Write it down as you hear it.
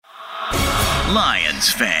Lions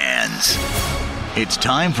fans, it's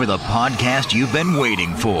time for the podcast you've been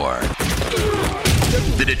waiting for.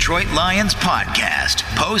 The Detroit Lions Podcast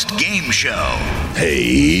Post-Game Show.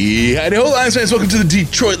 Hey, howdy ho, Lions fans. Welcome to the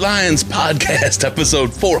Detroit Lions Podcast,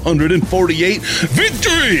 episode 448,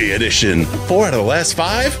 Victory Edition. 4 out of the last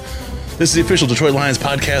 5. This is the official Detroit Lions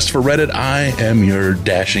podcast for Reddit. I am your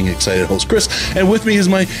dashing, excited host, Chris, and with me is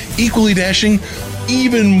my equally dashing,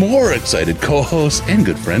 even more excited co-host and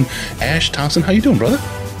good friend, Ash Thompson. How you doing, brother?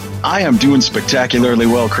 I am doing spectacularly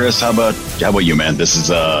well, Chris. How about you, man? This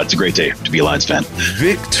is it's a great day to be a Lions fan.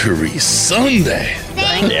 Victory Sunday.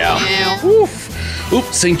 Thank you. Oof. Oop,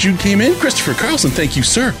 St. Jude came in. Christopher Carlson, thank you,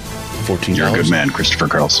 sir. $14. You're a good man, Christopher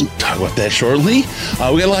Carlson. Talk about that shortly. We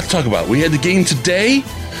got a lot to talk about. We had the game today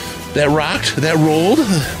that rocked, that rolled.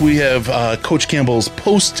 We have Coach Campbell's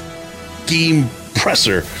post-game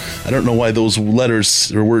presser. I don't know why those letters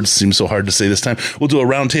or words seem so hard to say this time. We'll do a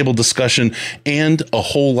roundtable discussion and a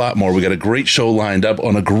whole lot more. We got a great show lined up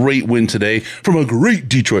on a great win today from a great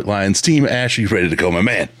Detroit Lions team. Ash, are you ready to go, my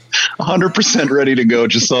man? 100% ready to go.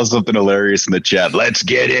 Just saw something hilarious in the chat. Let's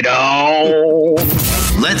get it on.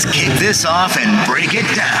 Let's kick this off and break it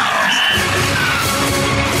down.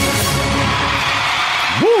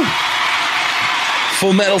 Woo!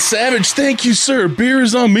 Full Metal Savage, thank you, sir. Beer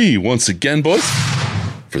is on me once again, boys.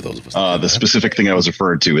 For those of us, the specific thing I was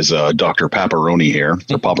referring to is Dr. Paparoni here, or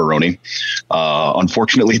Paparoni.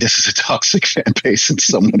 Unfortunately, this is a toxic fan base, and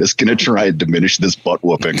someone is going to try and diminish this butt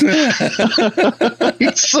whooping.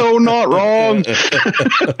 He's so not wrong,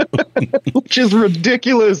 which is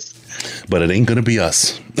ridiculous. But it ain't going to be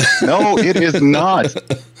us. No, it is not.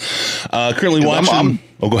 Currently watching.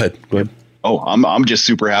 Go ahead. Oh, I'm just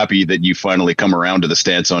super happy that you finally come around to the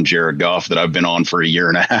stance on Jared Goff that I've been on for a year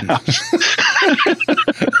and a half.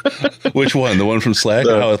 Which one? The one from Slack?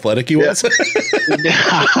 How athletic he was? I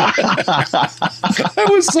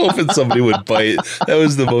was hoping somebody would bite. That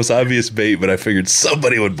was the most obvious bait, but I figured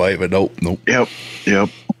somebody would bite, but nope. Yep.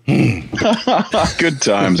 Good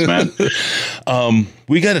times, man.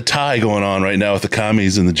 We got a tie going on right now with the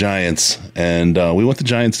Commies and the Giants, and we want the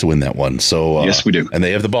Giants to win that one. So yes, we do. And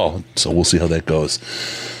they have the ball, so we'll see how that goes.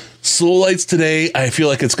 Slow lights today. I feel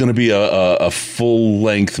like it's going to be a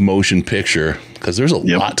full-length motion picture because there's a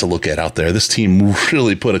lot to look at out there. This team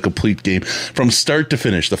really put a complete game from start to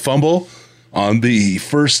finish. The fumble on the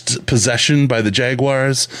first possession by the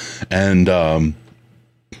Jaguars, and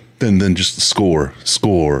then just score.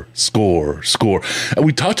 And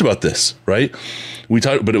we talked about this, right?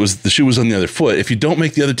 But it was the shoe was on the other foot. If you don't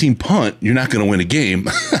make the other team punt, you're not going to win a game.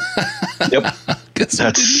 Yep,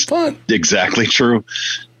 that's fun. Exactly true.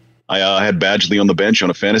 I had Badgley on the bench on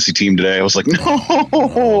a fantasy team today. I was like, no.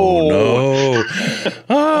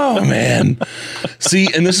 Oh man. See,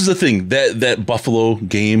 and this is the thing that Buffalo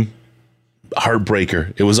game.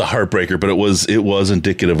 Heartbreaker. It was a heartbreaker, but it was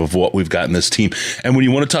indicative of what we've got in this team. And when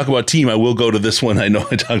you want to talk about team, I will go to this one. I know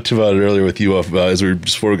I talked about it earlier with you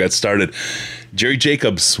before we got started. Jerry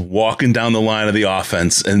Jacobs walking down the line of the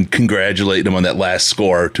offense and congratulating him on that last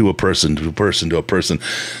score to a person.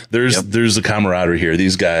 There's a camaraderie here.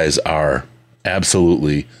 These guys are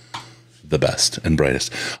absolutely the best and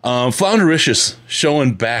brightest. Floundericious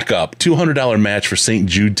showing back up. $200 match for St.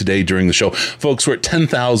 Jude today during the show. Folks, we're at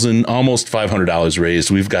 $10,000, almost $500 raised.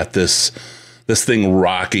 We've got this thing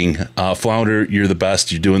rocking. Flounder, you're the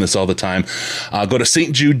best. You're doing this all the time. Go to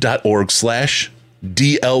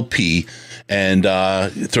stjude.org/DLP and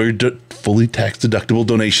throw your fully tax-deductible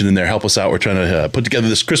donation in there. Help us out. We're trying to put together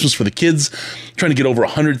this Christmas for the kids, trying to get over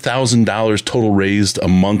 $100,000 total raised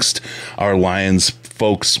amongst our Lions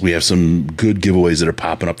folks. We have some good giveaways that are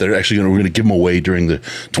popping up. We're going to give them away during the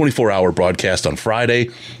 24-hour broadcast on Friday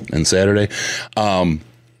and Saturday.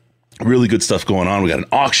 Really good stuff going on. We got an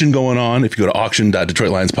auction going on. If you go to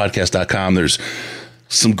auction.detroitlionspodcast.com, there's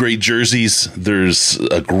some great jerseys. There's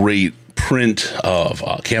a great print of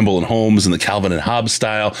Campbell and Holmes in the Calvin and Hobbes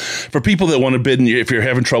style. For people that want to bid, and if you're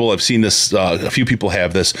having trouble, I've seen this, a few people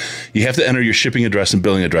have this. You have to enter your shipping address and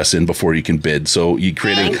billing address in before you can bid. So you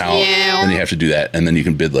create an account, and you have to do that, and then you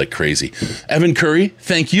can bid like crazy. Evan Curry,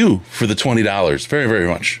 thank you for the $20. Very, very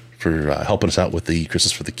much for helping us out with the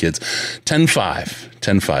Christmas for the kids.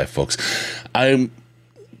 10-5, folks.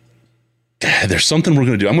 There's something we're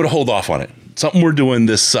going to do. I'm going to hold off on it. Something we're doing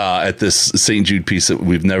this at this St. Jude piece that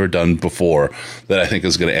we've never done before that I think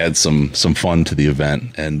is going to add some fun to the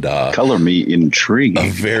event and color me intrigued. A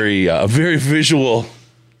very visual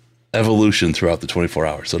evolution throughout the 24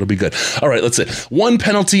 hours. So it'll be good. All right, let's see. One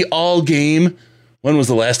penalty all game. When was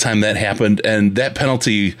the last time that happened? And that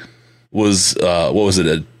penalty was what was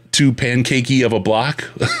it? too pancakey of a block.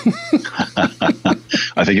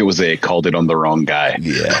 I think it was called it on the wrong guy.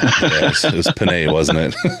 Yeah, it was Panay, wasn't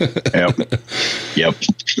it? Yep.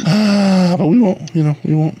 But we won't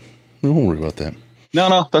worry about that.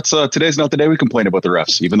 No, that's today's not the day we complain about the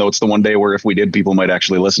refs, even though it's the one day where if we did, people might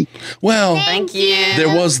actually listen. Well, thank you.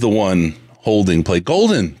 There was the one holding play.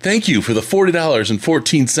 Golden, thank you for the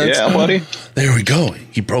 $40.14. Yeah, buddy. There we go.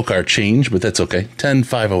 He broke our change, but that's okay.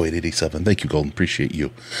 10-508-87. Thank you, Golden. Appreciate you.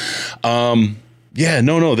 The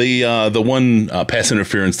one pass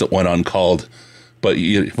interference that went uncalled. But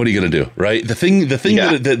what are you going to do, right? The thing that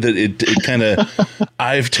it kind of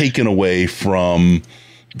I've taken away from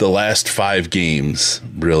the last 5 games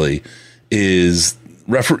really is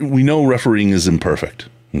we know refereeing is imperfect.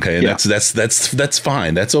 Okay, and that's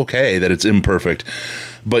fine. That's okay that it's imperfect,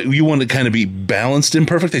 but you want to kind of be balanced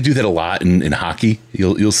imperfect. They do that a lot in hockey.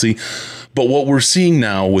 You'll see, but what we're seeing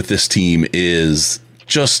now with this team is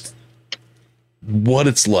just what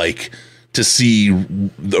it's like to see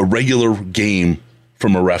a regular game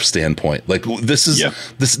from a ref standpoint. Like this is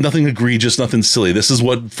nothing egregious, nothing silly. This is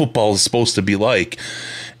what football is supposed to be like.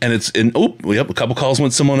 And a couple calls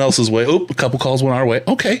went someone else's way. A couple calls went our way.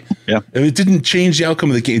 Okay. Yeah. And it didn't change the outcome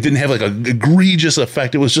of the game. It didn't have like an egregious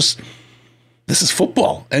effect. It was just, this is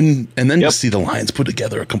football. And then to see the Lions put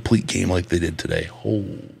together a complete game like they did today.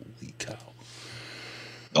 Holy cow.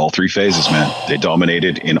 All 3 phases, man. They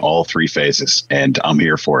dominated in all 3 phases, and I'm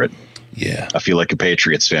here for it. Yeah. I feel like a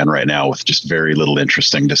Patriots fan right now with just very little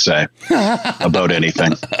interesting to say about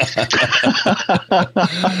anything.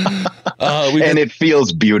 And it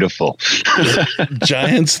feels beautiful.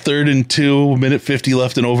 Giants 3rd and 2, minute 50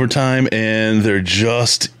 left in overtime, and they're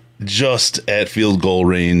just at field goal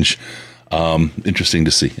range. Interesting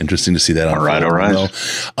to see that. All right.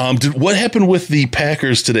 What happened with the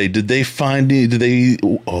Packers today? Did they they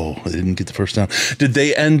didn't get the first down. Did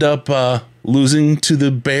they end up losing to the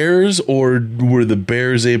Bears, or were the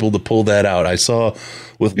Bears able to pull that out? I saw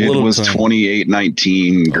with it was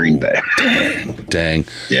 28-19 Green Bay. Dang.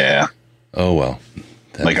 Yeah. Oh well.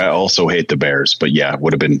 I also hate the Bears, but yeah,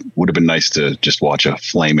 would have been nice to just watch a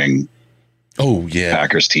flaming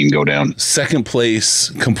Packers team go down. Second place,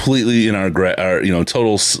 completely in our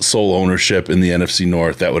total sole ownership in the NFC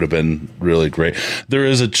North. That would have been really great. There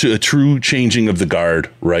is a true changing of the guard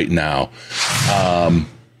right now.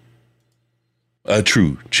 A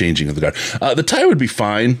true changing of the guard. The tie would be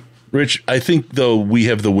fine, Rich. I think though we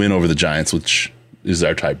have the win over the Giants, which is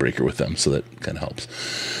our tiebreaker with them, so that kind of helps.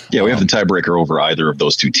 Yeah, we have the tiebreaker over either of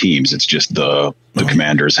those 2 teams. It's just the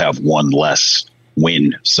Commanders have one less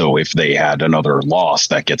win. So if they had another loss,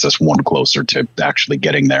 that gets us one closer to actually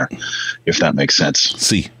getting there, if that makes sense.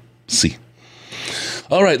 See.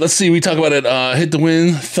 All right, let's see. We talk about it. Hit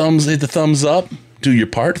the thumbs up. Do your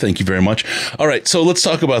part. Thank you very much. All right, so let's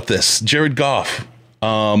talk about this. Jared Goff.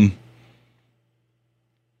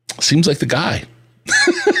 Seems like the guy.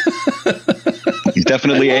 He's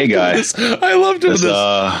definitely a guy. I loved him.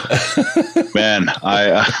 Man,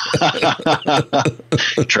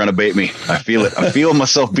 trying to bait me. I feel it. I feel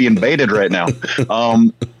myself being baited right now. That's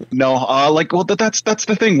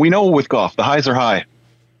the thing. We know with Goff, the highs are high,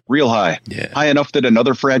 real high, high enough that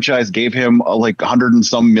another franchise gave him a $100 and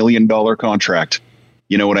some million contract.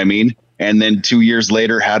 You know what I mean? And then 2 years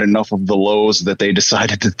later had enough of the lows that they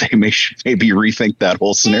decided that they maybe rethink that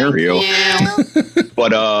whole scenario.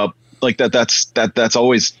 But that's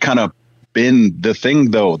always kind of been the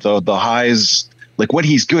thing though. The highs, when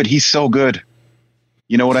he's good, he's so good.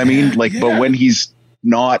 You know what I mean? But when he's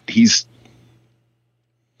not, he's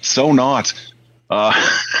so not.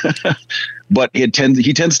 But he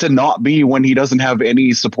tends to not be when he doesn't have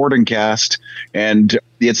any supporting cast, and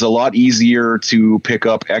it's a lot easier to pick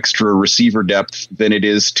up extra receiver depth than it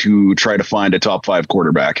is to try to find a top 5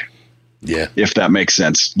 quarterback. Yeah. If that makes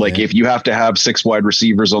sense. If you have to have 6 wide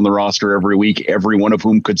receivers on the roster every week, every one of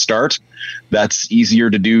whom could start, that's easier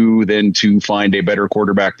to do than to find a better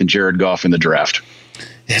quarterback than Jared Goff in the draft.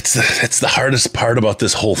 It's the hardest part about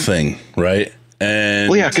this whole thing, right?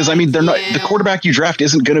 And because they're not, the quarterback you draft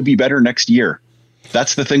isn't going to be better next year.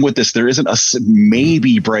 That's the thing with this. There isn't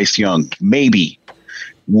maybe Bryce Young,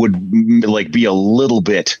 would be a little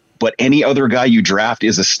bit, but any other guy you draft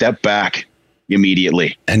is a step back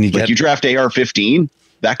immediately. And you draft AR-15,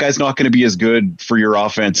 that guy's not going to be as good for your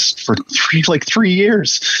offense for 3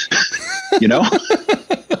 years. You know?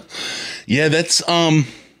 Yeah, that's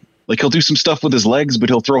he'll do some stuff with his legs, but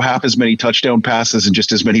he'll throw half as many touchdown passes and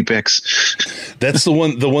just as many picks. That's the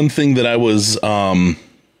one thing that I was kind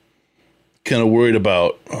of worried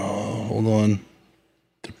about. Hold on.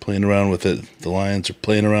 They're playing around with it. The Lions are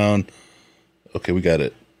playing around. Okay, we got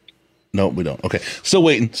it. No, we don't. Okay. Still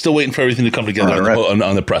waiting for everything to come together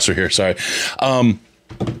on the presser here. Sorry.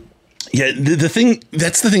 Yeah,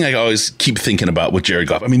 that's the thing I always keep thinking about with Jared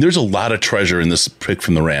Goff. I mean, there's a lot of treasure in this pick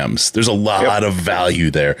from the Rams. There's a lot of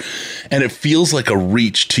value there. And it feels like a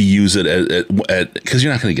reach to use it at because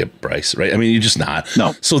you're not going to get Bryce, right? I mean, you're just not.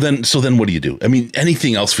 No. So then what do you do? I mean,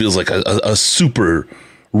 anything else feels like a super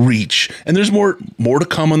reach. And there's more to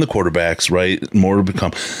come on the quarterbacks, right? More to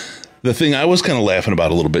become. The thing I was kind of laughing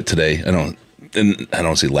about a little bit today, I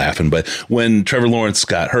don't say laughing, but when Trevor Lawrence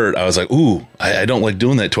got hurt, I was like, ooh, I don't like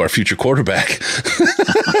doing that to our future quarterback.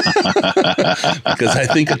 Because I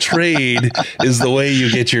think a trade is the way you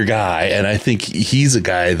get your guy. And I think he's a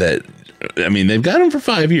guy that, I mean, they've got him for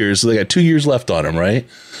 5 years, so they got 2 years left on him, right?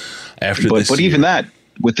 But even that,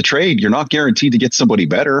 with the trade, you're not guaranteed to get somebody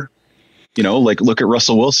better. You know, like look at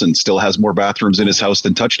Russell Wilson, still has more bathrooms in his house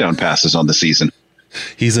than touchdown passes on the season.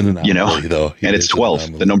 He's an anomaly, though. And it's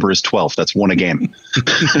 12. The number is 12. That's one a game.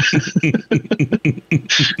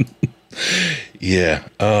 Yeah.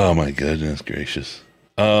 Oh, my goodness gracious.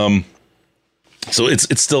 So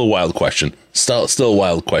it's still a wild question. Still a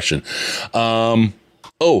wild question.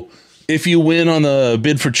 If you win on the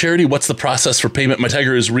bid for charity, what's the process for payment? My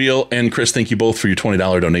Tiger is real. And Chris, thank you both for your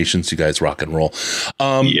 $20 donations. You guys rock and roll.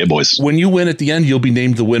 Yeah, boys. When you win at the end, you'll be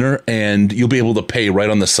named the winner and you'll be able to pay right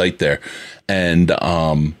on the site there. And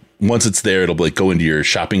once it's there, it'll like go into your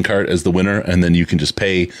shopping cart as the winner. And then you can just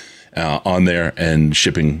pay on there, and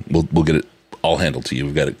shipping, we'll get it all handled to you.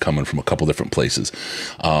 We've got it coming from a couple different places.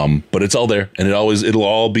 But it's all there, and it'll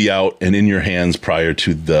all be out and in your hands prior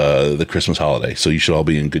to the Christmas holiday. So you should all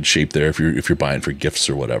be in good shape there if you're buying for gifts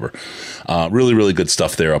or whatever. Really, really good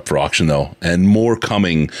stuff there up for auction though. And more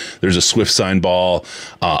coming. There's a Swift sign ball,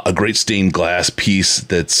 a great stained glass piece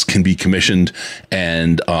that's can be commissioned,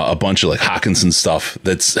 and a bunch of like Hawkinson stuff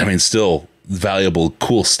that's, I mean, still valuable,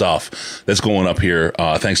 cool stuff that's going up here.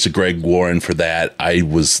 Thanks to Greg Warren for that. I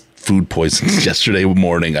was food poisoned yesterday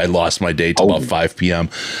morning. I lost my day till about 5 p.m.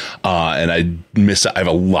 And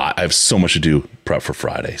I have so much to do prep for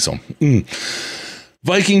Friday. So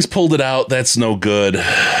Vikings pulled it out. That's no good.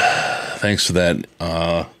 Thanks for that.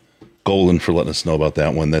 Golan for letting us know about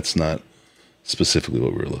that one. That's not specifically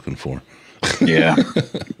what we were looking for. Yeah.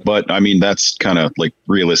 But I mean, that's kind of like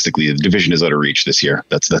realistically, the division is out of reach this year.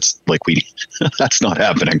 That's like that's not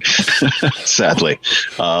happening. Sadly.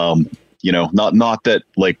 Not that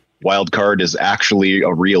like wild card is actually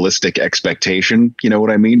a realistic expectation. You know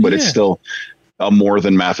what I mean? But it's still a more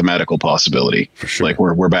than mathematical possibility. For sure. Like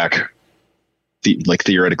we're back.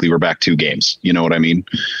 Theoretically, we're back 2 games. You know what I mean?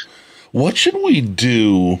 What should we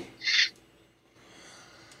do?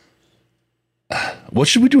 What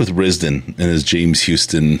should we do with Risdon and his James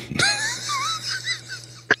Houston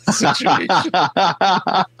situation?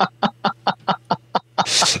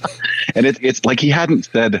 And it's like he hadn't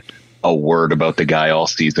said a word about the guy all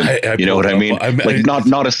season. You know what I mean?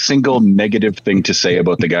 Not a single negative thing to say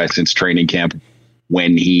about the guy since training camp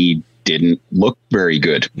when he didn't look very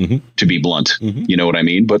good, to be blunt. You know what I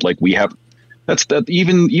mean? But like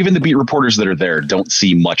even the beat reporters that are there don't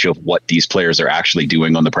see much of what these players are actually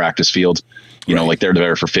doing on the practice field. You know, like they're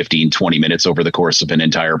there for 15, 20 minutes over the course of an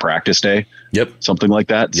entire practice day. Yep. Something like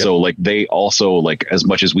that. Yep. So like they also like as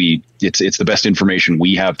much as it's the best information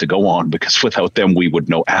we have to go on, because without them, we would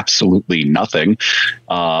know absolutely nothing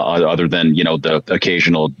other than, the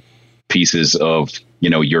occasional pieces of,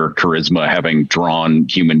 your charisma having drawn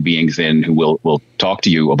human beings in who will talk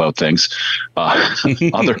to you about things.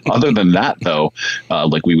 Other than that, though,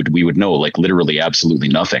 like we would know like literally absolutely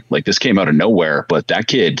nothing. Like this came out of nowhere, but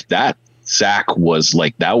that sack was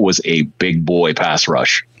like, that was a big boy pass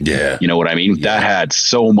rush. Yeah. You know what I mean? Yeah. That had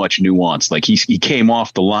so much nuance. Like he came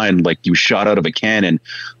off the line like you shot out of a cannon,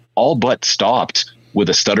 all but stopped with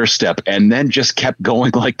a stutter step and then just kept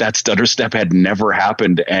going like that stutter step had never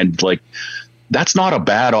happened. And like, that's not a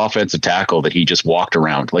bad offensive tackle that he just walked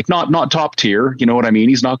around. Like not top tier. You know what I mean?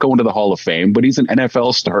 He's not going to the Hall of Fame, but he's an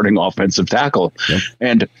NFL starting offensive tackle. Yep.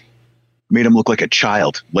 And made him look like a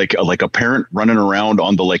child, like a parent running around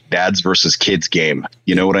on the like dads versus kids game.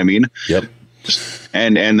 You know what I mean? Yep.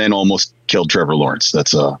 And then almost killed Trevor Lawrence.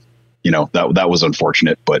 That's that was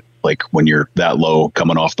unfortunate, but like when you're that low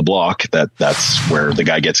coming off the block, that's where the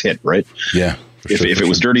guy gets hit, right? Yeah. If it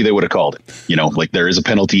was dirty, they would have called it. Like there is a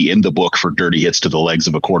penalty in the book for dirty hits to the legs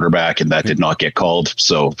of a quarterback, and that did not get called.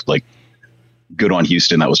 So like, good on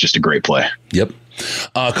Houston. That was just a great play. Yep.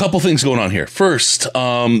 A couple things going on here. First,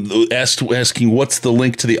 asking what's the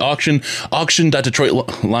link to the auction?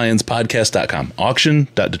 Auction.DetroitLionsPodcast.com.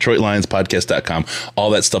 Auction.DetroitLionsPodcast.com. All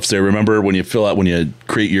that stuff's there. Remember, when you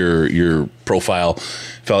create your profile,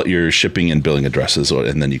 fill out your shipping and billing addresses,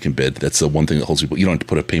 and then you can bid. That's the one thing that holds people. You don't have to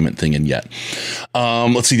put a payment thing in yet.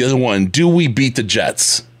 Let's see the other one. Do we beat the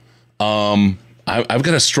Jets? I've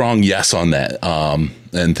got a strong yes on that.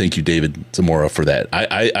 And thank you, David Zamora, for that.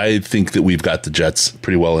 I think that we've got the Jets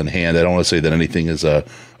pretty well in hand. I don't want to say that anything is a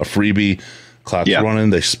freebie. Clock's running.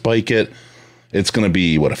 They spike it. It's going to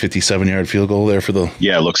be, a 57-yard field goal there for the...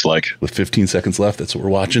 Yeah, it looks like. With 15 seconds left. That's what we're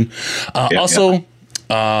watching.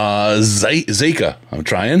 Zeka, I'm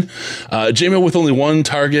trying. J-Mo with only one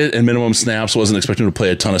target and minimum snaps. Wasn't expecting to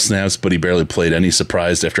play a ton of snaps, but he barely played any.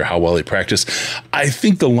 Surprised after how well he practiced. I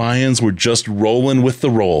think the Lions were just rolling with the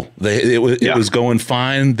roll. It was going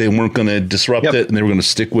fine. They weren't going to disrupt it, and they were going to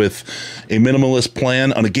stick with a minimalist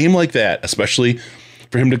plan on a game like that, especially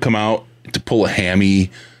for him to come out to pull a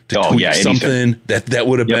hammy, to tweak something that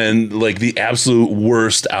would have been like the absolute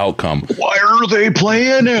worst outcome. Why are they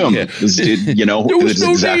playing him? Yeah. There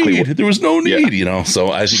was no need.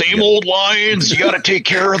 So I think, same old Lions. You got to take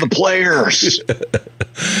care of the players.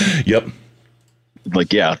 Yep.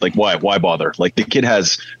 Why bother? Like, the kid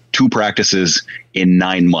has 2 practices in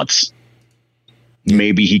 9 months.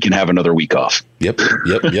 Maybe he can have another week off. Yep.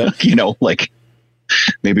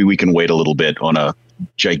 Maybe we can wait a little bit on a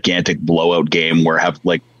gigantic blowout game where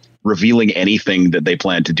revealing anything that they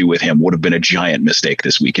plan to do with him would have been a giant mistake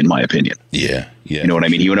this week, in my opinion. Yeah. You know what I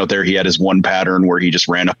mean? He went out there, he had his one pattern where he just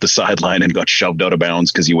ran up the sideline and got shoved out of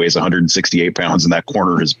bounds because he weighs 168 pounds and that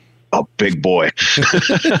corner is a big boy.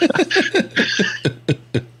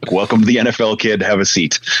 Welcome to the NFL, kid. Have a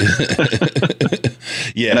seat.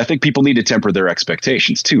 Yeah. And I think people need to temper their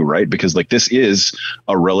expectations too, right? Because this is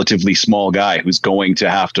a relatively small guy who's going to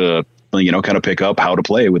have to, kind of pick up how to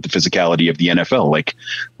play with the physicality of the NFL.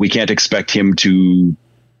 We can't expect him to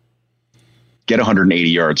get 180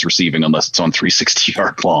 yards receiving unless it's on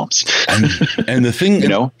 360-yard bombs. And the thing,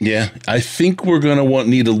 I think we're going to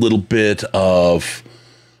need a little bit of,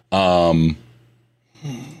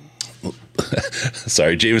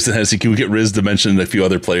 sorry, Jameson Hennessy, can we get Riz to mention a few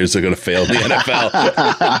other players that are going to fail in the NFL?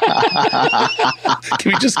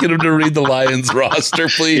 Can we just get him to read the Lions roster,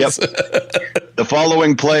 please? Yep. The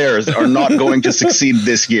following players are not going to succeed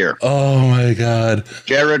this year. Oh, my God.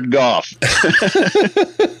 Jared Goff.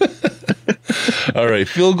 All right,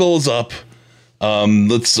 field goal's up.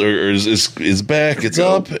 Is back. It's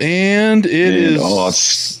up, and it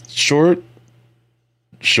is short.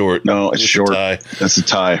 Short. No, it's short. That's a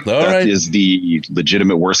tie. That is the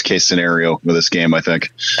legitimate worst case scenario for this game, I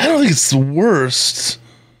think. I don't think it's the worst.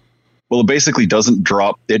 Well, it basically doesn't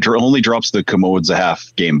drop. It only drops the Commodes a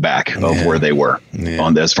half game back of where they were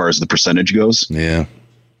on as far as the percentage goes. Yeah.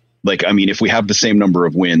 If we have the same number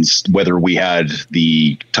of wins, whether we had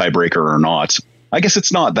the tiebreaker or not, I guess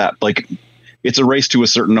it's not that it's a race to a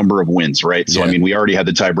certain number of wins, right? So, we already had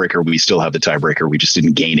the tiebreaker. We still have the tiebreaker. We just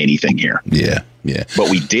didn't gain anything here. Yeah. Yeah. But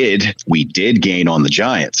we did gain on the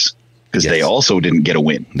Giants because they also didn't get a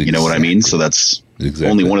win. Exactly. You know what I mean? So that's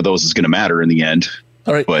only one of those is going to matter in the end.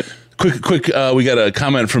 All right. But quick. We got a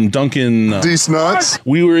comment from Duncan. These nuts.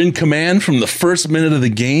 We were in command from the first minute of the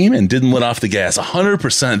game and didn't let off the gas.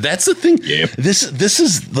 100%. That's the thing. Yep. This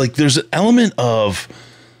is there's an element of,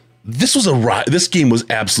 this game was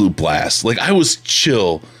absolute blast. I was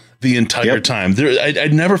chill the entire time. I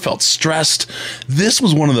never felt stressed. This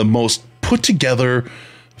was one of the most put together,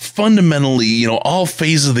 fundamentally, all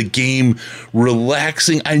phases of the game,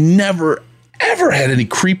 relaxing. I never, ever had any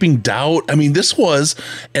creeping doubt. This was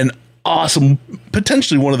an awesome,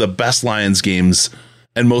 potentially one of the best Lions games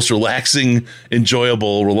and most relaxing,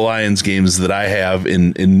 enjoyable Lions games that I have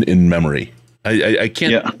in memory. I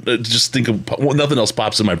can't just think of nothing else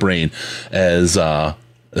pops in my brain as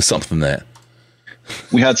something that.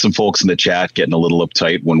 We had some folks in the chat getting a little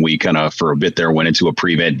uptight when we kind of, for a bit there, went into a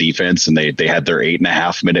prevent defense and they had their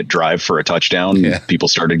 8.5 minute drive for a touchdown. Yeah. People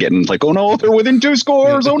started getting oh no, they're within 2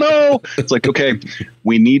 scores. Oh no. It's okay,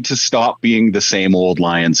 we need to stop being the same old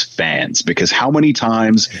Lions fans, because how many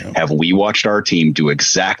times have we watched our team do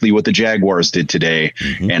exactly what the Jaguars did today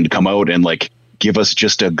and come out and give us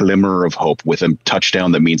just a glimmer of hope with a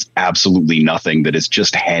touchdown that means absolutely nothing, that is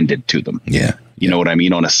just handed to them. Yeah. You know what I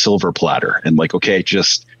mean? On a silver platter. And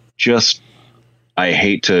just, I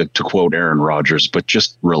hate to quote Aaron Rodgers, but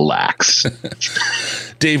just relax.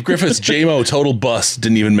 Dave Griffiths, J-Mo, total bust.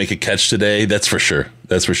 Didn't even make a catch today. That's for sure.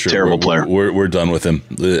 Terrible player. We're done with him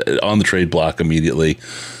on the trade block immediately.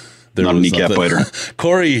 There Not a was kneecap nothing. biter.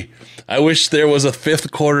 Corey, I wish there was a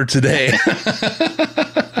fifth quarter today.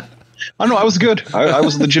 I don't know. I was good. I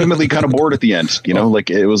was legitimately kind of bored at the end. You know, like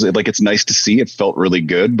it's nice to see. It felt really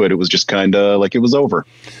good, but it was just kind of like it was over.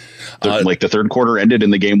 Like the third quarter ended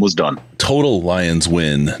and the game was done. Total Lions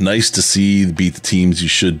win. Nice to see. Beat the teams you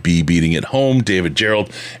should be beating at home. David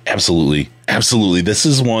Gerald, absolutely. This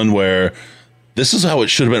is one where this is how it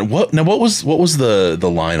should have been. What was the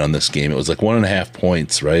line on this game? It was like 1.5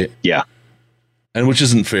 points, right? Yeah. And which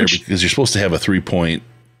isn't fair because you're supposed to have a 3-point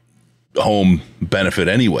home benefit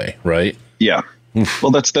anyway, right? Yeah. Oof.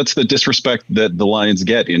 Well, that's the disrespect that the Lions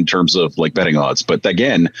get in terms of like betting odds. But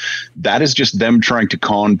again, that is just them trying to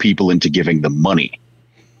con people into giving them money.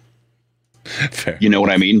 Fair. You know what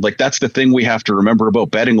I mean? Like that's the thing we have to remember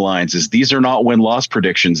about betting lines is these are not win-loss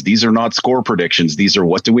predictions. These are not score predictions. These are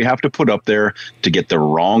what do we have to put up there to get the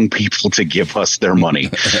wrong people to give us their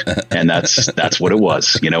money. And that's what it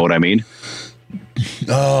was. You know what I mean?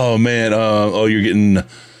 Oh man. You're getting.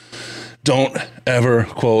 Don't ever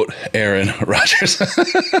quote Aaron Rodgers.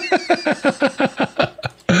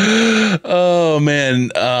 Oh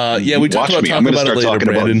man, yeah, we talked about. I'm going to start talking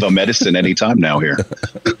Brandon. about the medicine anytime now here.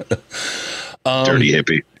 Dirty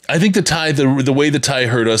hippie. I think the tie, the way the tie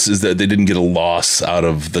hurt us is that they didn't get a loss out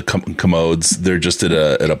of the commodes. They're just at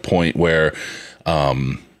a point where,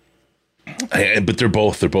 but they're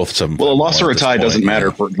both 7. Well, a loss or a tie doesn't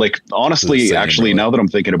matter. For like honestly, actually, really. Now that I'm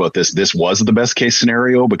thinking about this was the best case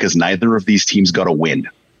scenario because neither of these teams got a win.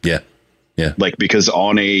 Yeah. Like because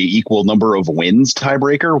on a equal number of wins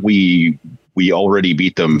tiebreaker, we already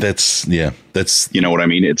beat them. That's you know what I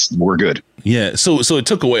mean. We're good. Yeah. So it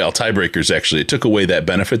took away all tiebreakers. Actually, it took away that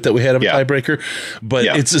benefit that we had of a tiebreaker, but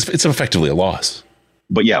it's effectively a loss.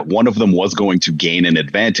 But yeah, one of them was going to gain an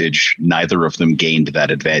advantage. Neither of them gained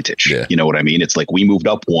that advantage. Yeah. You know what I mean? It's like we moved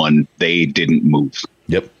up one, they didn't move.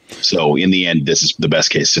 Yep. So in the end, this is the best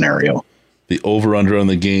case scenario. The over/under on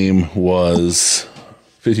the game was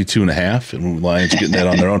 52.5, and Lions getting that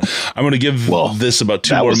on their own. I'm going to give this about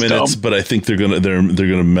 2 more minutes, but I think they're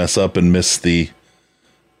gonna mess up and miss the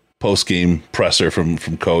post-game presser from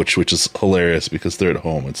coach, which is hilarious because they're at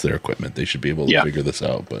home. It's their equipment. They should be able to figure this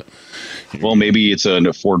out. But well, maybe it's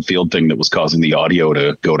a Ford Field thing that was causing the audio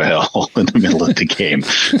to go to hell in the middle of the game.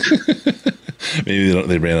 Maybe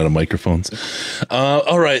they ran out of microphones.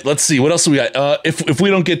 All right, let's see what else do we got. If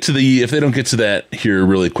they don't get to that here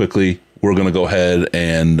really quickly, we're going to go ahead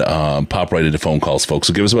and pop right into phone calls, folks.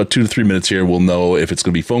 So give us about 2 to 3 minutes here. We'll know if it's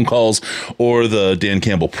going to be phone calls or the Dan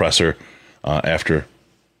Campbell presser after.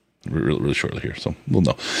 Really shortly here, so we'll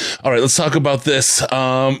know. All right, let's talk about this.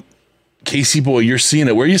 Casey boy, you're seeing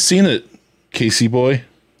it. Where are you seeing it, Casey boy?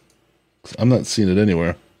 I'm not seeing it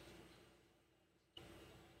anywhere.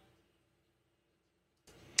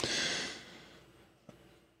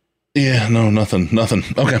 Yeah, no, nothing.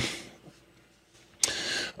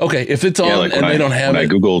 Okay, if it's on like and they don't have it. When I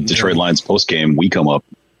Google Detroit Lions postgame, we come up.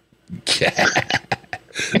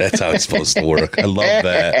 That's how it's supposed to work. I love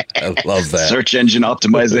that. Search engine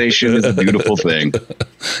optimization is a beautiful thing.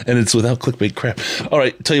 And it's without clickbait crap. All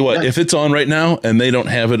right, tell you what, if it's on right now and they don't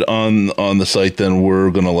have it on the site, then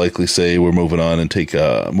we're going to likely say we're moving on and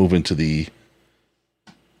move into the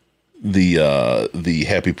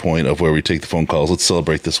happy point of where we take the phone calls. Let's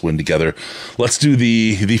celebrate this win together. Let's do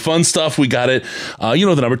the fun stuff. We got it. You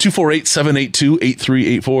know the number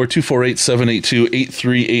 248-782-8384,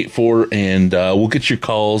 248-782-8384, and we'll get your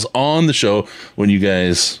calls on the show when we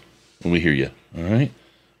hear you. All right.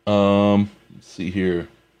 Let's see here.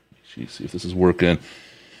 See if this is working.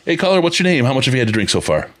 Hey caller, what's your name? How much have you had to drink so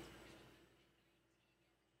far?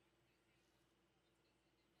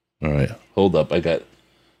 All right. Hold up. I got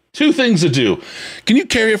 2 things to do. Can you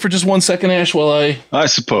carry it for just 1 second, Ash, while I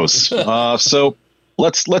suppose. So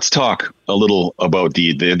let's talk a little about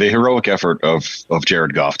the heroic effort of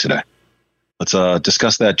Jared Goff today. Let's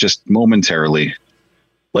discuss that just momentarily.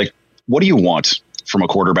 Like, what do you want from a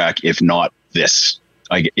quarterback if not this?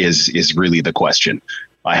 Is really the question.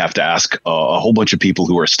 I have to ask a whole bunch of people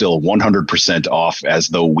who are still 100% off, as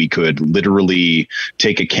though we could literally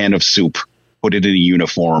take a can of soup, put it in a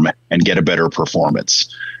uniform, and get a better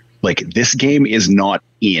performance. Like, this game is not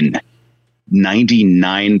in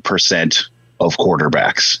 99% of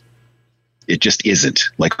quarterbacks. It just isn't.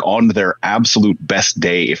 Like, on their absolute best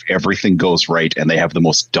day, if everything goes right and they have the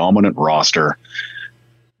most dominant roster,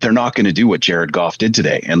 they're not going to do what Jared Goff did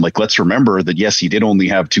today. And like, let's remember that, yes, he did only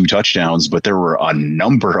have 2 touchdowns, but there were a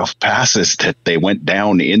number of passes that they went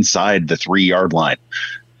down inside the 3-yard line.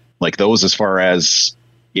 Like, those, as far as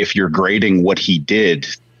if you're grading what he did,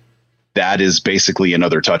 that is basically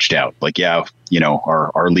another touchdown. Like, yeah,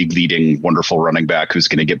 our league leading wonderful running back who's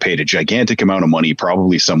going to get paid a gigantic amount of money,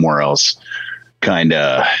 probably somewhere else, kind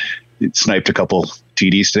of sniped a couple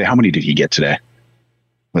TDs today. How many did he get today?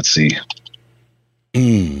 Let's see.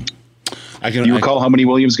 Do you recall how many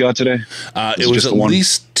Williams got today? It was at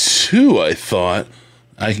least 2, I thought.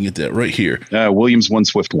 I can get that right here. Williams 1,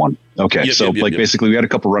 Swift 1. Okay, yep. Basically we had a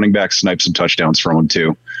couple running backs snipe some touchdowns from him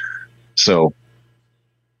too. So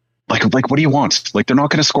like what do you want? Like, they're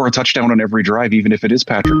not going to score a touchdown on every drive, even if it is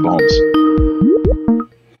Patrick Mahomes.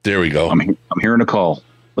 There we go. I'm hearing a call.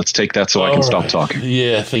 Let's take that so I can stop talking.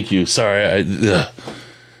 Yeah, thank you. Sorry.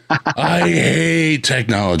 I hate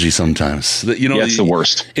technology sometimes. It's the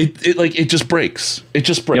worst. It just breaks. It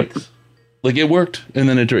just breaks. Yep. Like, it worked, and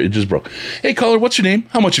then it just broke. Hey, caller, what's your name?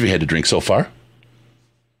 How much have you had to drink so far?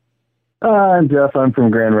 I'm Jeff. I'm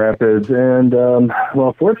from Grand Rapids, and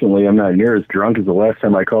fortunately, I'm not near as drunk as the last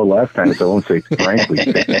time I called last time, so I won't say frankly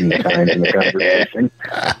 16 times in the conversation.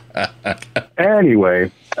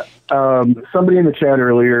 Anyway, somebody in the chat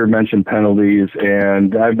earlier mentioned penalties,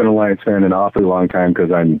 and I've been a Lions fan an awfully long time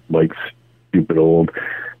because I'm like stupid old.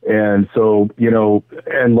 And so,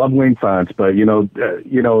 and love Wayne Fonts, but, in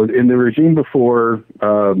the regime before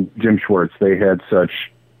Jim Schwartz, they had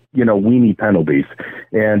such, weenie penalties.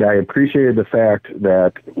 And I appreciated the fact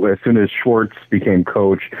that as soon as Schwartz became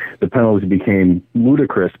coach, the penalties became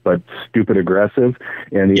ludicrous but stupid aggressive.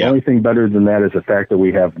 And the only thing better than that is the fact that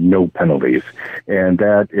we have no penalties. And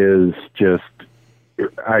that is just,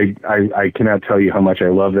 I cannot tell you how much I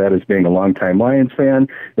love that as being a longtime Lions fan.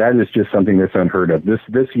 That is just something that's unheard of.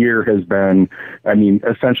 This year has been,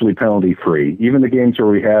 essentially penalty free. Even the games where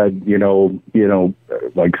we had,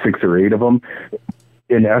 like 6 or 8 of them,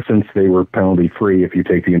 in essence, they were penalty free if you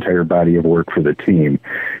take the entire body of work for the team.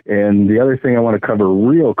 And the other thing I want to cover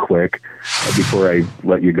real quick before I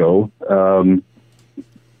let you go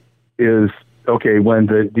is, okay, when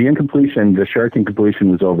the incompletion, the shark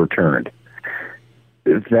incompletion was overturned,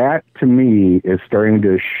 that to me is starting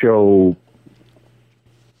to show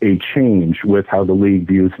a change with how the league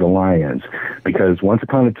views the Lions, because once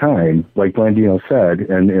upon a time, like Blandino said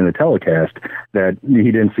in the telecast, that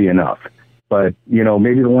he didn't see enough. But,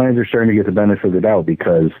 maybe the Lions are starting to get the benefit of the doubt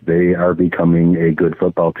because they are becoming a good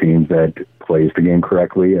football team that plays the game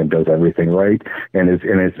correctly and does everything right and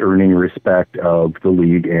is earning respect of the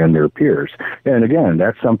league and their peers. And again,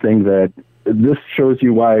 that's something that this shows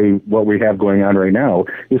you why what we have going on right now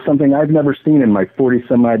is something I've never seen in my 40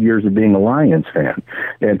 some odd years of being a Lions fan.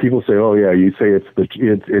 And people say, oh yeah, you say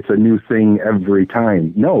it's a new thing every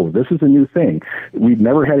time. No, this is a new thing. We've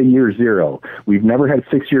never had a year zero. We've never had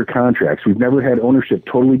 6-year contracts. We've never had ownership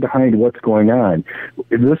totally behind what's going on.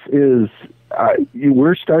 This is,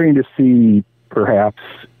 we're starting to see perhaps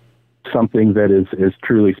something that is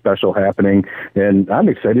truly special happening, and I'm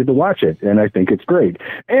excited to watch it, and I think it's great.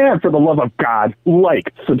 And for the love of God,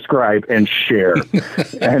 like, subscribe, and share.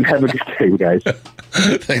 And have a good day, guys.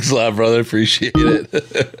 Thanks a lot, brother. Appreciate it.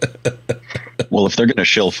 Well, if they're going to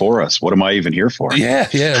shill for us, what am I even here for? Yeah,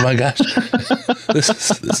 my gosh. This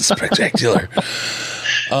is spectacular.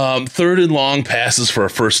 3rd and long passes for a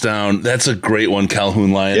first down. That's a great one,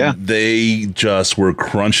 Calhoun Lion. Yeah. They just were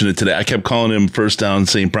crunching it today. I kept calling him first down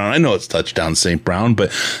St. Brown. I know it's touchdown St. Brown,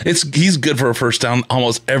 but he's good for a first down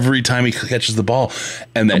almost every time he catches the ball.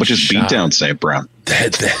 And that just beat down St. Brown.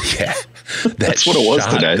 That's what it was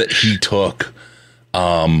today. That he took.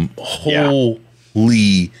 Holy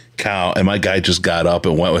cow. And my guy just got up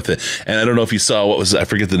and went with it. And I don't know if you saw I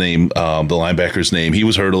forget the name, the linebacker's name. He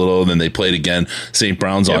was hurt a little, and then they played again. St.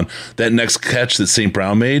 Brown's on. That next catch that St.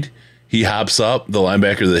 Brown made, he hops up. The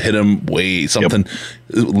linebacker that hit him,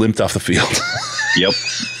 limped off the field. Yep.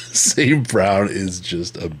 St. Brown is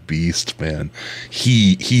just a beast, man.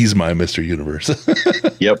 He's my Mr. Universe.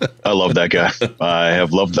 Yep. I love that guy. I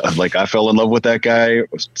fell in love with that guy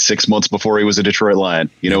 6 months before he was a Detroit Lion.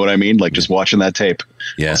 You know what I mean? Like, just watching that tape.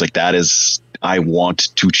 Yeah. I was like, I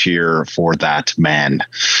want to cheer for that man.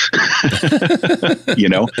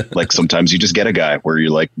 Like, sometimes you just get a guy where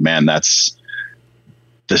you're like, man,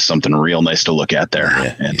 there's something real nice to look at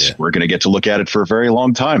there. We're going to get to look at it for a very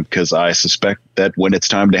long time, because I suspect that when it's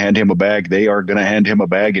time to hand him a bag, they are going to hand him a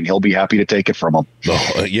bag, and he'll be happy to take it from them.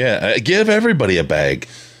 Give everybody a bag,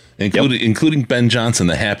 including Ben Johnson,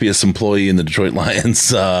 the happiest employee in the Detroit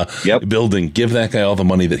Lions building. Give that guy all the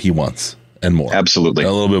money that he wants. And more. Absolutely. And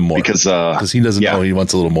a little bit more. Because he doesn't know he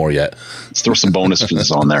wants a little more yet. Let's throw some bonuses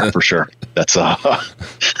on there for sure. That's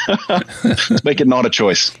let's make it not a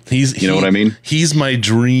choice. You know what I mean? He's my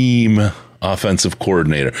dream offensive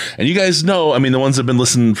coordinator. And you guys know, the ones that have been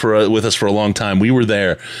listening with us for a long time, we were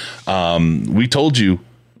there. We told you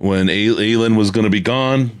when Aylin was going to be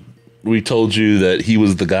gone, we told you that he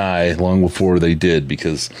was the guy long before they did,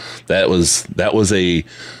 because that was a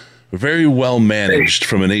very well managed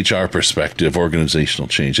from an HR perspective organizational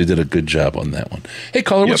change. They did a good job on that one. Hey,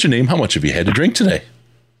 caller, what's your name? How much have you had to drink today?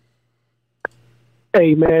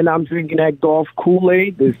 Hey, man, I'm drinking that golf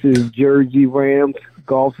Kool-Aid. This is Jersey Rams,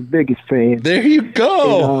 golf's biggest fan. There you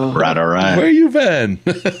go. All right. Where you been?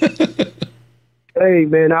 Hey,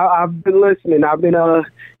 man, I've been listening. I've been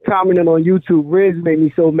commenting on YouTube. Riz made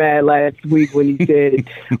me so mad last week when he said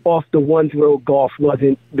off the one throw golf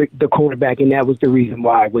wasn't the quarterback, and that was the reason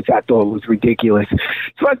why, which I thought was ridiculous.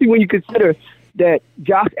 Especially when you consider that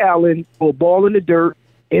Josh Allen will ball in the dirt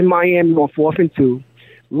in Miami on 4th and 2,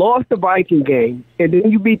 lost the Viking game, and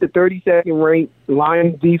then you beat the 32nd ranked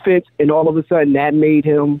Lions defense, and all of a sudden that made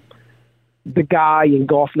him the guy in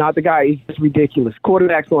golf. Not the guy. It's just ridiculous.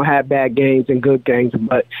 Quarterbacks don't have bad games and good games,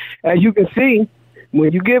 but as you can see,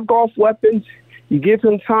 when you give golf weapons, you give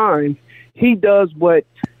him time, he does what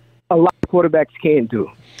a lot of quarterbacks can't do,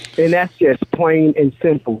 and that's just plain and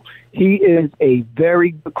simple. He is a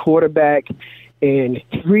very good quarterback, and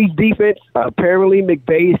he reads defense. Apparently,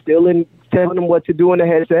 McVay is still telling him what to do in the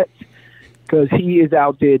headsets, because he is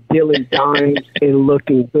out there dealing dimes and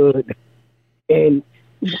looking good. And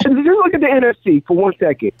just look at the NFC for 1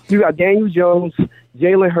 second. You got Daniel Jones,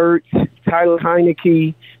 Jalen Hurts, Tyler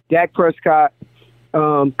Heineke, Dak Prescott,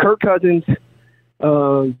 Kirk Cousins,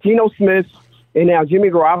 Geno Smith, and now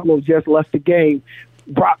Jimmy Garoppolo just left the game.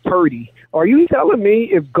 Brock Purdy. Are you telling me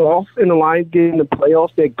if golf and the Lions get in the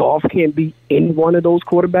playoffs that golf can't beat any one of those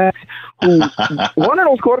quarterbacks? One of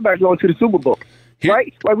those quarterbacks going to the Super Bowl,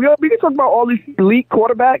 right? Like we can talk about all these elite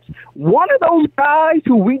quarterbacks. One of those guys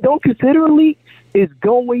who we don't consider elite is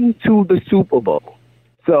going to the Super Bowl.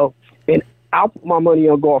 So, and I'll put my money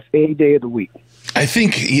on golf any day of the week. I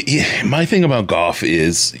think my thing about golf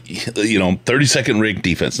is, 32nd ranked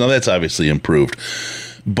defense. Now, that's obviously improved.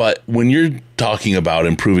 But when you're talking about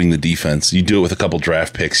improving the defense, you do it with a couple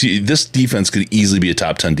draft picks. This defense could easily be a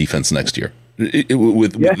top 10 defense next year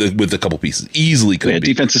with a couple pieces. Easily could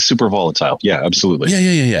be. Defense is super volatile. Yeah, absolutely.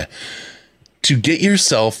 Yeah. To get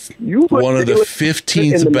yourself one of the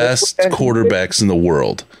 15th best quarterbacks in the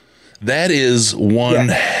world, that is one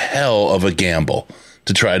hell of a gamble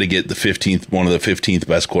to try to get one of the 15th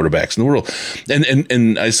best quarterbacks in the world.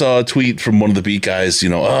 And I saw a tweet from one of the beat guys, you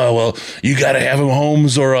got to have him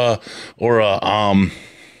Holmes or a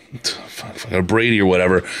Brady or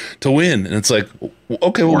whatever to win. And it's like,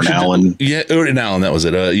 okay, well, or an Allen. Or an Allen, that was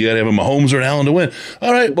it. You got to have a Mahomes or an Allen to win.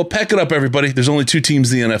 All right, well, pack it up, everybody. There's only 2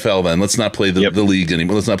 teams in the NFL then. Let's not play the league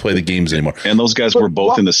anymore. Let's not play the games anymore. And those guys were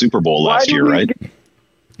both in the Super Bowl last year, right?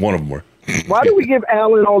 One of them were. Why do we give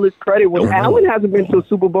Allen all this credit when Allen hasn't been to a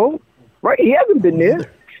Super Bowl? Right? He hasn't been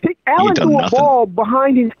there. Allen threw a ball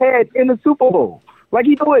behind his head in the Super Bowl. Like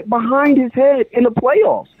he threw it behind his head in the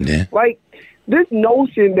playoffs. Yeah. Like this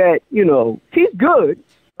notion that, he's good,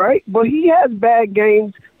 right? But he has bad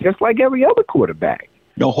games just like every other quarterback.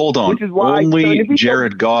 No, hold on. Which is why only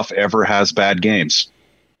Jared Goff ever has bad games.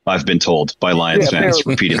 I've been told by Lions fans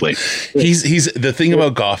repeatedly. He's the thing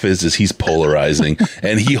about Goff is he's polarizing,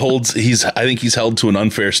 and I think he's held to an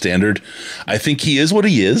unfair standard. I think he is what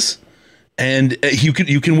he is, and you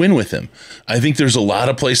can win with him. I think there's a lot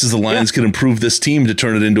of places the Lions can improve this team to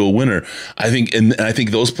turn it into a winner. I think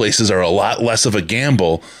those places are a lot less of a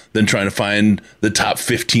gamble than trying to find the top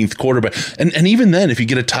 15th quarterback. And even then, if you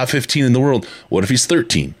get a top 15 in the world, what if he's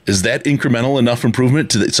 13? Is that incremental enough improvement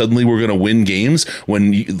to that suddenly we're going to win games when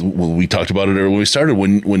we talked about it when we started,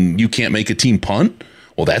 when you can't make a team punt?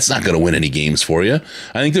 Well, that's not going to win any games for you.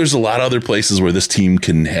 I think there's a lot of other places where this team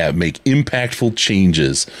can make impactful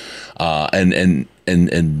changes and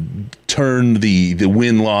turn the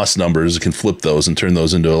win-loss numbers, can flip those and turn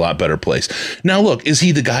those into a lot better place. Now, look, is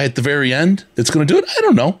he the guy at the very end that's going to do it? I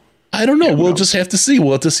don't know. We'll just have to see.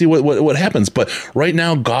 We'll have to see what happens. But right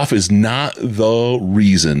now, Goff is not the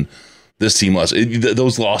reason this team lost.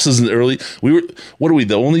 Those losses in the early,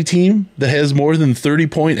 the only team that has more than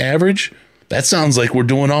 30-point average? That sounds like we're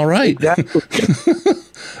doing all right. Exactly.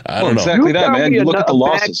 I don't know. Exactly that, man. You look at the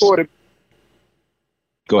losses.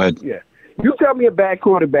 Go ahead. Yeah. You tell me a bad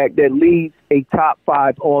quarterback that leads a top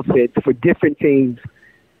 5 offense for different teams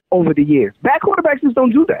over the years. Bad quarterbacks just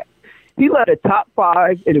don't do that. He led a top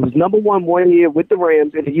 5, and it was number 1 year with the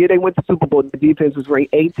Rams. And the year they went to Super Bowl, the defense was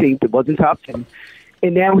ranked 18th. It wasn't top 10.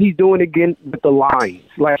 And now he's doing it again with the Lions.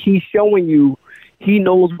 Like, he's showing you he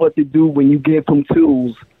knows what to do when you give him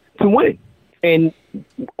tools to win. And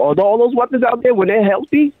although all those weapons out there, when they're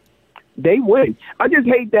healthy, they win. I just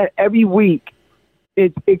hate that every week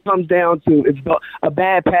it comes down to a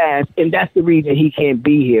bad pass, and that's the reason he can't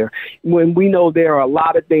be here. When we know there are a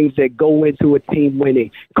lot of things that go into a team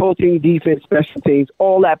winning, coaching, defense, special teams,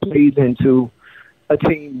 all that plays into a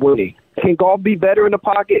team winning. Can Goff be better in the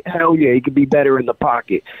pocket? Hell yeah, he could be better in the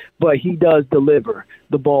pocket, but he does deliver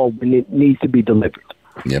the ball when it needs to be delivered.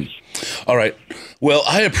 Yep. All right. Well,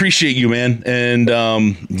 I appreciate you, man, and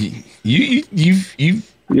you've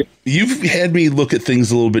had me look at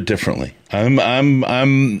things a little bit differently.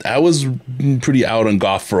 I was pretty out on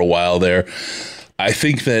Goff for a while there. I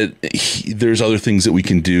think that there's other things that we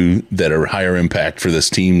can do that are higher impact for this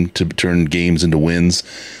team to turn games into wins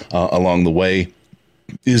along the way.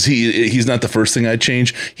 He's not the first thing I'd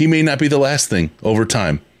change. He may not be the last thing over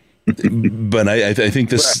time. But I think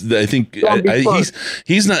this. I think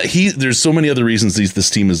he's not. There's so many other reasons this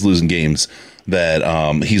team is losing games that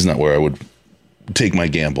he's not where I would take my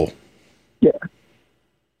gamble.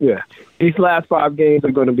 Yeah. These last 5 games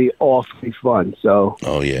are going to be awfully fun. So,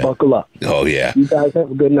 buckle up. Oh yeah. You guys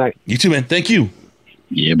have a good night. You too, man. Thank you.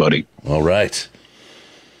 Yeah, buddy. All right.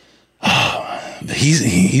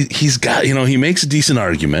 He's got, he makes a decent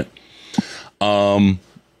argument. I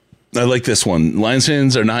like this one. Lions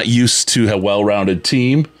fans are not used to a well-rounded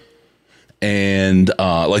team. And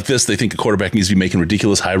like this, they think a quarterback needs to be making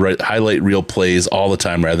ridiculous highlight reel plays all the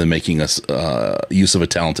time rather than making us use of a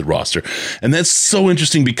talented roster. And that's so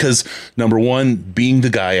interesting because, number one, being the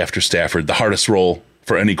guy after Stafford, the hardest role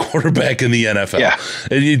for any quarterback in the NFL. Yeah.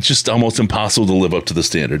 And it's just almost impossible to live up to the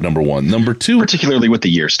standard, number one. Number two. Particularly with the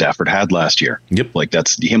year Stafford had last year. Yep. Like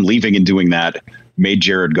that's him leaving and doing that made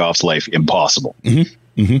Jared Goff's life impossible.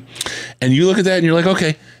 Mm-hmm. Mm-hmm. And you look at that and you're like,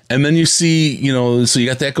 okay. And then you see, so you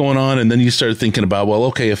got that going on, and then you start thinking about, well,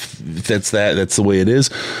 okay, if that's the way it is.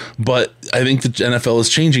 But I think the NFL is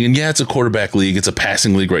changing, and yeah, it's a quarterback league, it's a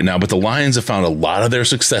passing league right now, but the Lions have found a lot of their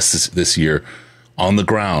success this year on the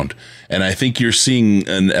ground, and I think you're seeing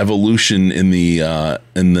an evolution in the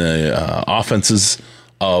offenses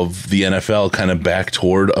of the NFL kind of back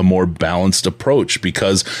toward a more balanced approach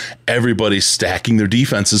because everybody's stacking their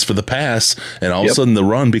defenses for the pass, and all of a sudden the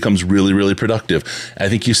run becomes really, really productive. I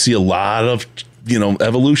think you see a lot of,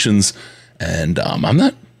 evolutions, and I'm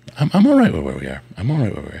all right with where we are. I'm all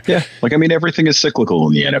right with where we are. Yeah. Like, everything is cyclical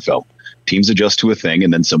in the NFL. Teams adjust to a thing,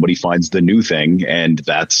 and then somebody finds the new thing, and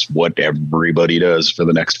that's what everybody does for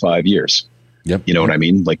the next 5 years. Yep. You know what I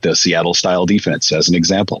mean? Like the Seattle style defense as an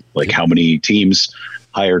example. Like how many teams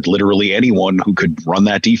hired literally anyone who could run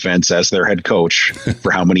that defense as their head coach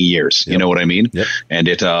for how many years? You know what I mean? Yep. And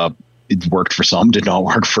it worked for some, did not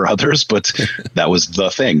work for others, but that was the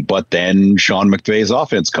thing. But then Sean McVay's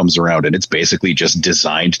offense comes around, and it's basically just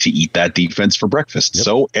designed to eat that defense for breakfast. Yep.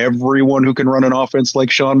 So everyone who can run an offense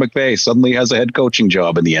like Sean McVay suddenly has a head coaching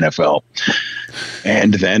job in the NFL.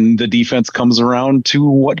 And then the defense comes around to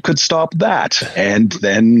what could stop that. And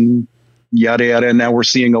then yada, yada. And now we're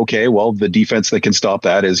seeing, okay, well, the defense that can stop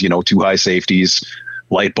that is, 2 high safeties,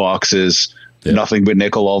 light boxes, nothing but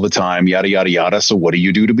nickel all the time, yada, yada, yada. So what do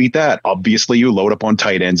you do to beat that? Obviously, you load up on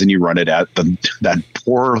tight ends and you run it at that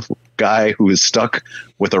poor guy who is stuck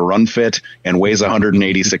with a run fit and weighs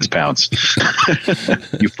 186 pounds.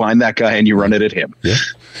 You find that guy and you run it at him. Yeah.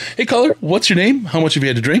 Hey, caller, what's your name? How much have you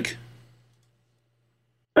had to drink?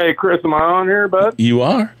 Hey, Chris, am I on here, bud? You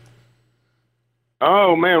are.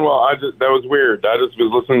 Oh, man, well, that was weird. I just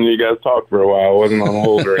was listening to you guys talk for a while. I wasn't on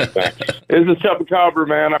hold or anything. This is Chupacabra,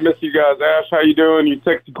 man. I miss you guys. Ash, how you doing? You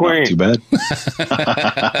sexy queen. Not too bad.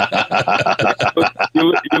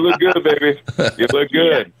 you look good, baby. You look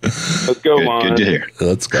good. Let's go, man. Good to hear.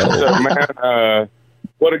 Let's go. So, man,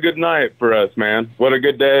 what a good night for us, man. What a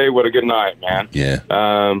good day. What a good night, man. Yeah.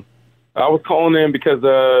 I was calling in because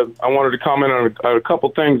I wanted to comment on a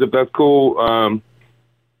couple things, if that's cool.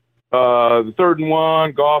 The 3rd and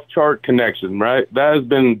 1 Goff chart connection, right? That has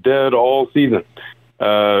been dead all season.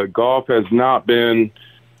 Goff has not been,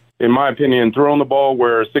 in my opinion, throwing the ball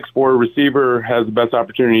where a 6'4" receiver has the best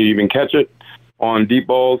opportunity to even catch it on deep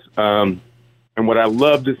balls. And what I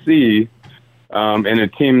love to see in a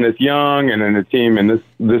team this young and in a team in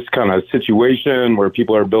this kind of situation where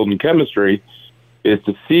people are building chemistry is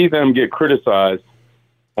to see them get criticized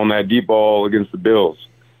on that deep ball against the Bills,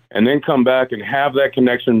 and then come back and have that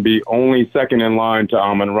connection be only second in line to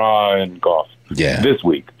Amon-Ra and Goff this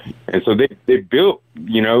week. And so they built,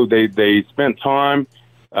 they spent time.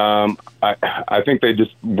 I think they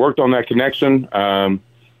just worked on that connection. And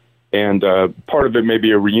part of it may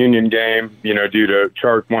be a reunion game, due to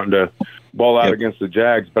Chark wanting to ball out against the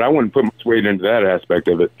Jags. But I wouldn't put much weight into that aspect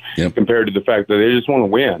of it compared to the fact that they just want to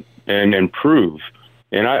win and improve.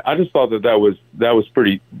 And I just thought that was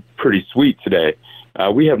pretty sweet today.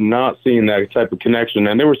 We have not seen that type of connection,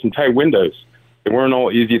 and there were some tight windows. They weren't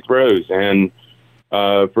all easy throws, and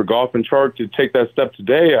for Goff and Chark to take that step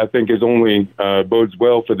today, I think is only bodes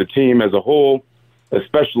well for the team as a whole,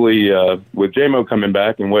 especially with J-Mo coming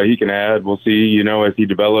back and what he can add. We'll see, as he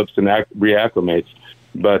develops and reacclimates.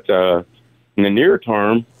 But in the near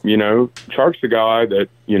term, Chark's the guy that,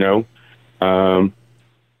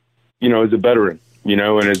 is a veteran,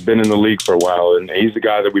 and has been in the league for a while, and he's the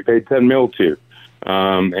guy that we paid $10 million to.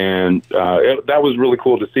 That was really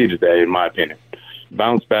cool to see today, in my opinion.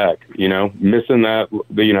 Bounce back, missing that,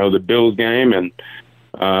 the Bills game and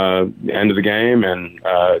the end of the game, and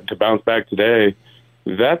to bounce back today,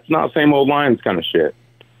 that's not same old Lions kind of shit.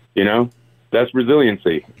 That's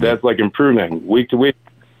resiliency. That's like improving week to week.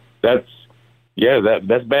 That's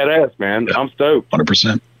badass, man. I'm stoked.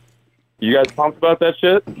 100%. You guys pumped about that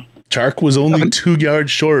shit? Chark was only 2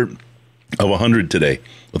 yards short of 100 today,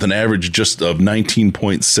 with an average just of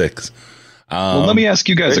 19.6. Well, let me ask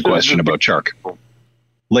you guys a question about Chark.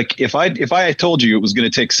 Like, if I told you it was going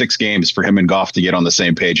to take 6 games for him and Goff to get on the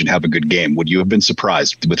same page and have a good game, would you have been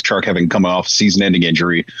surprised with Chark having come off season-ending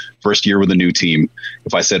injury, first year with a new team?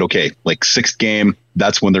 If I said, okay, like 6th game,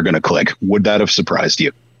 that's when they're going to click, would that have surprised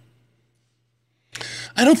you?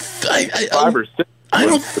 I don't. 5 or 6. I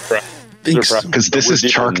don't think so. Because this is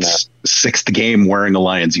Chark's 6th game wearing a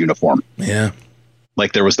Lions uniform. Yeah.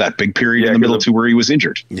 Like, there was that big period in the middle too where he was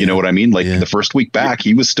injured. Yeah. You know what I mean? Like the first week back,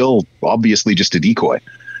 he was still obviously just a decoy.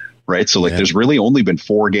 Right. So there's really only been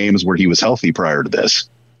 4 games where he was healthy prior to this.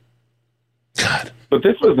 God. But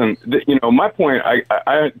this wasn't, my point,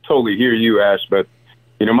 I totally hear you, Ash, but,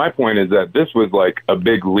 my point is that this was like a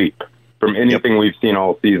big leap from anything we've seen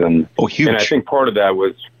all season. Oh, huge. And I think part of that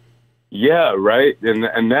was, right.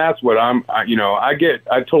 And that's what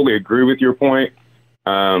I totally agree with your point.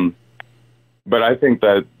 But I think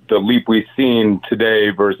that the leap we've seen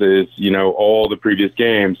today versus, all the previous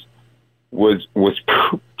games was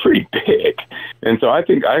pretty big. And so I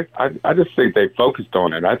think I just think they focused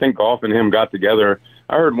on it. I think Goff and him got together.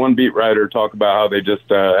 I heard one beat writer talk about how they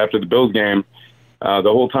just, after the Bills game, the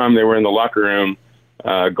whole time they were in the locker room,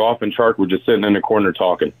 Goff and Chark were just sitting in the corner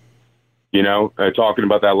talking, talking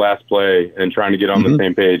about that last play and trying to get on the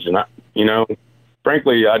same page. And,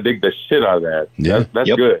 frankly, I dig the shit out of that. Yeah. That's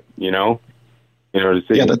good, to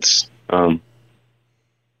see. Yeah, that's...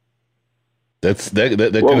 That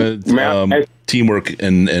kind of teamwork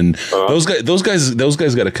and those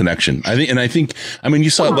guys got a connection. I think you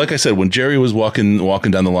saw it, like I said, when Jerry was walking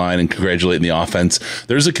down the line and congratulating the offense,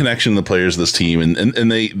 there's a connection in the players of this team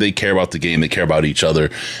and they care about the game, they care about each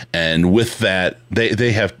other, and with that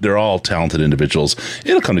they're all talented individuals.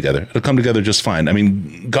 It'll come together just fine. I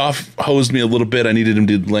mean, Goff hosed me a little bit. I needed him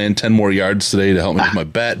to land 10 more yards today to help me with my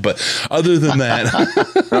bet, but other than that,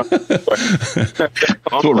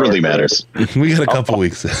 that's what really matters. We got a couple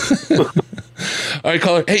weeks. All right,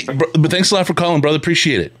 caller. Hey, but thanks a lot for calling, brother.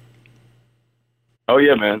 Appreciate it. Oh,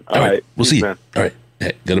 yeah, man. All right. We'll see you. Man. All right.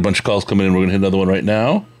 Hey, got a bunch of calls coming in. We're going to hit another one right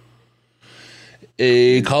now.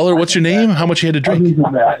 Hey, caller, what's your name? How much you had to drink?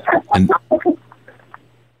 And,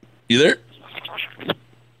 you there?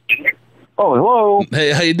 Oh, hello.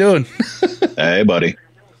 Hey, how you doing? Hey, buddy.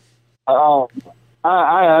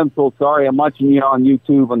 I am so sorry. I'm watching you on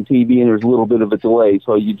YouTube on TV, and there's a little bit of a delay,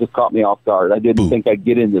 so you just caught me off guard. I didn't think I'd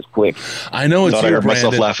get in this quick. I know it's. I heard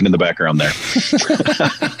myself laughing in the background there.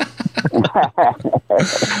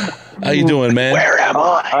 How you doing, man? Where am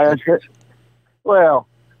I? Well,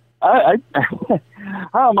 I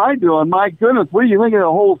how am I doing? My goodness, what do you think of the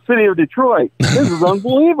whole city of Detroit? This is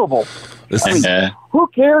unbelievable. Who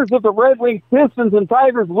cares if the Red Wings, Pistons, and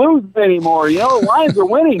Tigers lose anymore? The Lions are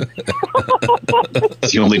winning.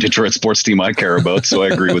 It's the only Detroit sports team I care about, so I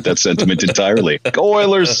agree with that sentiment entirely. Go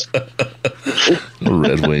Oilers!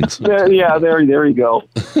 Red Wings. Yeah, there you go.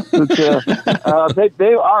 But,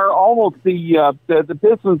 they are almost the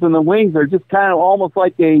Pistons and the Wings are just kind of almost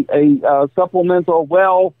like a supplemental.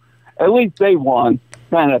 Well, at least they won.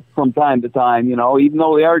 Kind of from time to time, even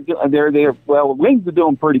though they're well, the Wings are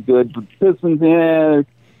doing pretty good, but Pistons,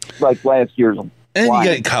 like last year's. And you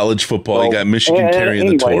got college football, you got Michigan carrying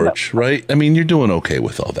the torch, right? I mean, you're doing okay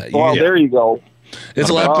with all that. Well, there you go. It's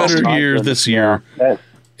a lot better year this year. Yeah.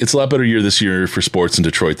 It's a lot better year this year for sports in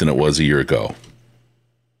Detroit than it was a year ago.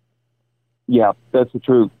 Yeah, that's the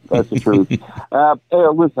truth. That's the truth.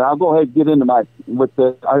 Listen, I'll go ahead and get into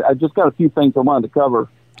I just got a few things I wanted to cover.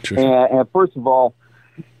 Sure. And first of all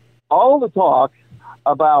the talk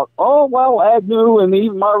about, Agnew and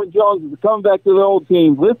even Marvin Jones is coming back to the old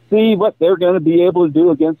team. Let's see what they're going to be able to do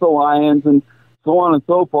against the Lions and so on and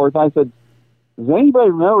so forth. I said, does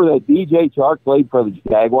anybody remember that DJ Chark played for the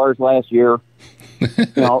Jaguars last year?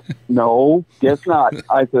 No, guess not.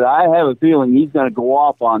 I said, I have a feeling he's going to go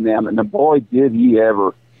off on them. And the boy, did he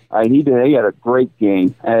ever. He had a great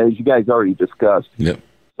game, as you guys already discussed. Yep.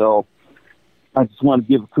 So I just want to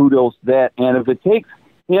give kudos to that. And if it takes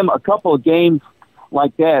him a couple of games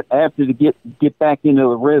like that after to get back into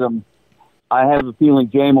the rhythm, I have a feeling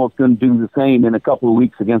Jamo's going to do the same in a couple of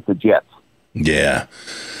weeks against the Jets. Yeah.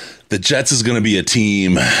 The Jets is going to be a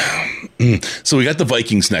team. So we got the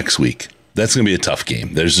Vikings next week. That's going to be a tough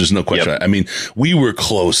game. There's no question. Yep. I mean, we were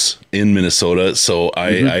close in Minnesota, so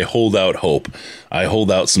I hold out hope. I hold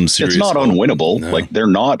out some serious It's not hope. unwinnable. No. Like, they're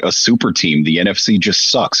not a super team. The NFC just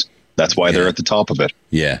sucks. That's why they're at the top of it.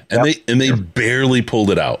 Yeah, and they barely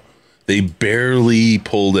pulled it out. They barely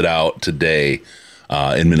pulled it out today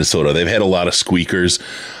in Minnesota. They've had a lot of squeakers.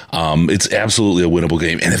 It's absolutely a winnable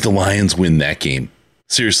game. And if the Lions win that game,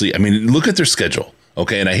 seriously, I mean, look at their schedule.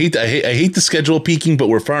 Okay, and I hate the schedule peaking, but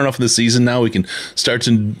we're far enough in the season now. We can start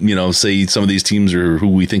to say some of these teams are who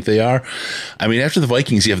we think they are. I mean, after the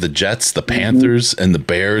Vikings, you have the Jets, the Panthers, and the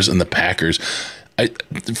Bears and the Packers.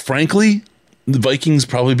 Frankly, the Vikings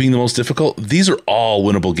probably being the most difficult. These are all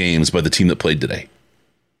winnable games by the team that played today.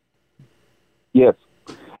 Yes.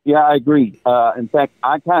 Yeah, I agree. In fact,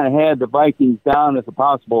 I kind of had the Vikings down as a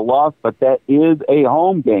possible loss, but that is a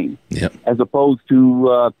home game as opposed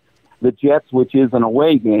to the Jets, which is an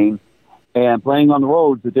away game, and playing on the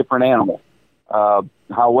road is a different animal.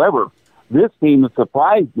 However, this team has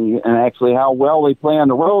surprised me, and actually how well they play on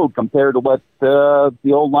the road compared to what the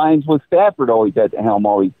old Lions with Stafford always at the helm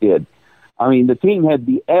always did. I mean, the team had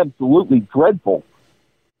to be absolutely dreadful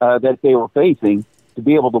that they were facing to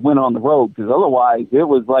be able to win on the road, because otherwise it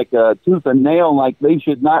was like a tooth and nail, like they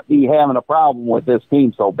should not be having a problem with this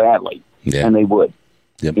team so badly, and they would.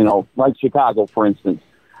 Yep. Like Chicago, for instance.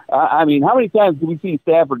 I mean, how many times do we see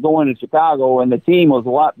Stafford go into Chicago and the team was a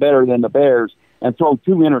lot better than the Bears and throw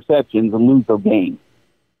 2 interceptions and lose the game?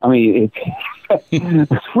 I mean,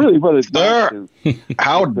 it's really what it's Sir,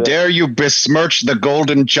 how dare you besmirch the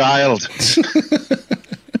golden child?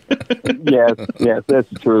 Yes, that's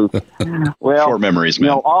the truth. Well, short memories, man.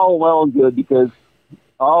 All well and good, because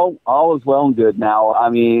all is well and good now. I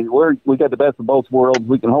mean, we got the best of both worlds.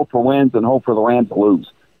 We can hope for wins and hope for the Rams to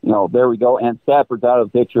lose. There we go. And Stafford's out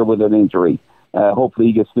of the picture with an injury. Hopefully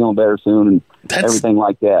he gets feeling better soon and everything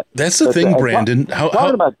like that. That's the thing, Brandon.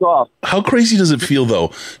 Talking about Goff. How crazy does it feel,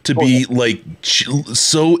 though, to be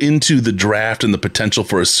so into the draft and the potential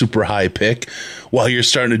for a super high pick while you're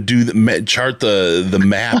starting to do chart the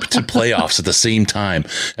map to playoffs at the same time?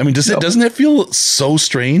 I mean, doesn't that feel so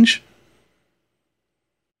strange?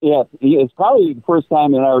 Yeah, it's probably the first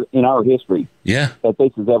time in our history that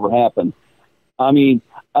this has ever happened. I mean,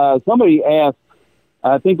 somebody asked,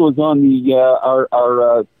 I think it was on the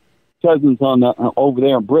our cousins on over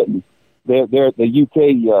there in Britain. They're at the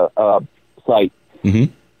UK site.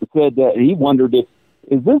 Mm-hmm. Said that he wondered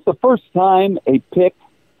is this the first time a pick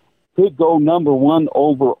could go number 1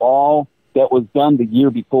 overall that was done the year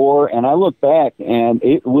before? And I look back, and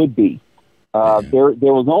it would be. There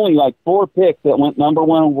was only like 4 picks that went number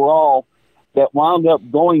 1 overall that wound up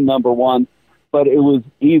going number 1, but it was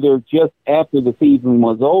either just after the season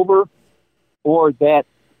was over or that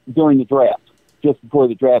during the draft, just before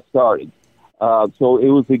the draft started. So it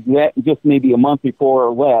was just maybe a month before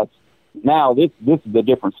or less. Now, this is a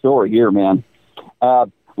different story here, man.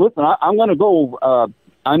 Listen, I'm going to go.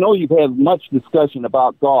 I know you've had much discussion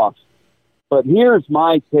about Goff, but here's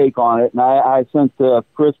my take on it, and I sense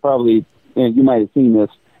Chris probably, you might have seen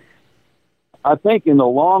this. I think in the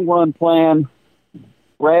long-run plan,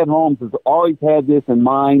 Brad Holmes has always had this in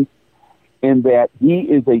mind, in that he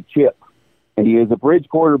is a chip, and he is a bridge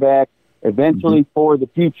quarterback eventually for the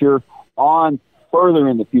future, on further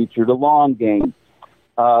in the future, the long game.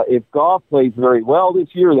 If Goff plays very well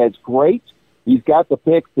this year, that's great. He's got the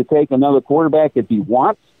picks to take another quarterback if he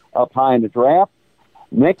wants up high in the draft.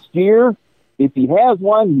 Next year, if he has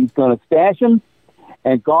one, he's going to stash him,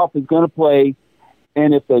 and Goff is going to play.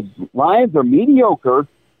 And if the Lions are mediocre,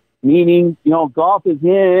 meaning, Goff is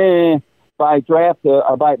by draft,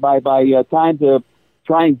 by time to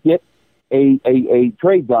try and get a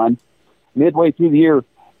trade done midway through the year,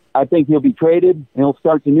 I think he'll be traded and he'll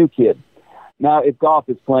start the new kid. Now, if Goff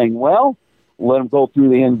is playing well, let him go through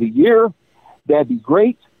the end of the year. That'd be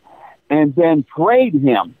great. And then trade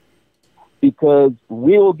him, because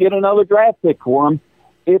we will get another draft pick for him.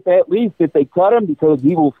 If they cut him, because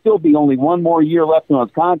he will still be only 1 more year left on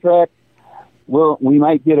his contract, we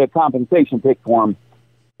might get a compensation pick for him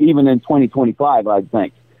even in 2025, I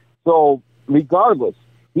think. So regardless,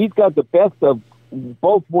 he's got the best of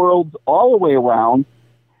both worlds all the way around,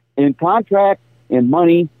 in contract, in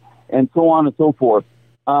money, and so on and so forth.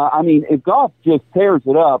 I mean, if Goff just tears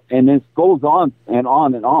it up and this goes on and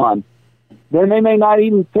on and on, then they may not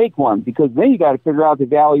even take one, because then you got to figure out the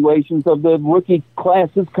valuations of the rookie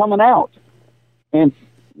classes coming out, and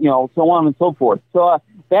so on and so forth. So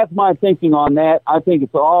that's my thinking on that. I think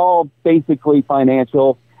it's all basically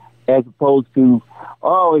financial, as opposed to,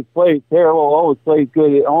 oh, his play is terrible, oh, his play is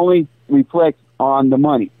good. It only reflects on the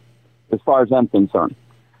money, as far as I'm concerned.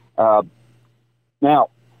 Now,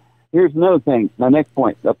 here's another thing. My next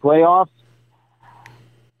point, the playoffs.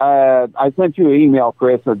 I sent you an email,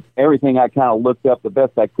 Chris, of everything I kind of looked up the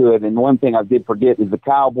best I could. And one thing I did forget is the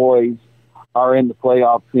Cowboys are in the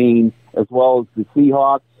playoff scene, as well as the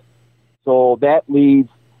Seahawks. So that leaves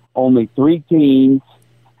only 3 teams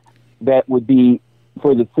that would be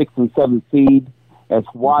for the 6th and 7th seed. That's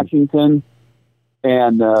Washington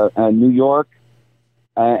and New York.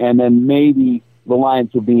 And then maybe the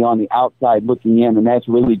Lions will be on the outside looking in, and that's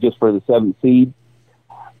really just for the 7th seed.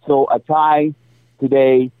 So a tie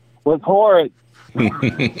today was horrid.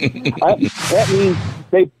 That means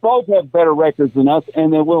they both have better records than us,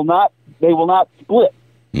 and they will not split.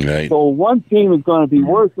 Right. So one team is going to be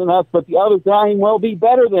worse than us, but the other team will be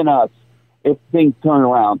better than us if things turn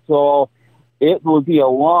around. So it will be a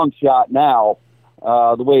long shot now,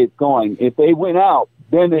 the way it's going. If they win out,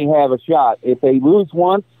 then they have a shot. If they lose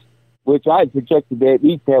once, which I projected they at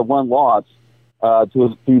least have one loss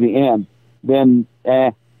to the end, then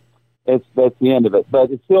that's the end of it. But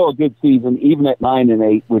it's still a good season, even at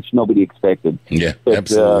 9-8, which nobody expected. Yeah, but,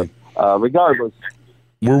 absolutely. Regardless,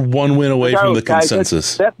 we're one win away from the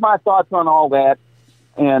consensus. Guys, that's my thoughts on all that,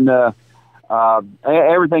 and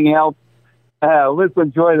everything else. Let's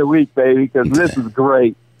enjoy the week, baby, because this is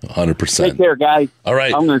great. 100%. Take care, guys. All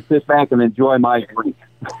right. I'm going to sit back and enjoy my drink.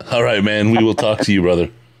 All right, man. We will talk to you, brother.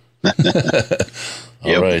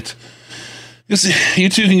 All right. You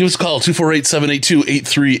too can give us a call,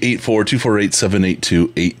 248-782-8384,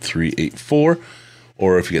 248-782-8384.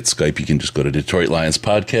 Or if you get Skype, you can just go to Detroit Lions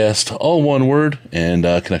Podcast, all one word, and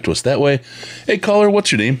connect to us that way. Hey, caller,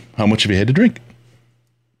 what's your name? How much have you had to drink?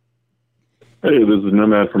 Hey, this is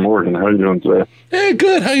Nomad from Oregon. How are you doing today? Hey,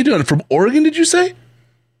 good. How you doing? From Oregon, did you say?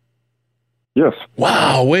 Yes.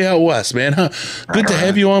 Wow, way out west, man. Huh? Good to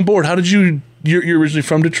have you on board. How did you're originally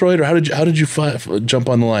from Detroit, or how did you jump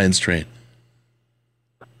on the Lions train?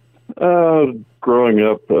 Growing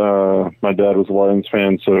up, my dad was a Lions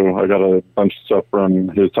fan, so I got a bunch of stuff from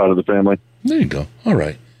his side of the family. There you go. All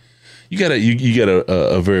right. You got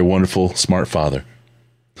a very wonderful, smart father.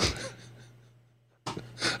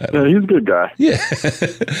 Yeah, he's a good guy. Yeah.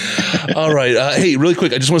 All right. Hey, really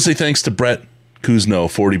quick, I just want to say thanks to Brett Kuzno,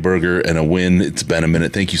 40 burger and a win. It's been a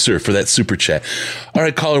minute. Thank you, sir, for that super chat. All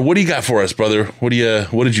right, caller, what do you got for us, brother? What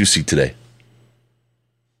did you see today?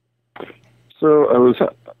 So I was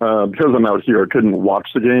because I'm out here, I couldn't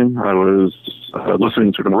watch the game. I was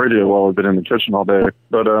listening to it on the radio while I've been in the kitchen all day.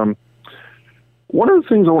 But one of the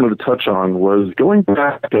things I wanted to touch on was going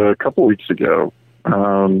back a couple weeks ago.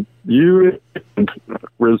 You and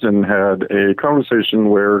Risen had a conversation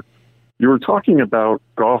where you were talking about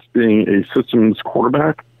Goff being a systems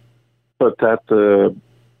quarterback, but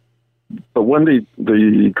when the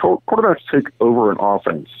quarterbacks take over an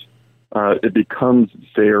offense, it becomes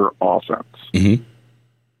their offense. Mm-hmm.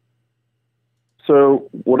 So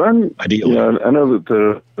what I know that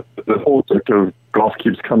the whole subject of Goff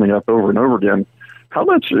keeps coming up over and over again. How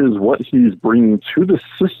much is what he's bringing to the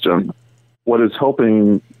system what is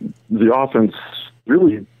helping the offense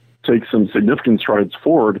really take some significant strides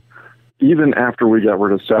forward, even after we got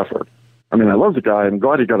rid of Stafford? I mean, I love the guy. I'm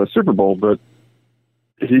glad he got a Super Bowl, but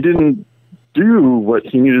he didn't do what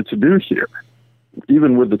he needed to do here,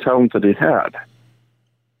 even with the talent that he had.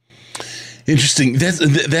 Interesting.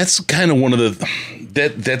 That's kind of one of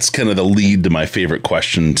that's kind of the lead to my favorite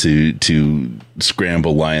question to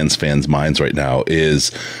scramble Lions fans' minds right now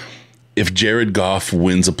is, if Jared Goff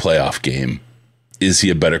wins a playoff game, is he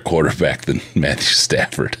a better quarterback than Matthew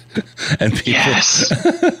Stafford? And people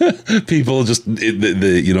just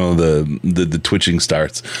the twitching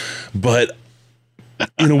starts. But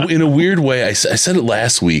in a weird way, I said it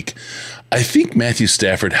last week. I think Matthew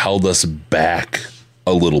Stafford held us back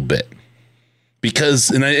a little bit. Because,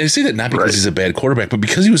 and I say that not because he's a bad quarterback, but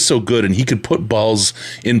because he was so good and he could put balls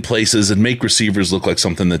in places and make receivers look like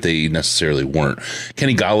something that they necessarily weren't.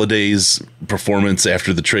 Kenny Galladay's performance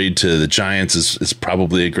after the trade to the Giants is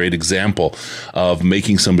probably a great example of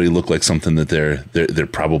making somebody look like something that they're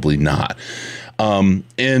probably not.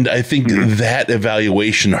 And I think that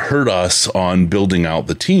evaluation hurt us on building out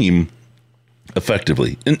the team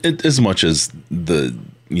effectively, and as much as the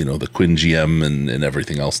the Quinn GM and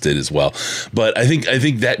everything else did as well. But I think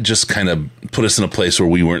that just kind of put us in a place where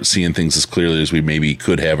we weren't seeing things as clearly as we maybe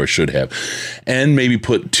could have or should have, and maybe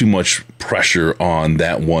put too much pressure on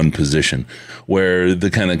that one position, where the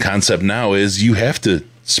kind of concept now is you have to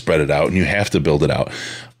spread it out and you have to build it out.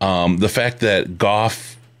 The fact that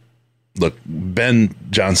Goff, look, Ben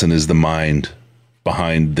Johnson is the mind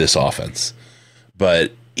behind this offense,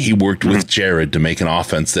 but he worked with Jared to make an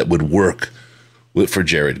offense that would work for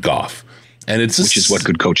Jared Goff. And which is what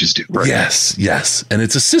good coaches do. Right? Yes. And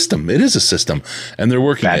it's a system. It is a system. And they're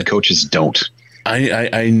working. Bad coaches don't.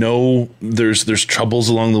 I know there's troubles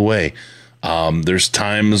along the way. There's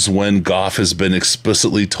times when Goff has been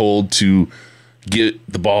explicitly told to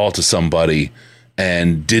get the ball to somebody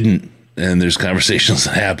and didn't. And there's conversations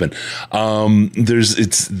that happen.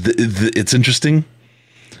 It's interesting.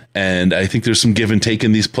 And I think there's some give and take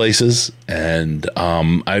in these places. And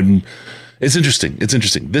it's interesting. It's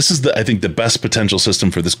interesting. This is I think the best potential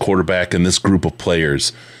system for this quarterback and this group of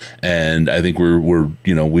players. And I think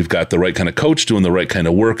we've got the right kind of coach doing the right kind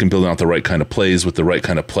of work and building out the right kind of plays with the right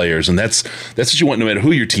kind of players. And that's what you want no matter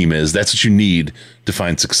who your team is. That's what you need to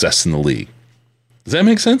find success in the league. Does that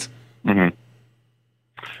make sense? Mm-hmm.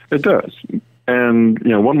 It does. And,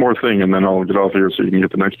 one more thing, and then I'll get off here so you can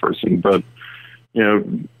get the next person. But,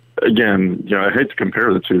 again, I hate to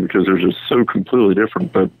compare the two because they're just so completely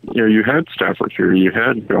different. But, you had Stafford here, you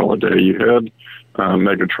had Galladay, you had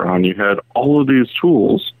Megatron, you had all of these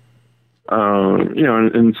tools.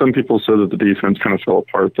 And some people said that the defense kind of fell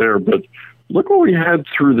apart there. But look what we had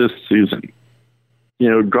through this season.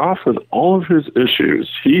 Goff, with all of his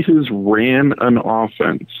issues, he has ran an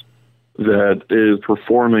offense that is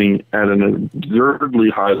performing at an absurdly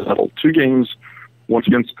high level. 2 games, once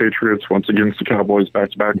against the Patriots, once against the Cowboys,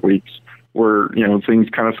 back-to-back weeks, where, things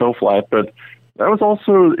kind of fell flat. But that was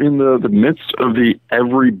also in the midst of the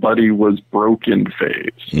everybody was broken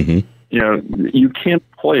phase. Mm-hmm. You can't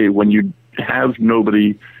play when you have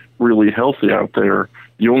nobody really healthy out there.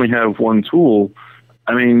 You only have one tool.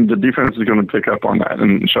 I mean, the defense is going to pick up on that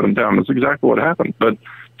and shut them down. That's exactly what happened. But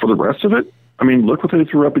for the rest of it, I mean, look what they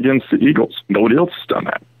threw up against the Eagles. Nobody else has done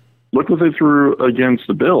that. Look what they threw against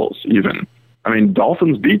the Bills, even. I mean,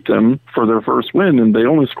 Dolphins beat them for their first win, and they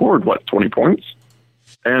only scored, 20 points?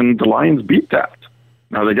 And the Lions beat that.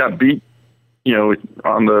 Now, they got beat,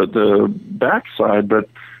 on the backside, but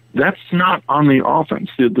that's not on the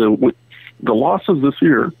offense. The losses this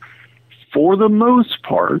year, for the most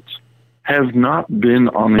part, have not been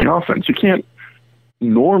on the offense. You can't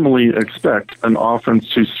normally expect an offense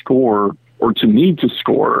to score or to need to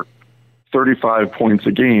score 35 points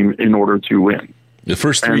a game in order to win. The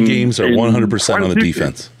first 3 games are 100% on the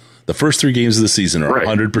defense. The first 3 games of the season are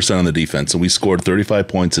 100% on the defense, and we scored 35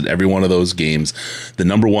 points in every one of those games. The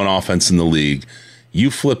number 1 offense in the league. You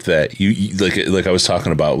flip that. You like I was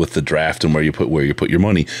talking about with the draft and where you put your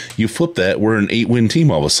money. You flip that. We're an 8-win team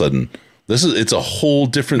all of a sudden. It's a whole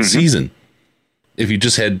different season. If you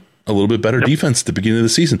just had a little bit better defense at the beginning of the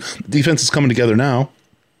season, the defense is coming together now.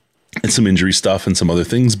 And some injury stuff and some other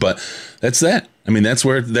things, but that's that. I mean, that's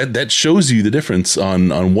where that shows you the difference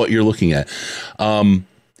on what you're looking at.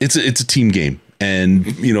 It's a team game. And,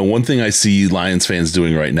 one thing I see Lions fans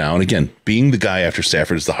doing right now, and again, being the guy after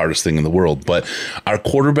Stafford is the hardest thing in the world, but our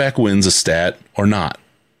quarterback wins a stat or not.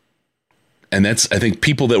 And that's, I think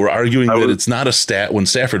people that were arguing that it's not a stat when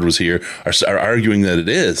Stafford was here are arguing that it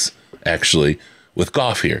is actually with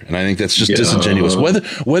Goff here. And I think that's just disingenuous.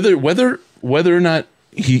 Whether or not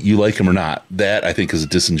you like him or not, that I think is a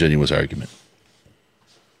disingenuous argument.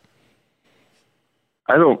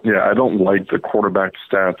 I don't like the quarterback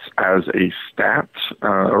stats as a stat,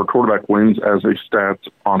 or quarterback wins as a stat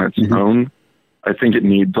on its own. I think it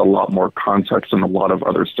needs a lot more context and a lot of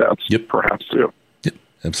other stats, perhaps too. Yep,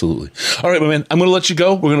 absolutely. All right, my man, I'm going to let you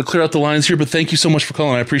go. We're going to clear out the lines here, but thank you so much for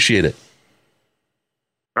calling. I appreciate it.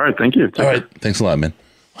 All right, thank you. All right, thanks a lot, man.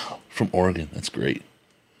 Wow, from Oregon, that's great.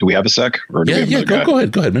 Do we have a sec? Or do we have go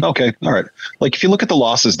ahead, man. Okay, all right. Like, if you look at the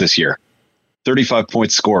losses this year, 35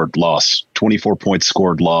 points scored, loss. 24 points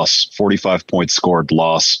scored, loss. 45 points scored,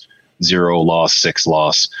 loss. 0 loss, 6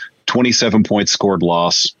 loss. 27 points scored,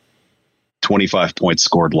 loss. 25 points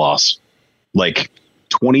scored, loss. Like,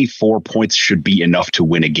 24 points should be enough to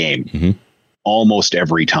win a game almost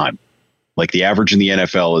every time. Like, the average in the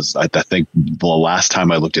NFL is, I think the last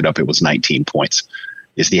time I looked it up, it was 19 points.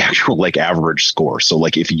 Is the actual average score. So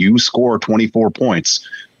if you score 24 points,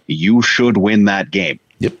 you should win that game.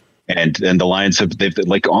 Yep. And the Lions they've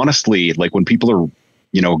honestly, when people are,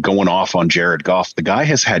 going off on Jared Goff, the guy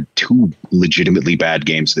has had 2 legitimately bad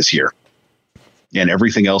games this year. And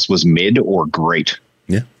everything else was mid or great.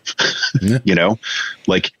 Yeah. You know,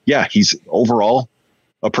 like, yeah, he's overall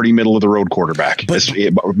a pretty middle of the road quarterback, but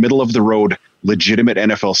middle of the road, legitimate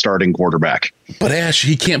NFL starting quarterback. But Ash,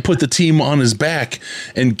 he can't put the team on his back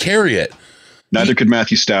and carry it. Neither could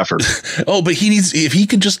Matthew Stafford. But if he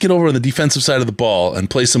could just get over on the defensive side of the ball and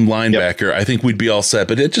play some linebacker, I think we'd be all set.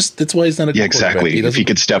 But that's why he's not a good exactly. If he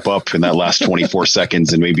could step up in that last 24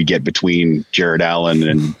 seconds and maybe get between Jared Allen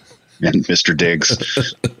and Mr.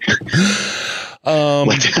 Diggs.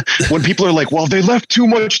 When people are like, well, they left too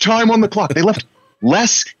much time on the clock. They left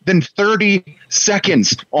less than 30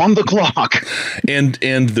 seconds on the clock. And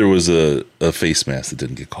there was a face mask that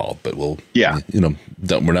didn't get called, but we're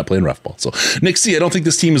not playing rough ball. So Nick C, I don't think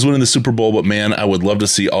this team is winning the Super Bowl, but man, I would love to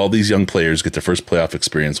see all these young players get their first playoff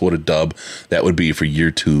experience. What a dub that would be for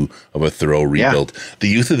year 2 of a thorough rebuild. Yeah. The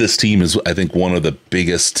youth of this team is, I think, one of the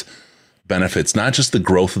biggest benefits, not just the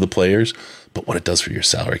growth of the players, but what it does for your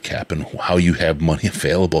salary cap and how you have money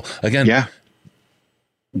available. Again,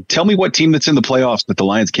 tell me what team that's in the playoffs that the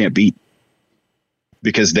Lions can't beat,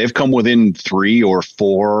 because they've come within 3 or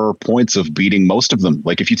 4 points of beating most of them.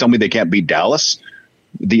 Like, if you tell me they can't beat Dallas,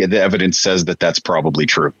 the evidence says that that's probably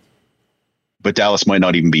true, but Dallas might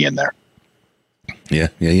not even be in there. Yeah.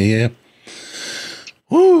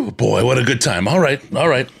 Oh boy, what a good time. All right.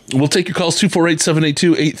 We'll take your calls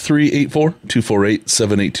 248-782-8384,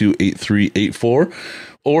 248-782-8384.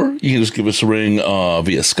 Or you can just give us a ring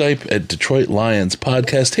via Skype at Detroit Lions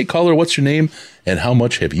Podcast. Hey, caller, what's your name and how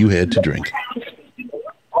much have you had to drink?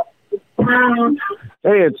 Hey,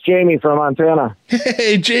 it's Jamie from Montana.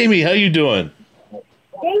 Hey, Jamie, how you doing?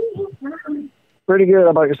 Pretty good. How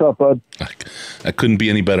about yourself, bud? I couldn't be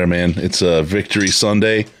any better, man. It's a Victory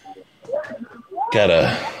Sunday. Got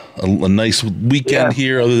a nice weekend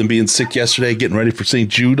here, other than being sick yesterday, getting ready for St.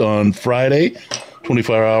 Jude on Friday.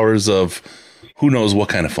 24 hours of who knows what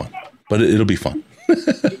kind of fun, but it'll be fun.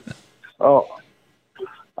 Oh,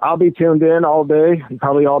 I'll be tuned in all day and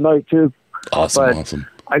probably all night too. Awesome.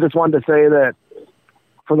 I just wanted to say that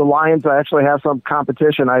for the Lions, I actually have some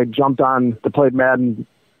competition. I jumped on to play Madden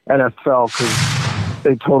NFL because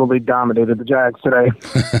they totally dominated the Jags today.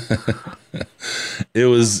 It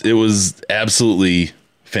was absolutely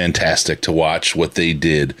fantastic to watch what they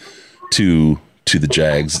did to the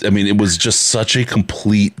Jags. I mean, it was just such a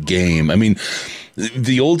complete game. I mean,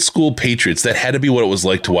 the old school Patriots, that had to be what it was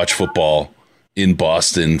like to watch football in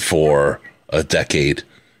Boston for a decade.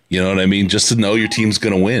 You know what I mean? Just to know your team's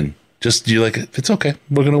going to win. Just, you're like, it's okay.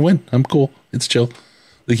 We're going to win. I'm cool. It's chill.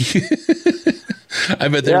 Like, I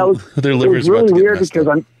bet their liver's really about to get weird messed because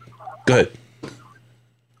up. Go ahead.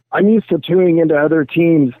 I'm used to tuning into other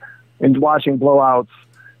teams and watching blowouts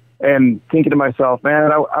and thinking to myself,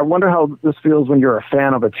 man, I wonder how this feels when you're a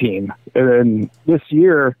fan of a team. And this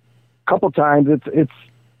year, a couple times, it's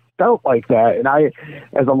felt like that. And I,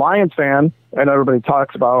 as a Lions fan, and everybody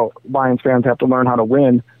talks about Lions fans have to learn how to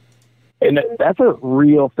win, and that's a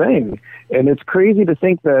real thing. And it's crazy to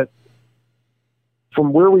think that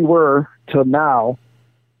from where we were to now,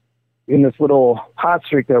 in this little hot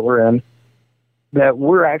streak that we're in, that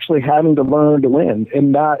we're actually having to learn to win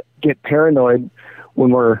and not get paranoid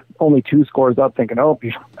when we're only 2 scores up thinking, oh,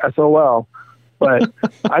 SOL. But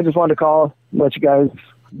I just wanted to call, let you guys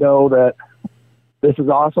know that this is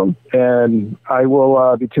awesome, and I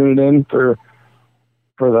will be tuning in for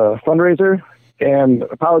the fundraiser, and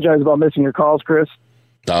apologize about missing your calls, Chris.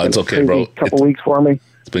 No, it's okay, bro. Couple weeks for me.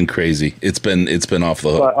 It's been crazy. It's been off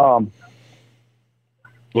the hook. But,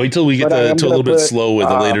 wait till we get to a little bit slow with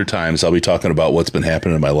the later times. I'll be talking about what's been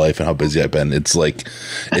happening in my life and how busy I've been. It's like,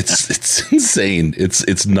 it's insane.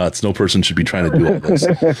 It's nuts. No person should be trying to do all this.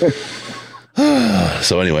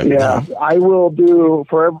 So anyway. Yeah, I will do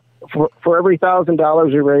for every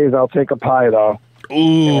 $1,000 you raise, I'll take a pie though.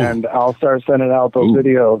 Ooh. And I'll start sending out those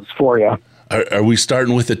videos for you. Are we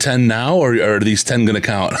starting with the 10 now, or are these 10 going to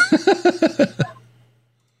count?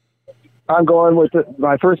 I'm going with it.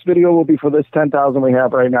 My first video will be for this 10,000 we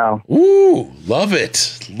have right now. Ooh, love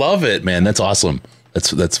it, man. That's awesome.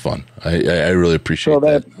 That's fun. I really appreciate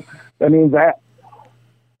that. That means that,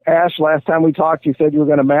 Ash, last time we talked, you said you were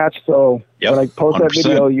going to match. So when I post 100%. That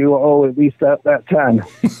video, you owe at least that 10.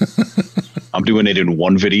 I'm doing it in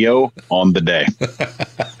one video on the day.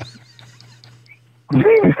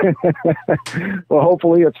 Well,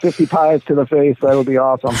 hopefully it's 50 pies to the face. That would be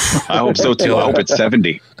awesome. I hope so too. I hope it's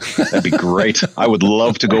 70. That'd be great. I would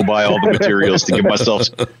love to go buy all the materials to give myself.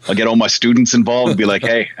 I'll get all my students involved and be like,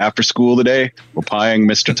 hey, after school today, we're pieing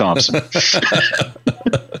Mr. Thompson. I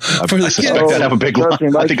suspect I'd have a big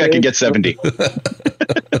line. I think I can get 70.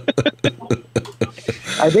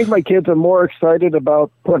 I think my kids are more excited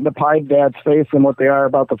about putting the pie dad's face than what they are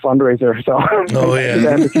about the fundraiser. So I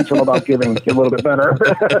have to teach them about giving a little bit better.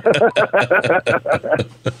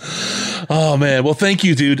 Oh man. Well, thank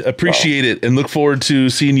you, dude. Appreciate it. And look forward to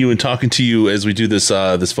seeing you and talking to you as we do this,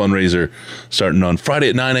 this fundraiser starting on Friday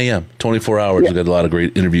at 9 a.m., 24 hours. We've got a lot of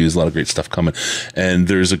great interviews, a lot of great stuff coming. And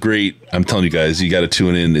there's I'm telling you guys, you got to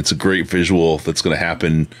tune in. It's a great visual that's going to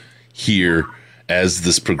happen here as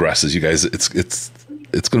this progresses. You guys, it's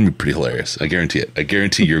going to be pretty hilarious. I guarantee it. I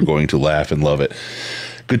guarantee you're going to laugh and love it.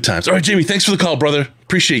 Good times. All right, Jamie, thanks for the call, brother.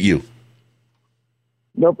 Appreciate you.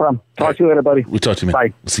 No problem. Talk to you later, buddy. We'll talk to you, man.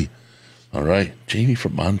 Bye. We'll see. All right. Jamie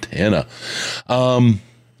from Montana.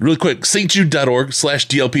 Really quick,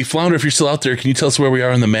 stjude.org/DLP. Flounder, if you're still out there, can you tell us where we are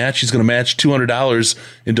in the match? He's going to match $200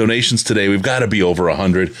 in donations today. We've got to be over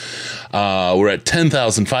 100. We're at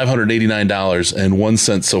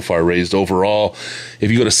 $10,589.01 so far raised overall. If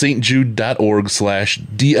you go to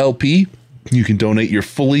stjude.org/DLP, you can donate your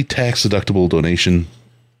fully tax-deductible donation.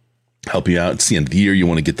 Help you out. It's the end of the year. You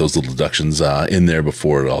want to get those little deductions in there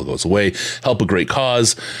before it all goes away. Help a great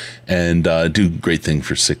cause and do great thing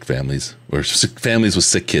for sick families or sick families with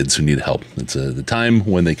sick kids who need help. It's the time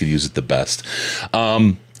when they could use it the best.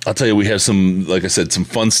 I'll tell you, we have some, like I said, some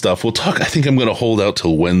fun stuff. We'll talk. I think I'm going to hold out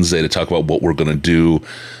till Wednesday to talk about what we're going to do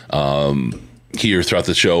here throughout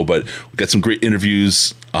the show. But we've got some great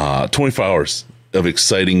interviews, 24 hours of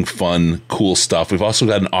exciting, fun, cool stuff. We've also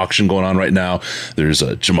got an auction going on right now. There's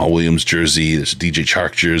a Jamal Williams jersey. There's a DJ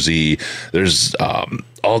Chark jersey. There's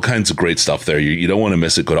all kinds of great stuff there. You don't want to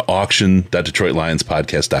miss it. Go to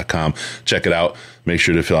auction.detroitlionspodcast.com. Check it out. Make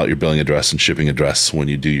sure to fill out your billing address and shipping address when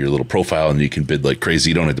you do your little profile, and you can bid like crazy.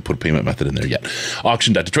 You don't have to put a payment method in there yet.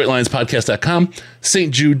 Auction.detroitlionspodcast.com.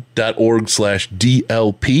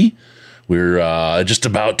 stjude.org/DLP. We're just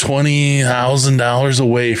about $20,000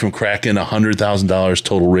 away from cracking $100,000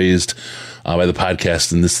 total raised by the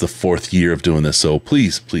podcast, and this is the 4th year of doing this. So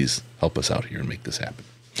please help us out here and make this happen.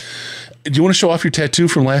 Do you want to show off your tattoo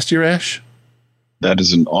from last year, Ash? That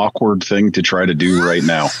is an awkward thing to try to do right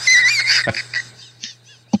now.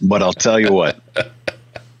 But I'll tell you what.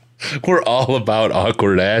 We're all about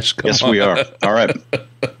awkward, Ash. Yes, we are. All right.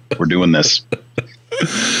 We're doing this.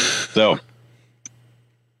 So.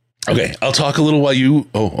 Okay, I'll talk a little while you.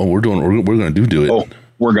 We're going to do it. Oh,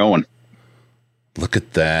 we're going. Look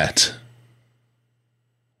at that.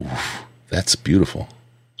 Oof, that's beautiful.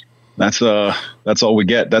 That's all we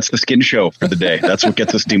get. That's the skin show for the day. That's what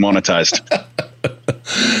gets us demonetized.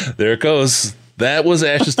 There it goes. That was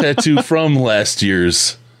Ash's tattoo from last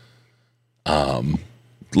year's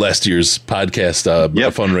podcast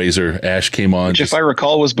fundraiser. Ash came on. Which, if I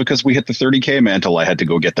recall, was because we hit the 30K mantle. I had to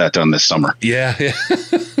go get that done this summer. Yeah.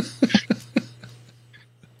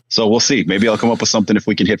 So we'll see. Maybe I'll come up with something if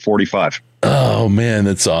we can hit 45. Oh, man,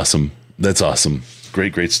 that's awesome. That's awesome.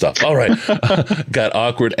 Great stuff. All right. Got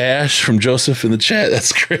awkward Ash from Joseph in the chat.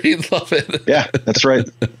 That's great. Love it. Yeah, that's right.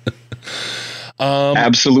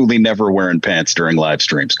 Absolutely never wearing pants during live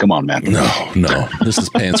streams. Come on, man. No. This is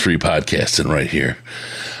pants-free podcasting right here.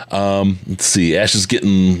 Let's see. Ash is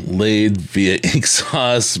getting laid via ink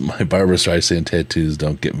sauce. My Barbra Streisand tattoos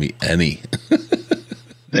don't get me any.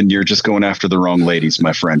 And you're just going after the wrong ladies,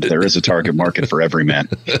 my friend. There is a target market for every man.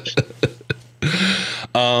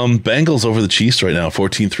 Bengals over the Chiefs right now,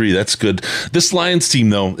 14-3. That's good. This Lions team,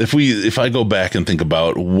 though, if I go back and think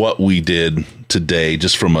about what we did today,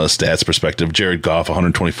 just from a stats perspective, Jared Goff,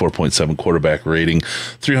 124.7 quarterback rating,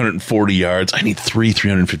 340 yards. I need 3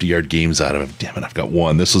 350-yard games out of him. Damn it, I've got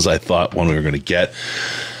one. This was, I thought, one we were going to get.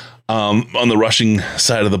 On the rushing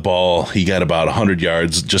side of the ball, he got about 100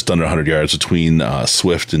 yards, just under 100 yards between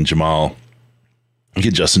Swift and Jamal. You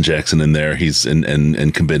get Justin Jackson in there, he's and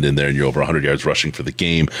Kambinda in there, and you're over 100 yards rushing for the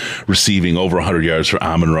game. Receiving over 100 yards for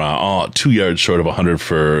Amon-Ra, 2 yards short of 100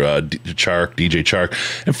 for DJ Chark,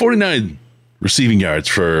 and 49 receiving yards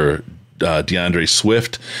for DeAndre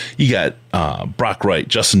Swift. You got Brock Wright,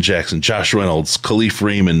 Justin Jackson, Josh Reynolds, Khalif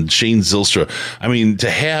Raymond, Shane Zylstra. I mean, to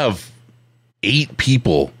have 8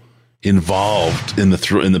 people involved in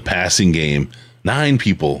the passing game, 9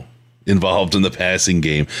 people involved in the passing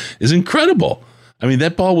game is incredible. I mean,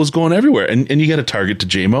 that ball was going everywhere, and you got a target to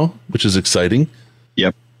JMO, which is exciting.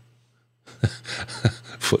 Yep.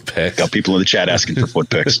 Foot picks. Got people in the chat asking for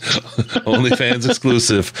foot picks. OnlyFans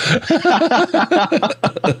exclusive.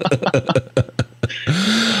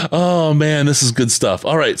 Oh, man, this is good stuff.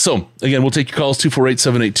 All right, so, again, we'll take your calls,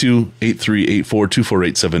 248-782-8384,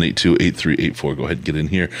 248-782-8384. Go ahead and get in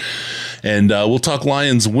here. And we'll talk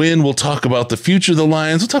Lions win. We'll talk about the future of the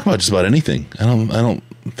Lions. We'll talk about just about anything. I don't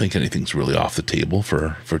think anything's really off the table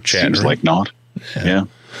for chat. Seems like not. Yeah.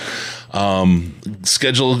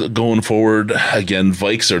 Schedule going forward, again,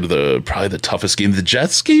 Vikes are probably the toughest game. The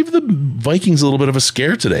Jets gave the Vikings a little bit of a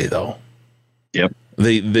scare today, though. Yep.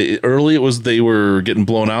 They early they were getting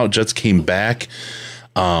blown out. Jets came back.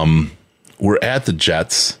 We're at the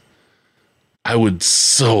Jets. I would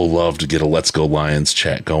so love to get a Let's Go Lions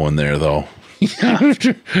chat going there, though.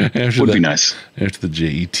 after Would be nice. After the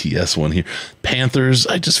JETS one here. Panthers,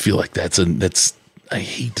 I just feel like that's I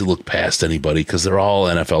hate to look past anybody because they're all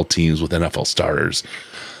NFL teams with NFL starters.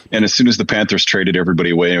 And as soon as the Panthers traded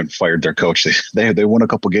everybody away and fired their coach, they won a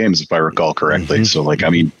couple games, if I recall correctly. Mm-hmm. So, like, I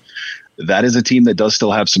mean, that is a team that does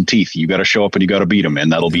still have some teeth. You got to show up and you got to beat them,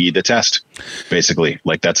 and that'll be the test, basically.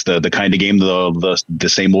 Like, that's the kind of game the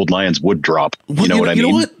same old Lions would drop. Well, you know what I mean? You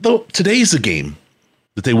know what, though? Today's a game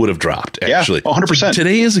that they would have dropped, actually. Yeah, 100%.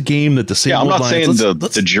 Today is a game that the same old Lions... I'm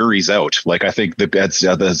not saying the jury's out. Like, I think that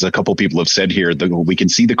as a couple people have said here, we can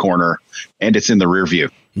see the corner, and it's in the rear view.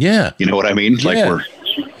 Yeah. You know what I mean? Yeah.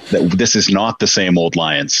 Like, this is not the same old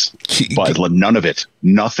Lions, but none of it,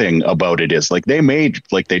 nothing about it is. Like,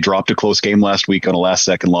 they dropped a close game last week on a last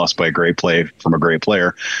second loss by a great play from a great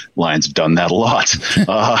player. Lions have done that a lot.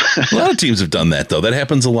 A lot of teams have done that, though. That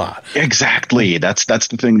happens a lot. Exactly. That's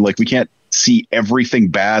the thing. Like, we can't see everything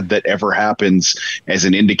bad that ever happens as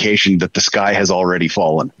an indication that the sky has already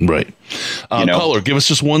fallen. Right. Caller, give us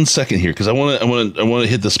just 1 second here, because I want to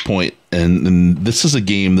hit this point, and this is a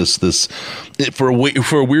game. For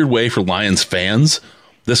a weird way for Lions fans,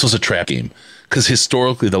 this was a trap game. Because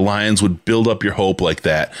historically, the Lions would build up your hope like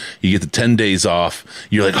that. You get the 10 days off.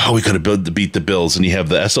 You're like, oh, we could have beat the Bills. And you have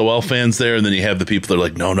the SOL fans there. And then you have the people that are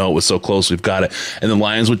like, no, it was so close. We've got it. And the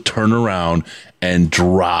Lions would turn around and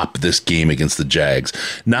drop this game against the Jags.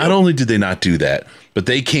 Not only did they not do that, but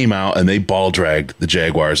they came out and they ball dragged the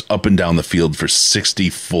Jaguars up and down the field for 60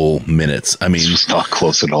 full minutes. I mean, it's not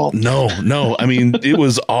close at all. No. I mean, it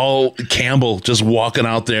was all Campbell just walking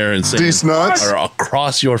out there and saying, "These nuts are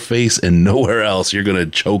across your face and nowhere else. You're going to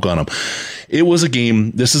choke on them." It was a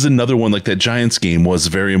game. This is another one, like that Giants game was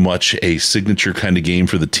very much a signature kind of game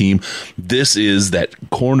for the team. This is that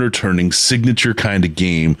corner turning signature kind of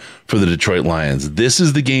game for the Detroit Lions. This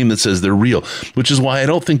is the game that says they're real, which is why I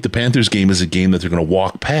don't think the Panthers game is a game that they're going to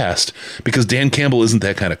walk past, because Dan Campbell isn't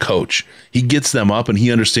that kind of coach. He gets them up and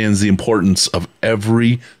he understands the importance of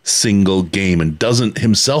every single game and doesn't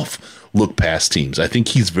himself look past teams. I think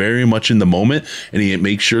he's very much in the moment, and he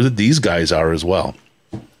makes sure that these guys are as well.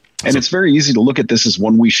 And it's very easy to look at this as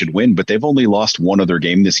one we should win, but they've only lost one other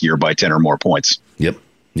game this year by 10 or more points. Yep.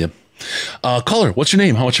 Caller, what's your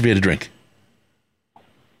name? How much have you had to drink?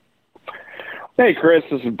 Hey, Chris,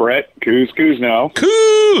 this is Brett. Coos now.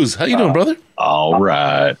 Coos! How you doing, brother? All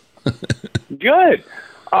right. Good.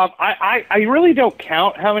 I really don't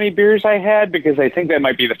count how many beers I had, because I think that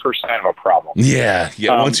might be the first sign of a problem. Yeah.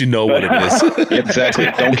 Once you know what it is. Exactly.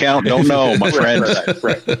 Don't count, don't know, my friend.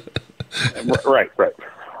 Right.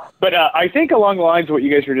 But I think along the lines of what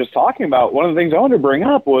you guys were just talking about, one of the things I wanted to bring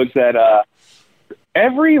up was that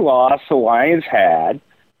every loss the Lions had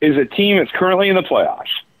is a team that's currently in the playoffs.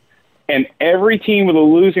 And every team with a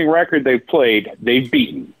losing record they've played, they've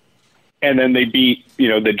beaten. And then they beat,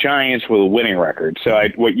 the Giants with a winning record. So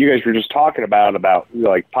what you guys were just talking about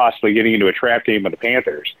like possibly getting into a trap game with the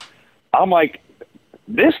Panthers, I'm like,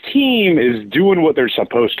 this team is doing what they're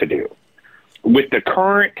supposed to do. With the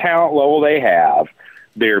current talent level they have,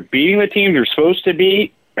 they're beating the team they're supposed to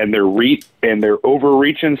beat, and they're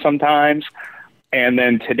overreaching sometimes. And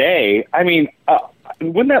then today, I mean,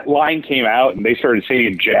 when that line came out and they started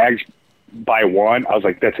saying Jags by 1, I was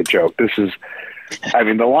like, that's a joke. The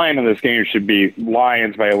line in this game should be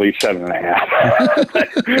Lions by at least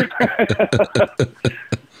 7.5.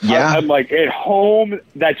 Yeah. I'm like, at home,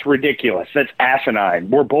 that's ridiculous. That's asinine.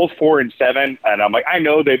 We're both 4-7, and I'm like, I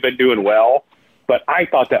know they've been doing well, but I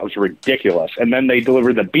thought that was ridiculous. And then they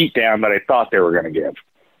delivered the beatdown that I thought they were going to give.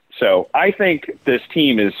 So I think this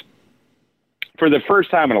team is, for the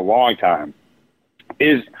first time in a long time,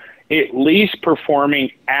 is at least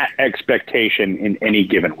performing at expectation in any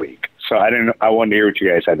given week. So I wanted to hear what you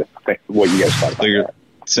guys had to think, what you guys thought about. So you're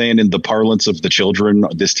saying, in the parlance of the children,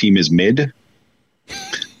 this team is mid?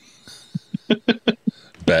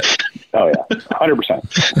 Bet. Oh yeah,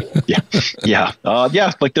 100%. Yeah.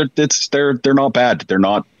 Like they're not bad. They're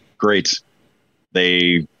not great.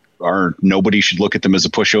 They are. Nobody should look at them as a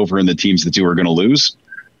pushover, and the teams that do are going to lose.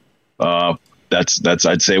 That's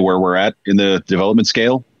I'd say where we're at in the development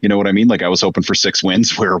scale. You know what I mean? Like I was hoping for 6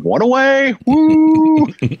 wins. We're 1 away. Woo!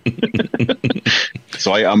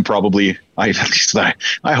 So I'm probably, I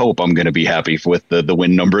hope I'm going to be happy with the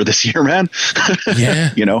win number this year, man. Yeah.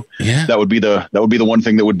 That would be the one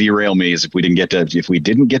thing that would derail me is if we didn't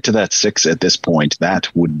get to that 6 at this point,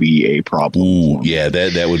 that would be a problem. Ooh, yeah,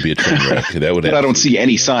 that would be a train wreck. That would. But I don't see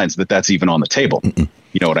any signs that that's even on the table. Mm-mm.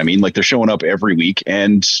 You know what I mean? Like they're showing up every week,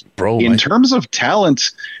 and in terms of talent,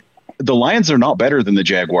 the Lions are not better than the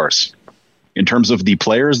Jaguars. In terms of the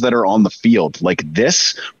players that are on the field, like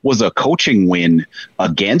this was a coaching win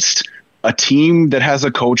against a team that has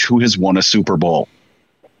a coach who has won a Super Bowl.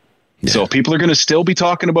 Yeah. So people are going to still be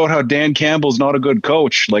talking about how Dan Campbell's not a good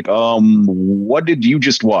coach. Like, what did you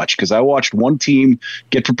just watch? Because I watched one team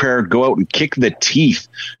get prepared, go out and kick the teeth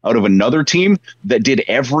out of another team that did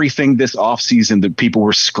everything this offseason that people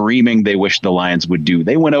were screaming they wish the Lions would do.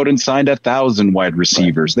 They went out and signed 1,000 wide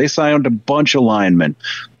receivers. Right. They signed a bunch of linemen.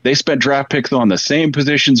 They spent draft picks on the same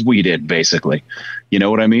positions we did, basically. You know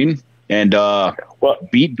what I mean? And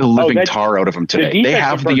beat the living tar out of them today. They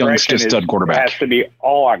have the youngest stud quarterback. Has to be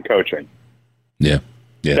all on coaching. Yeah.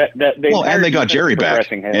 And they got Jerry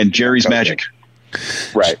back, and Jerry's magic.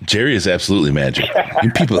 Right. Jerry is absolutely magic.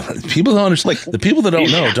 People don't understand. Like the people that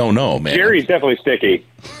don't know, man. Jerry's definitely sticky.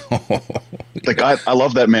 Like I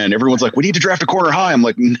love that man. Everyone's like, we need to draft a corner high. I'm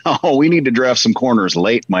like, no, we need to draft some corners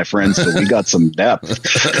late, my friends. So we got some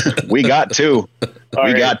depth. We got two.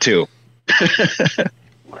 Got two.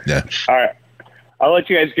 Yeah. All right. I'll let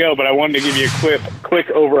you guys go, but I wanted to give you a quick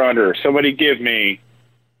over-under. Somebody give me,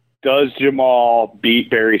 does Jamal beat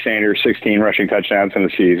Barry Sanders 16 rushing touchdowns in the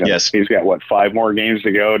season? Yes. He's got, 5 more games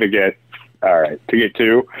to go to get 2? To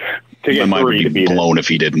get 3 to beat blown if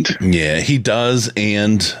he didn't. Yeah, he does,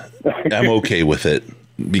 and I'm okay with it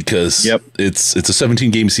because it's a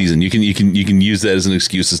 17-game season. You can use that as an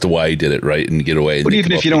excuse as to why he did it, right, and get away. But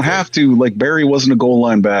even if you don't have to, like Barry wasn't a goal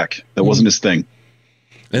line back. That wasn't his thing.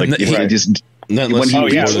 Like when he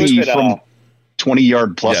beats me from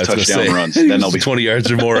 20-yard plus touchdown runs, then they'll be 20 yards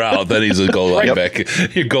or more out. Then he's a goal line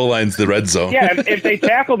back. Your goal line's the red zone. Yeah, if they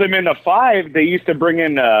tackled him in the 5, they used to bring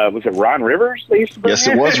in was it Ron Rivers? They used to bring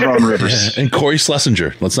in? It was Ron Rivers and Corey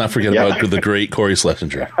Schlesinger. Let's not forget about the great Corey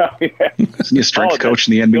Schlesinger. Isn't he a strength coach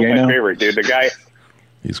in the NBA now? My favorite dude. The guy.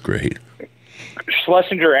 He's great.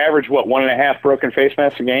 Schlesinger averaged 1.5 broken face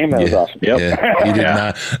masks a game. That was awesome. Yeah, he did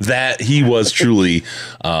not. He was truly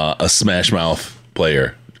a smash mouth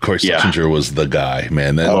player. Corey Schlesinger was the guy,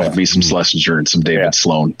 man. I love me some Schlesinger and some David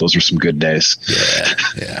Sloan. Those are some good days.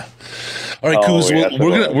 Yeah. All right, Coos.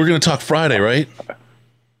 We're gonna talk Friday, right?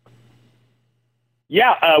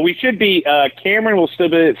 Yeah, we should be. Cameron will still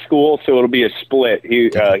be at school, so it'll be a split.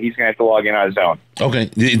 He's gonna have to log in on his own. Okay.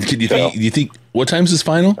 Do you think what time's his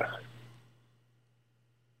final?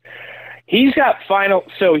 He's got final.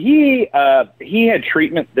 So he had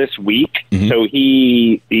treatment this week. Mm-hmm. So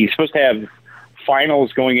he's supposed to have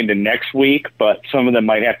finals going into next week, but some of them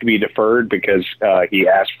might have to be deferred because he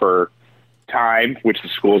asked for time, which the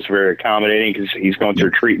school is very accommodating because he's going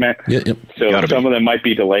through treatment. Yep. So some of them might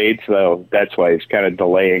be delayed. So that's why he's kind of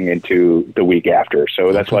delaying into the week after.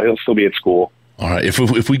 So that's why he'll still be at school. All right. If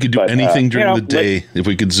we could do anything during the day, if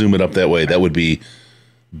we could zoom it up that way, that would be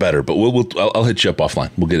better. But I'll hit you up offline.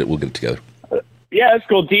 We'll get it together. Yeah, that's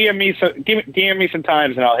cool. DM me some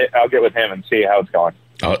times, and I'll get with him and see how it's going.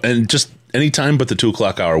 And just any time but the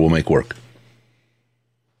 2:00 hour will make work.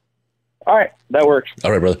 All right, that works.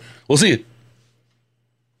 All right, brother. We'll see you.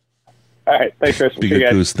 All right, thanks, Chris. Be good,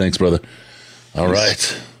 Coos. Thanks, brother. All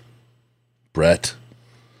right, Brett,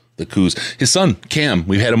 the Coos. His son Cam,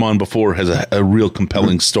 we've had him on before, has a real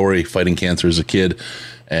compelling story fighting cancer as a kid,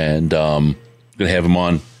 and gonna have him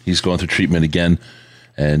on. He's going through treatment again.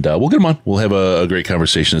 And we'll get him on. We'll have a great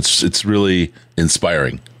conversation. It's really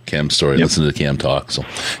inspiring, Cam's story. Yep. Listen to Cam talk. So,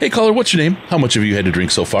 hey, caller, what's your name? How much have you had to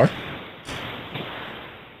drink so far?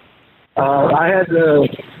 I've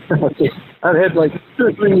had like 2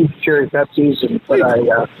 or 3 cherry Pepsis, but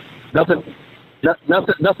nothing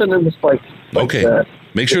in the spike. Okay.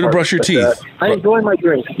 Make sure to brush your teeth. I enjoy my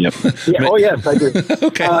drink. Yep. Yeah, oh, yes, I do.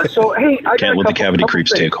 Okay. So, hey, I can't let the cavity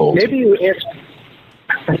creeps take hold. Maybe you answered.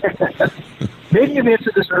 Maybe you've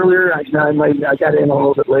answered this earlier. I got in a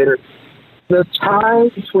little bit later. The tie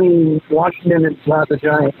between Washington and the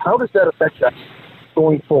Giants, how does that affect us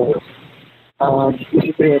going forward? If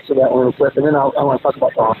you could answer that one real quick, and then I want to talk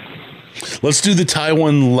about golf. Let's do the tie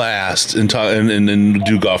one last and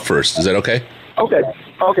do golf first. Is that okay? Okay.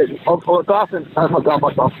 Golf and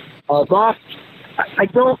golf.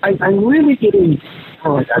 I'm really getting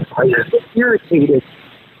irritated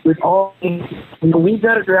with all. We've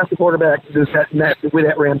got to draft a quarterback with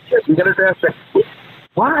that Rams kid. We've got to draft that.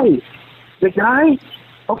 Why? The guy,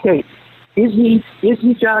 okay, is he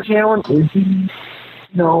Josh Allen? Is he,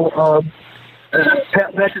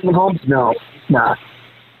 Patrick Mahomes? No, he's not.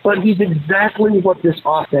 But he's exactly what this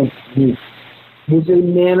offense needs. He's a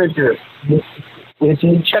manager. Is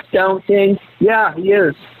he a check down king? Yeah, he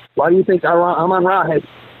is. Why do you think I'm on Rawhead?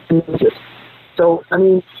 So, I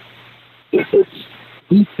mean, he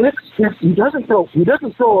doesn't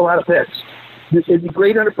throw a lot of picks. Is he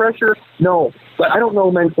great under pressure? No. But I don't know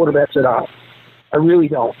many quarterbacks at all. I really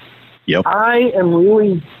don't. Yep. I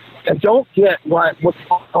don't get what's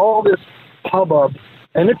all this hubbub,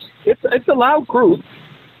 and it's a loud group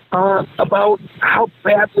about how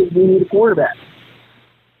badly we need a quarterback.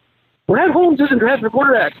 Brad Holmes isn't drafting a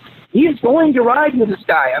quarterback. He is going to ride with this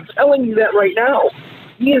guy. I'm telling you that right now.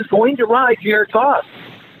 He is going to ride Jared Goff.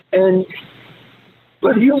 And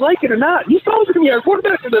whether you like it or not, he's probably going to be our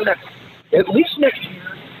quarterback for the at least next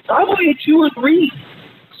year, probably 2 or 3.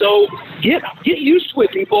 So get used to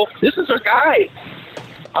it, people. This is our guy.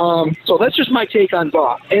 So that's just my take on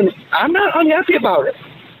Goff. And I'm not unhappy about it.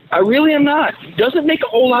 I really am not. He doesn't make a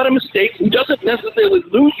whole lot of mistakes. He doesn't necessarily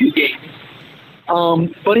lose you games.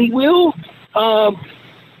 But he will, and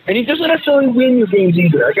he doesn't necessarily win your games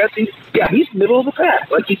either. I guess he's middle of the pack,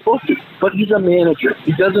 like he's supposed to. But he's a manager.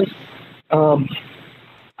 He doesn't.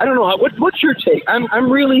 I don't know. What's your take? I'm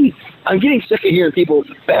getting sick of hearing people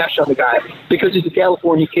bash on the guy because he's a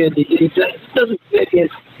California kid. He doesn't fit in.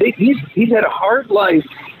 He's had a hard life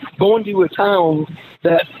going to a town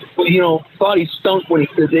that thought he stunk when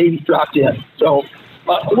the day he dropped in. So,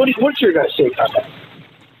 what's your guys' take on that?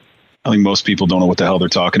 I think most people don't know what the hell they're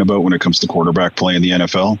talking about when it comes to quarterback play in the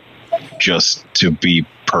NFL. Just to be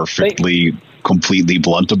completely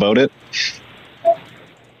blunt about it.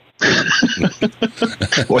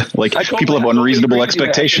 People have unreasonable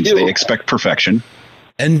expectations. They expect perfection.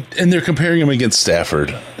 And they're comparing him against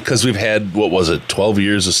Stafford because we've had, 12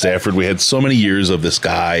 years of Stafford. We had so many years of this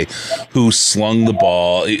guy who slung the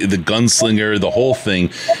ball, the gunslinger, the whole thing.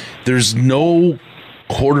 There's no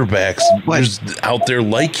quarterbacks out there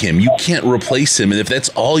like him. You can't replace him. And if that's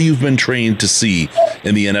all you've been trained to see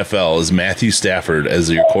in the NFL is Matthew Stafford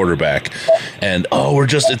as your quarterback, and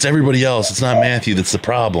it's everybody else. It's not Matthew that's the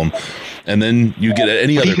problem. And then you get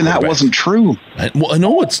any other. Even that wasn't true. I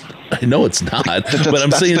know it's not. But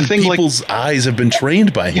I'm saying people's eyes have been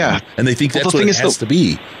trained by him, and they think that's what it has to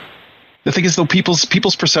be. The thing is, though,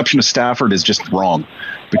 people's perception of Stafford is just wrong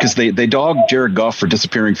because they dog Jared Goff for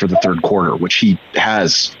disappearing for the third quarter, which he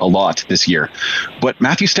has a lot this year. But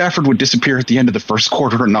Matthew Stafford would disappear at the end of the first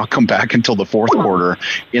quarter and not come back until the fourth quarter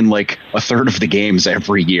in like a third of the games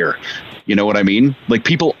every year. You know what I mean? Like,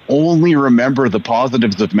 people only remember the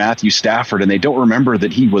positives of Matthew Stafford, and they don't remember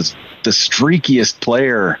that he was the streakiest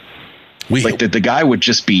player. The guy would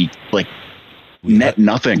just be like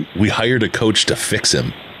nothing. We hired a coach to fix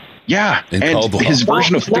him. Yeah, and his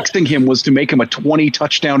version of fixing him was to make him a 20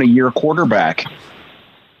 touchdown a year quarterback.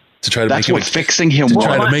 Try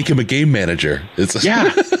to make him a game manager.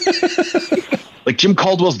 Yeah. Like Jim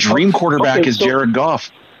Caldwell's dream quarterback is Jared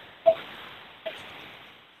Goff.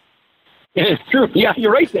 Yeah, it's true. Yeah,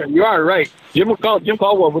 you're right there. You are right. Jim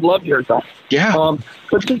Caldwell would love Jared Goff. Yeah.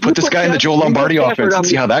 Put this guy in the Joe Lombardi offense and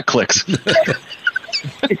see how that clicks.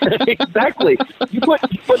 Exactly.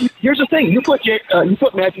 Here's the thing. You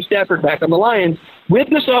put Matthew Stafford back on the Lions with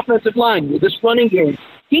this offensive line, with this running game.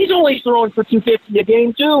 He's only throwing for 250 a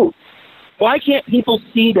game too. Why can't people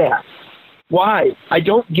see that? Why? I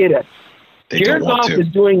don't get it. Jared Goff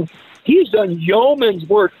he's done yeoman's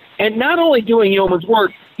work, and not only doing yeoman's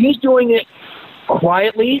work, he's doing it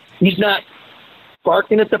quietly. He's not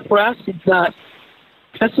barking at the press. He's not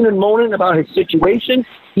pissing and moaning about his situation.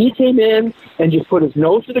 He came in and just put his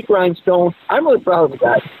nose to the grindstone. I'm really proud of the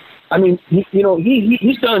guy. I mean, he's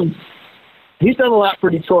done a lot for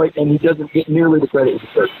Detroit, and he doesn't get nearly the credit he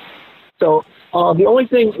deserves. So the only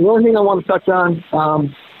thing I want to touch on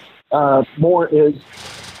more is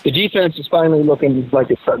the defense is finally looking like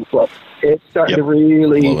it's starting to flip. It's starting to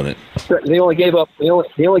really. Loving it. They only gave up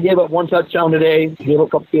one touchdown today. They gave up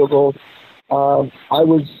a couple field goals. I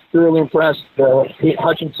was thoroughly impressed.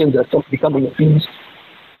 Hutchinson's becoming a beast.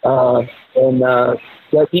 And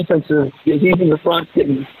that defense is in the front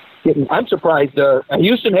getting. I'm surprised.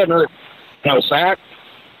 Houston had another sack.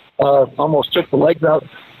 Almost took the legs out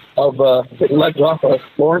of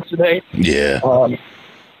Lawrence today. Yeah.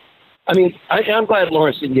 I mean, I'm glad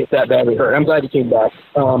Lawrence didn't get that badly hurt. I'm glad he came back.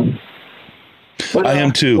 But, I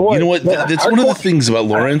am too. You know what? That's one of the things about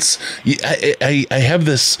Lawrence. I have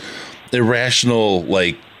this irrational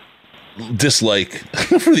dislike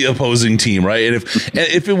for the opposing team, right? And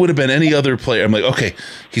if it would have been any other player, I'm like, okay,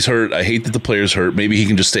 he's hurt. I hate that the player's hurt. Maybe he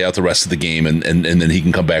can just stay out the rest of the game and then he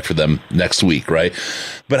can come back for them next week, right?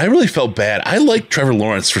 But I really felt bad. I like Trevor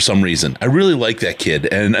Lawrence for some reason. I really like that kid,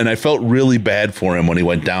 and I felt really bad for him when he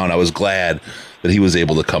went down. I was glad that he was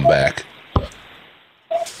able to come back.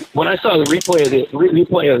 When I saw the replay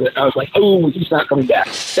of it, I was like, oh, he's not coming back.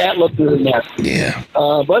 That looked really nasty. Yeah.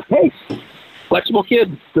 But hey, flexible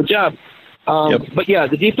kid. Good job. But yeah,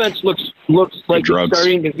 the defense looks like it's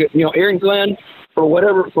starting to get, Aaron Glenn, for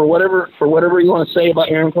whatever you want to say about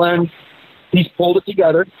Aaron Glenn, he's pulled it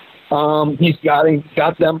together. He's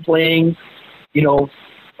got them playing,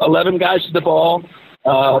 11 guys to the ball.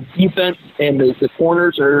 Defense and the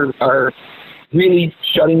corners are really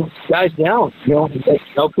shutting guys down.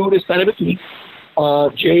 Kuda is kind of a key.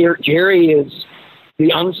 Jerry is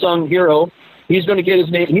the unsung hero. He's going to get his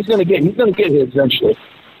name. He's going to get his eventually.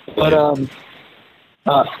 But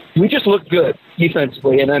we just look good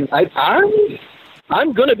defensively, and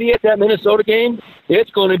I'm going to be at that Minnesota game.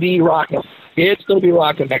 It's going to be rocking. It's going to be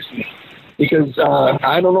rocking next week because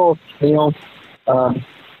I don't know.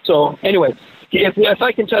 So anyway, if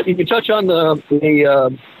I can touch, you can touch on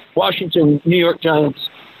the Washington New York Giants.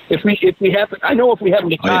 If we happen, I know if we happen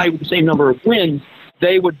to tie with the same number of wins,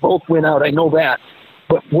 they would both win out. I know that.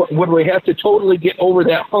 But would we have to totally get over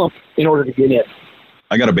that hump in order to get in?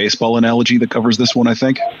 I got a baseball analogy that covers this one, I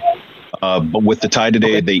think. But with the tie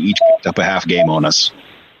today, they each picked up a half game on us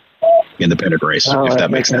in the pennant race, if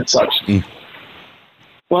that makes sense.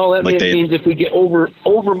 Well, that means if we get over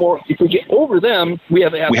them, we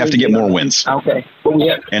have to get more wins. Okay, but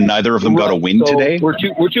and neither of them got a win today. We're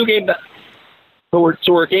two games. So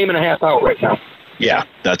we're a game and a half out right now. Yeah,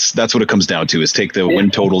 that's what it comes down to, is take the win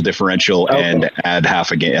total differential and add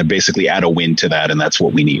half a game, and basically add a win to that, and that's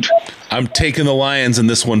what we need. I'm taking the Lions in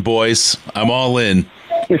this one, boys. I'm all in.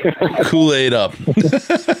 Kool-Aid up.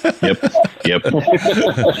 Yep.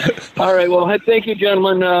 All right. Well, thank you,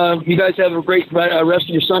 gentlemen. You guys have a great rest of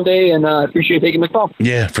your Sunday, and I appreciate taking the call.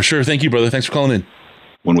 Yeah, for sure. Thank you, brother. Thanks for calling in.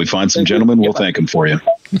 When we find some gentlemen, we'll thank them for you.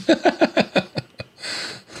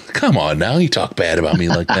 Come on now. You talk bad about me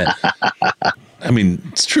like that. I mean,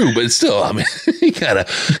 it's true, but it's still, I mean, you gotta.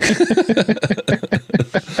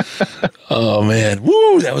 Oh, man.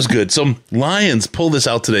 Woo, that was good. So, Lions pull this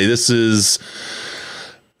out today. This is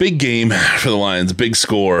big game for the Lions. Big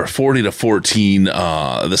score, 40-14.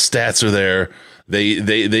 The stats are there.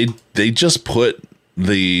 They just put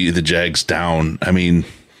the Jags down. I mean,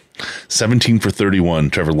 17 for 31,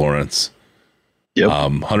 Trevor Lawrence. Yep.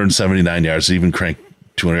 179 yards, even cranked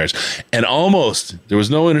 200 yards. And almost, there was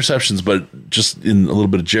no interceptions, but just in a little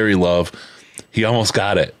bit of Jerry love, he almost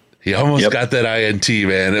got it. He almost got that INT,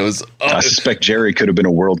 man. It was. I suspect Jerry could have been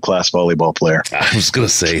a world-class volleyball player. I was gonna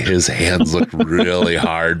say his hands looked really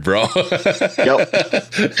hard, bro. Yep.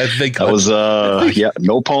 I think that was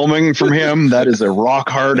no palming from him. That is a rock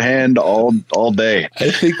hard hand all day.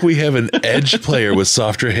 I think we have an edge player with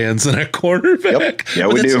softer hands than a cornerback. Yep. Yeah,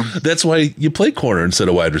 we do. That's why you play corner instead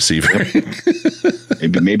of wide receiver.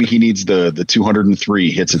 Maybe he needs the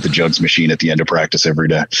 203 hits at the jugs machine at the end of practice every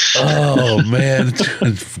day. Oh man.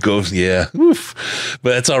 Yeah. Oof.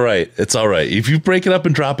 But it's all right. It's all right. If you break it up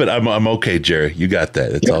and drop it, I'm okay, Jerry. You got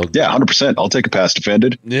that. It's all. Yeah, 100%. I'll take a pass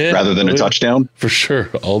defended rather than a touchdown. For sure.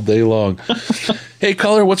 All day long. Hey,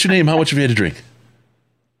 caller, what's your name? How much have you had to drink?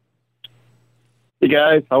 Hey,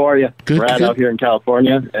 guys. How are you? Good. Brad good. Out here in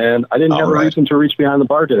California, and I didn't have a reason to reach behind the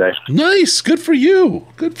bar today. Nice. Good for you.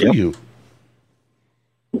 Good for you.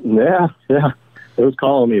 Yeah. It was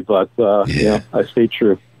calling me, but I stayed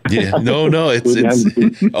true. Yeah, no,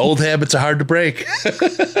 it's old habits are hard to break.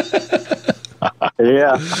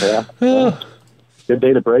 Yeah. Good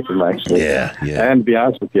day to break them, actually. Yeah. And to be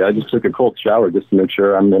honest with you, I just took a cold shower just to make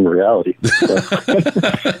sure I'm in reality.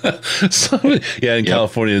 In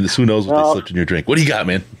California, who knows what they slipped in your drink? What do you got,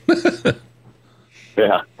 man?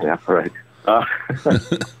 Yeah, right.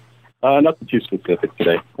 Nothing too specific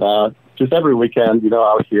today. Just every weekend,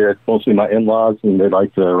 out here, mostly my in-laws, and they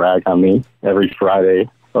like to rag on me every Friday.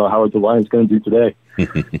 How are the Lions going to do today?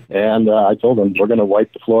 And I told them we're going to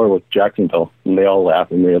wipe the floor with Jacksonville. And they all laugh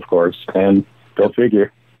at me, of course. And go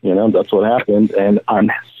figure. That's what happened. And I'm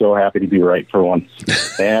so happy to be right for once.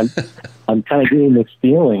 And I'm kind of getting this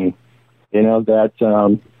feeling, that,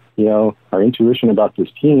 our intuition about this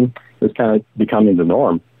team is kind of becoming the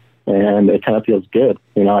norm. And it kind of feels good.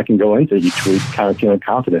 I can go into each week kind of feeling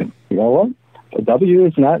confident. You know what? A W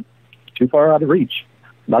is not too far out of reach.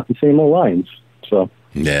 Not the same old Lions. So.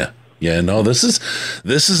 Yeah. Yeah, no, this is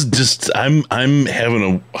just I'm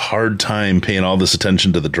having a hard time paying all this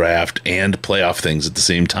attention to the draft and playoff things at the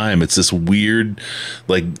same time. It's this weird,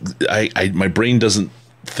 like I my brain doesn't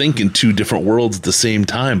think in two different worlds at the same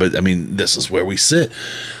time. But I mean, this is where we sit.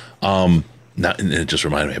 And it just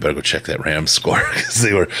reminded me I better go check that Rams score because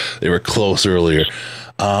they were close earlier.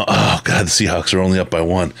 Oh God, the Seahawks are only up by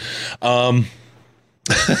 1.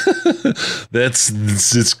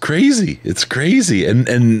 It's crazy. It's crazy.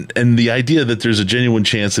 And the idea that there's a genuine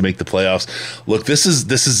chance to make the playoffs. Look, this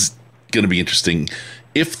is going to be interesting.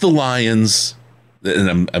 If the Lions,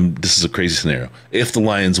 and this is a crazy scenario. If the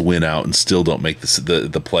Lions win out and still don't make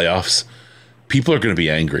the playoffs, people are going to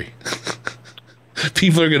be angry.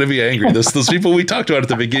 People are going to be angry. Those people we talked about at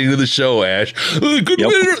the beginning of the show, Ash. Good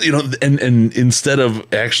winner, you know, and instead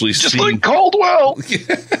of actually just like Caldwell.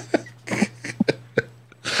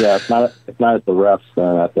 Yeah, it's not at the refs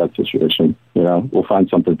at that situation. You know, we'll find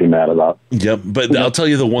something to be mad about. Yep, but I'll tell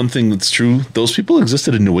you the one thing that's true. Those people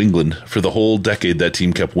existed in New England for the whole decade that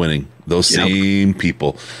team kept winning. Those same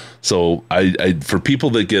people. So I for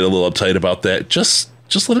people that get a little uptight about that, just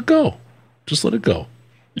let it go. Just let it go.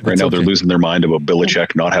 Right now, they're losing their mind about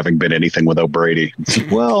Belichick not having been anything without Brady.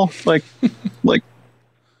 Well, like,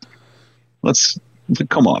 let's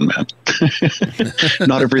come on, man.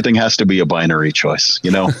 Not everything has to be a binary choice,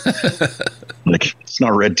 you know. Like, it's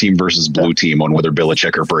not red team versus blue team on whether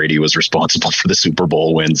Belichick or Brady was responsible for the Super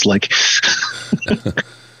Bowl wins. Like,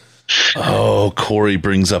 oh, Corey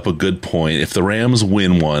brings up a good point. If the Rams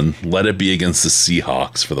win one, let it be against the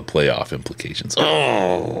Seahawks for the playoff implications.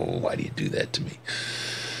 Oh, why do you do that to me?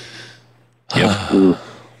 Yep.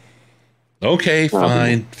 Okay,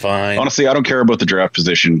 fine. Honestly, I don't care about the draft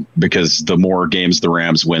position because the more games the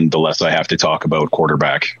Rams win, the less I have to talk about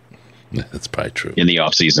quarterback. That's probably true. In the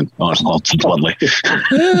offseason, bluntly.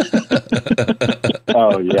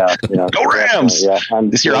 Oh, yeah. Go Rams!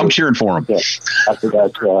 This year, I'm cheering for them. Yeah. After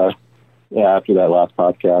that last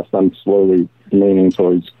podcast, I'm slowly leaning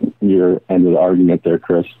towards your end of the argument there,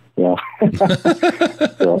 Chris. Yeah.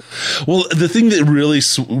 So, well, the thing that really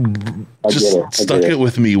stuck it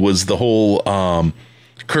with me was the whole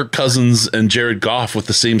Kirk Cousins and Jared Goff with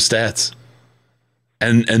the same stats,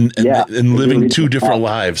 and living two different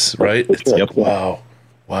lives, right?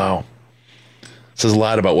 Wow. Says a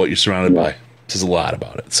lot about what you're surrounded by. Says a lot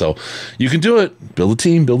about it. So you can do it. Build a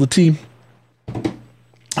team.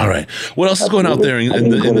 All right. What else is going out there in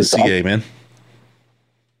the CA, man?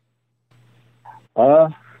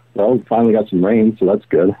 Well, we finally got some rain, so that's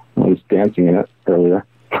good. I was dancing in it earlier.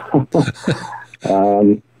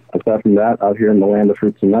 Aside from that, out here in the land of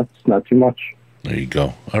fruits and nuts, not too much. There you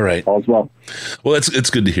go. All right. All's well. Well, it's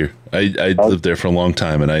good to hear. I lived there for a long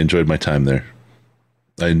time, and I enjoyed my time there.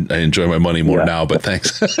 I enjoy my money more now, but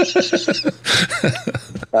thanks.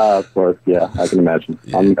 Of course, yeah, I can imagine.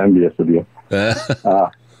 Yeah. I'm envious of you.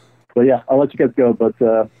 But yeah, I'll let you guys go. But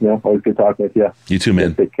always good talking with you. You too,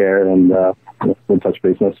 man. Take care, and we'll touch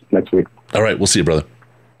base next week. All right, we'll see you, brother.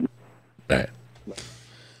 All right.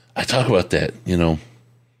 I talk about that. You know,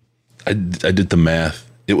 I did the math.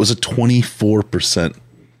 It was a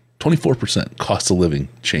 24% cost of living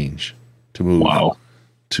change to move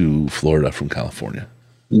to Florida from California.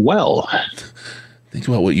 Well, think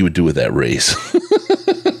about what you would do with that raise.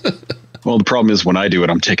 Well, the problem is when I do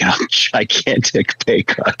it, I'm taking a gigantic pay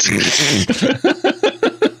cut.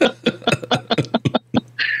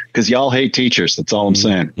 Because y'all hate teachers. That's all I'm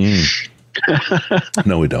saying.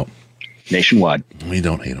 No, we don't. Nationwide. We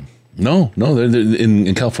don't hate them. No. They're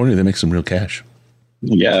in California, they make some real cash.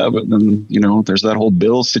 Yeah, but then, there's that whole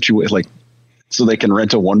bill situation, like, so they can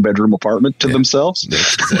rent a 1-bedroom apartment to themselves.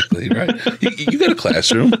 That's exactly right. You got a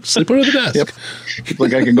classroom. Sleep under the desk. Yep.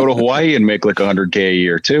 Like I could go to Hawaii and make like $100K a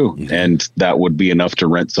year too, and that would be enough to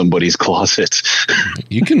rent somebody's closet.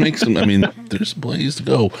 You can make some. I mean, there's ways to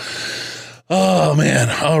go. Oh man!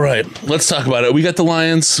 All right, let's talk about it. We got the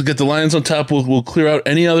Lions. We got the Lions on top. We'll clear out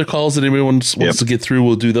any other calls that anyone wants to get through.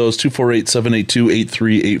 We'll do those.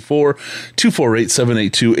 248-782-8384.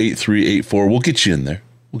 248-782-8384. We'll get you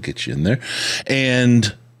in there.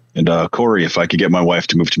 And Corey, if I could get my wife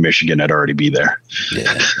to move to Michigan, I'd already be there.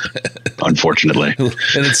 Yeah. Unfortunately.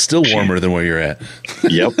 And it's still warmer than where you're at.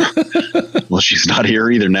 Yep. Well, she's not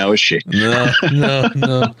here either now, is she? No.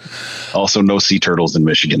 Also, no sea turtles in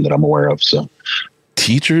Michigan that I'm aware of. So,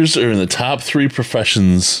 teachers are in the top 3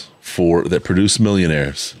 professions that produce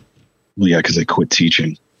millionaires. Well, yeah, because they quit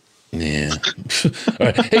teaching. Yeah. All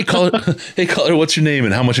right. Hey, caller, what's your name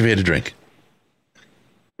and how much have you had to drink?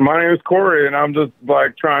 My name is Corey, and I'm just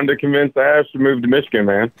like trying to convince Ash to move to Michigan,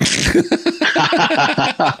 man.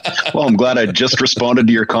 Well, I'm glad I just responded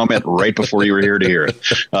to your comment right before you were here to hear it.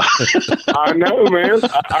 I know, man.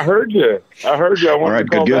 I heard you. I wanted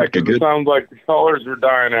to call back because it sounds like the callers are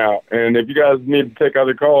dying out. And if you guys need to take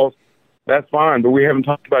other calls, that's fine. But we haven't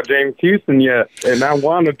talked about James Houston yet, and I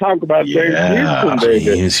want to talk about James Houston, David.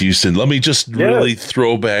 James Houston. Let me just really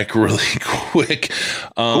throw back really quick.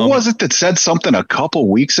 Who was it that said something a couple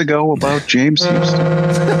weeks ago about James Houston?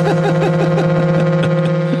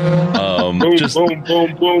 Boom,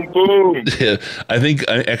 boom, boom, boom. Yeah, I think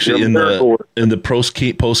actually in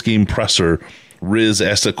the post game presser, Riz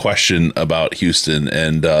asked a question about Houston,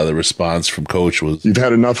 and the response from Coach was, "You've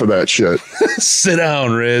had enough of that shit. Sit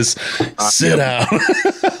down, Riz. Sit down."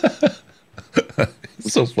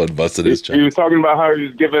 So fun busting his chest. He was talking about how he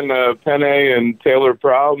was giving Penne and Taylor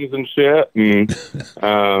problems and shit, and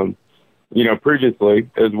previously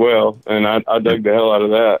as well, and I dug the hell out of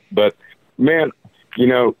that. But man,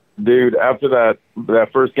 dude, after that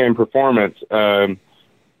first game performance, I'm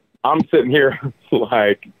sitting here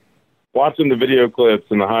like watching the video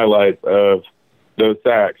clips and the highlights of those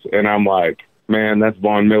sacks, and I'm like, man, that's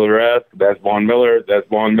Von Miller-esque. That's Von Miller. That's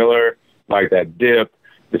Von Miller. Like that dip,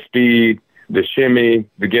 the speed, the shimmy,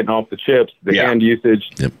 the getting off the chips, the hand usage.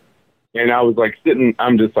 Yep. And I was like sitting,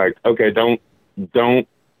 I'm just like, okay, don't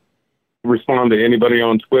respond to anybody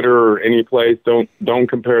on Twitter or any place. Don't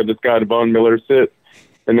compare this guy to Von Miller. Sit.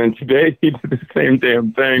 And then today he did the same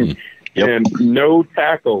damn thing. And no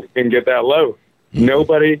tackle can get that low.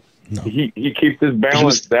 Nobody. No. He keeps his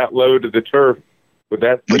balance that low to the turf, but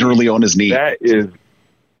that's literally on his knee. That is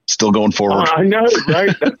still going forward. I know,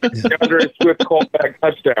 right? That's DeAndre Swift callback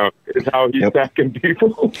touchdown is how he's sacking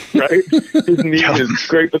people, right? His knee is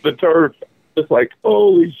scraping the turf. It's like,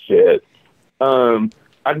 holy shit. I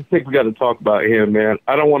just think we got to talk about him, man.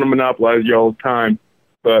 I don't want to monopolize y'all's time,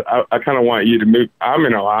 but I kind of want you to move. I'm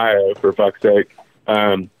in Ohio, for fuck's sake.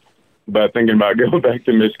 But thinking about going back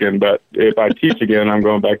to Michigan. But if I teach again, I'm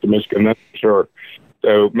going back to Michigan, that's for sure.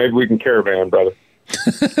 So maybe we can caravan, brother.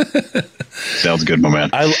 Sounds good, my man.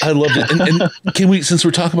 I love it. And can we, since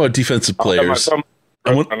we're talking about defensive players, I'm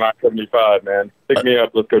not 75, man. Pick me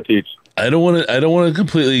up. Let's go teach. I don't want to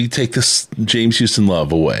completely take this James Houston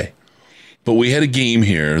love away, but we had a game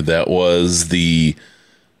here that was the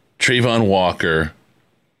Trayvon Walker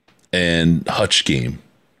and Hutch game.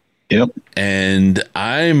 Yep. And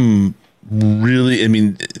I'm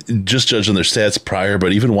really, just judged on their stats prior,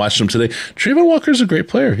 but even watching them today, Trayvon Walker's a great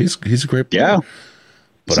player. He's a great player. Yeah.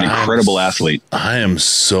 But he's an incredible athlete. I am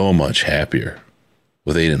so much happier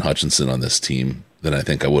with Aiden Hutchinson on this team than I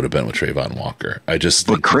think I would have been with Trayvon Walker.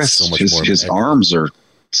 But Chris, so much his arms are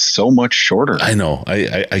so much shorter. I know.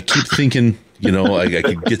 I keep thinking, I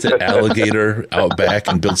could get the alligator out back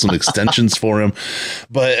and build some extensions for him.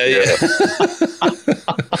 But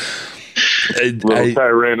little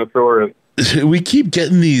Tyrannosaurus. We keep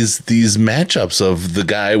getting these matchups of the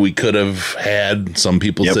guy we could have had, some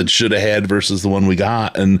people said should have had, versus the one we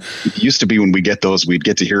got. And it used to be when we get those, we'd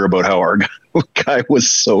get to hear about how our guy was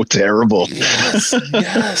so terrible.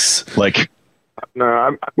 Yes. Like, no, I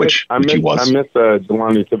miss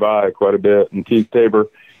Jelani Tavai quite a bit, and Keith Tabor.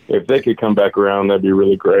 If they could come back around, that'd be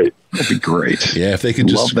really great. That'd be great. Yeah, if they could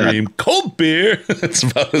just scream cold beer. That's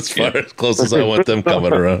about as far as close as I want them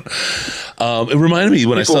coming around. It reminded me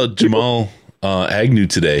when I saw Jamal Agnew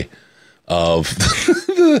today of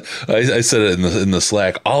I said it in the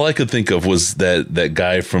Slack. All I could think of was that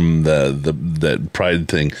guy from that Pride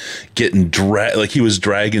thing getting dragged, like he was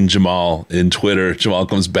dragging Jamal in Twitter. Jamal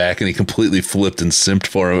comes back and he completely flipped and simped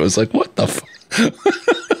for him. It was like, what the fuck?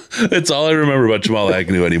 It's all I remember about Jamal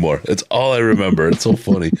Agnew anymore. It's all I remember. It's so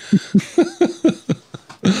funny.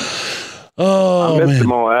 I miss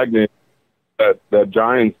Jamal Agnew. That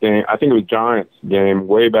Giants game, I think it was Giants game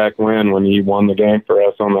way back when he won the game for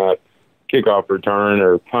us on that kickoff return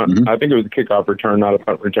or punt. Mm-hmm. I think it was a kickoff return, not a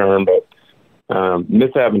punt return, but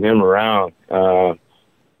miss having him around. There's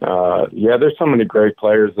so many great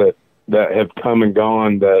players that have come and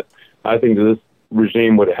gone that I think this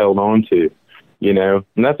regime would have held on to. And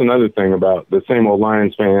that's another thing about the same old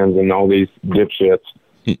Lions fans and all these dipshits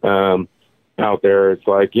out there. It's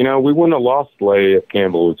like, we wouldn't have lost Slay if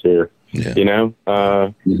Campbell was here. Yeah. We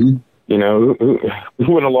wouldn't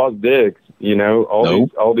have lost Diggs.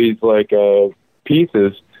 All these like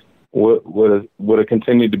pieces would have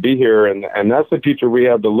continued to be here, and that's the future we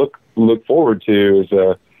have to look forward to. Is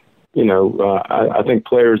I think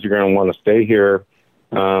players are going to want to stay here.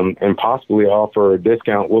 And possibly offer a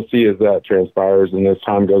discount. We'll see as that transpires and as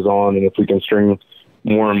time goes on, and if we can string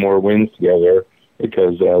more and more wins together,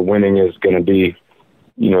 because winning is going to be,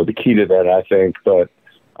 the key to that, I think. But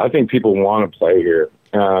I think people want to play here,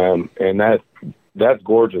 and that's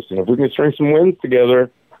gorgeous. And if we can string some wins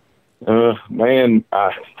together, man,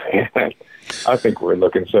 I think we're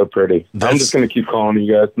looking so pretty. I'm just going to keep calling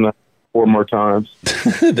you guys tonight 4 more times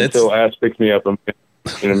until Ash picks me up. I'm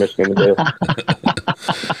Michigan today.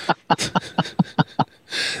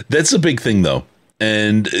 That's a big thing, though.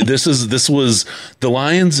 And this was the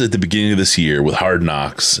Lions at the beginning of this year with Hard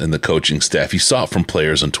Knocks and the coaching staff. You saw it from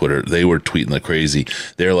players on Twitter. They were tweeting like crazy.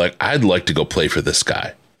 They're like, I'd like to go play for this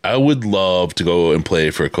guy. I would love to go and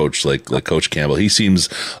play for a coach like Coach Campbell. He seems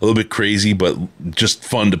a little bit crazy, but just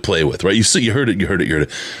fun to play with, right? You heard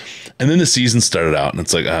it. And then the season started out, and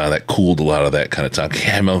it's like, that cooled a lot of that kind of talk.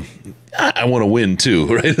 Campbell, I want to win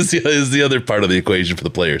too, right? Is the other part of the equation for the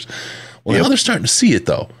players. Well, now they're starting to see it,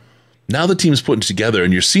 though. Now the team's putting together,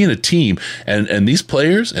 and you're seeing a team, and these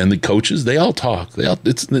players and the coaches, they all talk.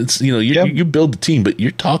 You build the team, but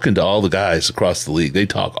you're talking to all the guys across the league. They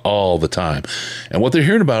talk all the time, and what they're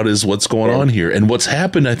hearing about is what's going on here and what's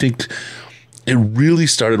happened. I think it really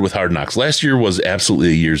started with Hard Knocks. Last year was absolutely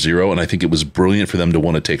a year zero, and I think it was brilliant for them to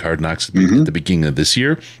want to take Hard Knocks at the beginning of this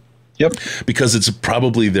year. Yep, because it's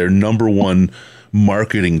probably their number one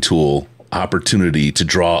marketing tool opportunity to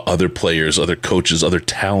draw other players, other coaches, other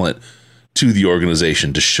talent to the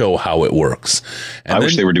organization to show how it works. And I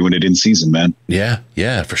wish they were doing it in season, man. Yeah,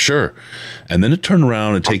 for sure. And then to turn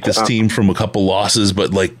around and take this team from a couple losses,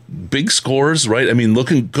 but like big scores, right? I mean,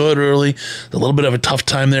 looking good early, a little bit of a tough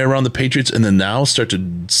time there around the Patriots, and then now start to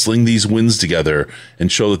sling these wins together and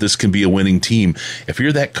show that this can be a winning team. If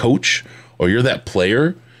you're that coach or you're that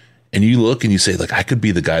player, and you look and you say, like, I could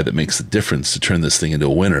be the guy that makes the difference to turn this thing into a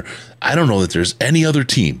winner. I don't know that there's any other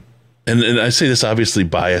team. And I say this obviously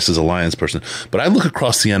biased as a Lions person, but I look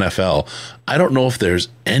across the NFL. I don't know if there's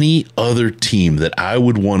any other team that I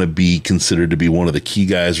would want to be considered to be one of the key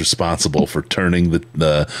guys responsible for turning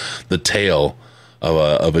the tail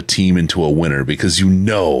of a team into a winner, because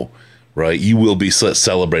right, you will be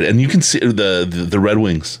celebrated. And you can see the Red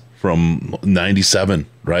Wings from 97,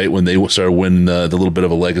 right? When they started winning the little bit of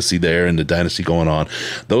a legacy there and the dynasty going on.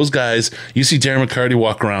 Those guys, you see Darren McCarty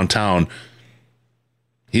walk around town.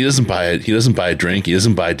 He doesn't buy it. He doesn't buy a drink. He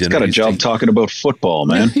doesn't buy dinner. He's got a job talking about football,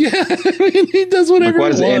 man. Yeah, I mean, he does whatever why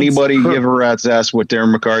he does wants. Anybody give a rat's ass what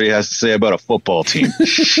Darren McCarty has to say about a football team?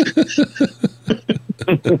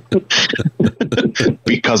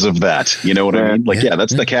 Because of that, you know what I mean? Like,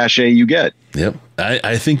 that's the cachet you get. Yep.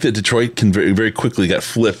 I think that Detroit can very, very quickly got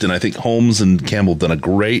flipped, and I think Holmes and Campbell done a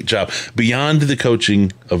great job beyond the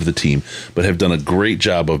coaching of the team, but have done a great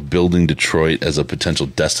job of building Detroit as a potential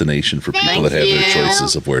destination for people that have their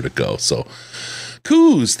choices of where to go. So,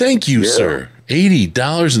 Coos, thank you, sir.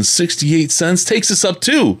 $80.68 takes us up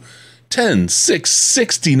to 10, 6,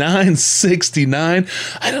 69, 69.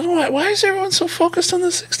 I don't know why is everyone so focused on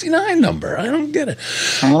the 69 number? I don't get it.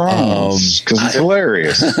 Because it's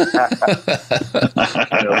hilarious.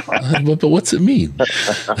 But what's it mean?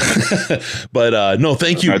 But no,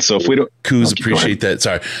 thank you. All right, so if we don't, Coos, appreciate that.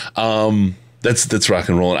 Sorry. That's rock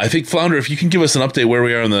and rolling. I think, Flounder, if you can give us an update where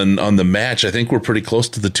we are on the match, I think we're pretty close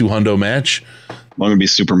to the 200 match. I'm going to be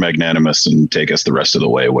super magnanimous and take us the rest of the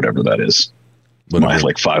way, whatever that is.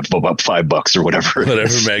 Like $5 or whatever.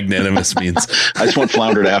 Whatever magnanimous means. I just want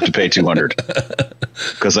Flounder to have to pay $200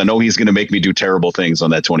 because I know he's going to make me do terrible things on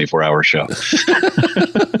that 24-hour show.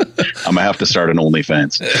 I'm gonna have to start an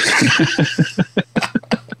OnlyFans.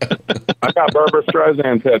 I got Barbara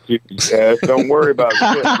Streisand tattoos. Don't worry about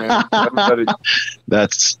it, man. Everybody.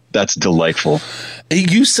 That's delightful. Hey,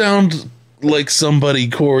 you sound like somebody,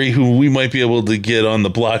 Corey, who we might be able to get on the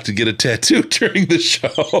block to get a tattoo during the show.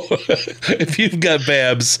 If you've got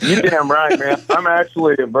babs. You're damn right, man. I'm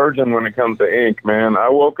actually a virgin when it comes to ink, man. I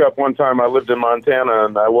woke up one time, I lived in Montana,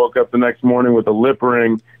 and I woke up the next morning with a lip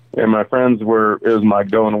ring, and my friends it was my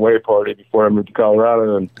going away party before I moved to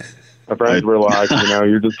Colorado, and my friends were like,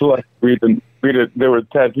 you're just like, the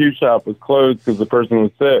tattoo shop was closed because the person was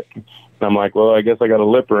sick. And I'm like, well, I guess I got a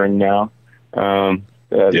lip ring now.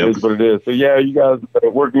 That is what it is. So, you guys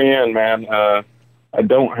work me in, man. I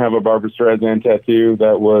don't have a Barbara Streisand tattoo.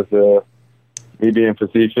 That was me being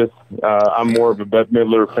facetious. I'm more of a Bette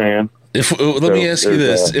Midler fan. Let me ask you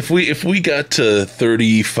this. If we got to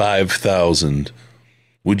 35,000,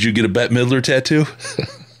 would you get a Bette Midler tattoo?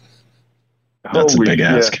 That's a big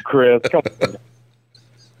ask. Yeah, Chris, come on.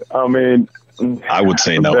 I mean, I would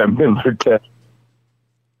say no. Bette Midler tattoo.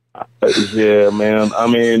 Yeah, man. I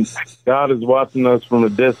mean, God is watching us from a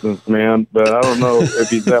distance, man, but I don't know if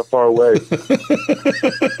he's that far away.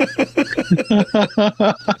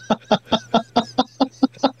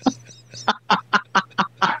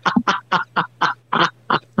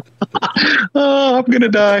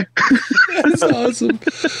 gonna die. That's awesome.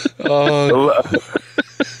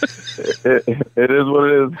 It is what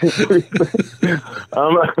it is. That's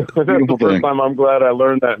the first time I'm glad I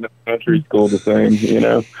learned that in elementary school. The same,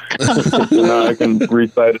 now I can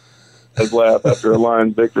recite it as laugh after a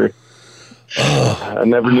Lions victory. I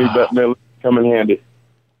never knew that may come in handy.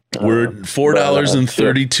 We're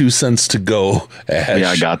 $4.32 to go, Ash. Yeah,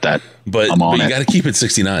 I got that. But you got to keep it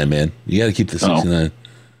 69, man. You got to keep the 69.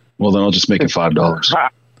 Well, then I'll just make it $5.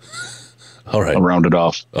 All right, I'll round it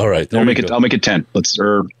off. All right, I'll make it 10.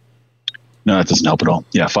 No, that doesn't help at all.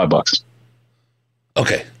 Yeah, $5.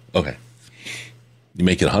 Okay. You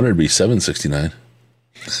make it 100, it'd be $7.69.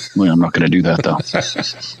 Well, I'm not going to do that though.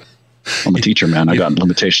 I'm a teacher, man. I got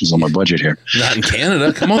limitations on my budget here. Not in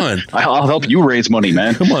Canada. Come on. I'll help you raise money,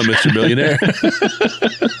 man. Come on, Mr. Millionaire.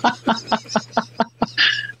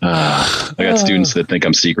 I got students that think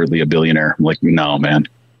I'm secretly a billionaire. I'm like, no, man.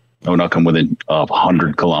 I would not come within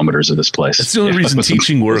 100 kilometers of this place. That's the only reason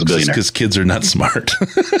teaching works is because kids are not smart.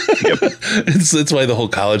 Yep. That's why the whole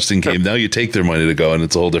college thing came. Now you take their money to go, and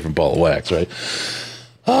it's a whole different ball of wax, right?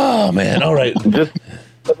 Oh, man. All right. Just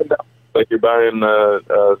like you're buying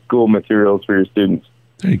school materials for your students.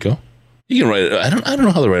 There you go. You can write it. I don't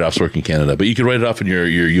know how the write-offs work in Canada, but you can write it off in your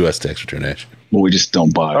U.S. tax return, Ash. Well, we just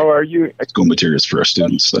don't buy school materials for our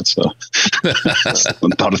students. That's not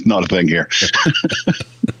a thing here.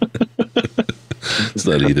 It's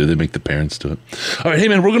not either. They make the parents do it. All right. Hey,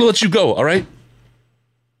 man, we're going to let you go. All right.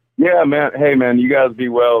 Yeah, man. Hey, man, you guys be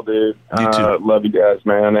well, dude. You too. Love you guys,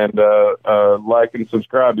 man. And like and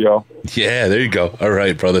subscribe, y'all. Yeah, there you go. All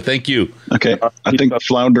right, brother. Thank you. Okay. I think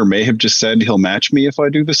Flounder may have just said he'll match me if I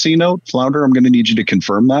do the C note. Flounder, I'm going to need you to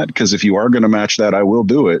confirm that, because if you are going to match that, I will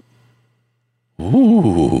do it.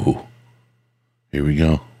 Ooh. Here we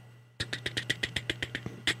go.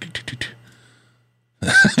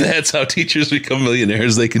 That's how teachers become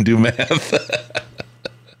millionaires. They can do math.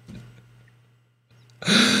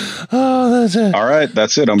 Oh, that's it. All right,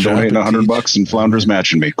 that's it. I'm donating $100 and Flounder's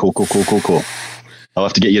matching me. Cool. I'll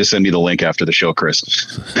have to get you to send me the link after the show, Chris.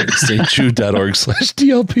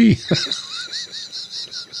 stjude.org/DLP.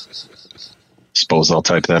 Suppose I'll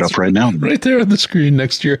type that up right now. Right there on the screen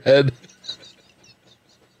next to your head.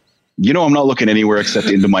 You know, I'm not looking anywhere except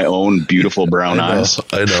into my own beautiful brown eyes.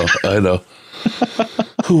 I know.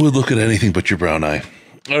 Who would look at anything but your brown eye?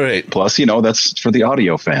 All right. Plus, that's for the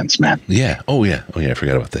audio fans, man. Yeah. Oh, yeah. I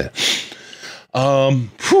forgot about that.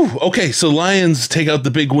 Okay, so Lions take out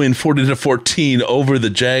the big win, 40-14 over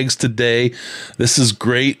the Jags today. This is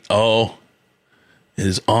great. Oh, it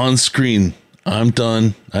is on screen. I'm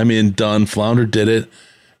done. Done. Flounder did it.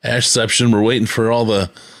 Ashception. We're waiting for all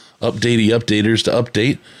the updaters to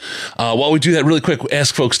update. While we do that, really quick,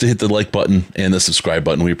 ask folks to hit the like button and the subscribe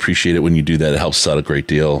button. We appreciate it when you do that. It helps us out a great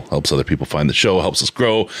deal. Helps other people find the show. Helps us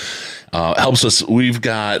grow. Helps us. We've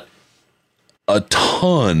got a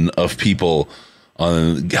ton of people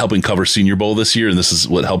on helping cover Senior Bowl this year, and this is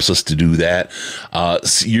what helps us to do that.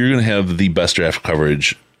 You're going to have the best draft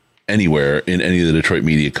coverage anywhere in any of the Detroit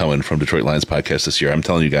media coming from Detroit Lions podcast this year. I'm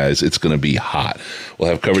telling you guys, it's going to be hot. We'll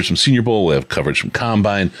have coverage from Senior Bowl. We'll have coverage from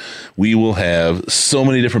Combine. We will have so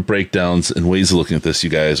many different breakdowns and ways of looking at this. You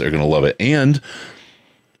guys are going to love it. And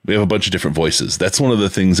we have a bunch of different voices. That's one of the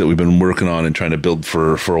things that we've been working on and trying to build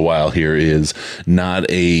for a while here, is not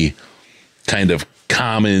a kind of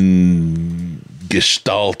common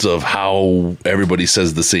gestalt of how everybody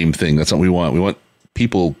says the same thing. That's what we want. We want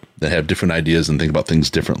people that have different ideas and think about things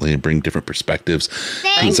differently and bring different perspectives.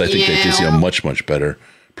 Because I think that gives you a much, much better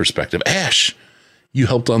perspective. Ash, you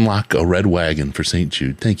helped unlock a red wagon for St.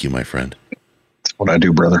 Jude. Thank you, my friend. That's what I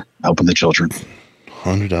do, brother. Helping the children.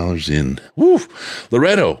 $100 in. Woo!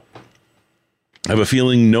 Loretto. I have a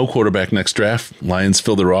feeling no quarterback next draft. Lions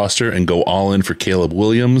fill the roster and go all in for Caleb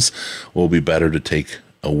Williams. Will be better to take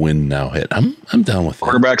a win now hit. I'm down with that.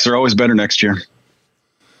 Quarterbacks are always better next year.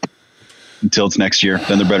 Until it's next year,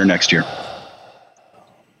 then they're better next year.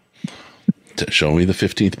 Show me the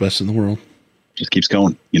 15th best in the world. Just keeps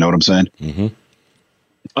going. You know what I'm saying? Mm-hmm.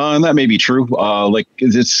 And that may be true.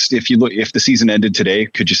 If the season ended today,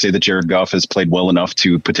 could you say that Jared Goff has played well enough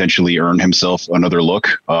to potentially earn himself another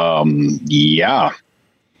look? Yeah.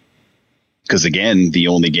 Because again, the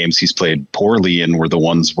only games he's played poorly in were the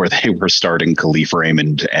ones where they were starting Khalif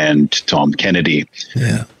Raymond and Tom Kennedy.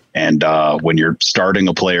 Yeah. And when you're starting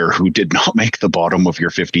a player who did not make the bottom of your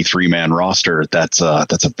 53-man roster, that's a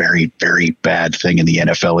very, very bad thing in the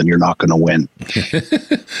NFL, and you're not going to win.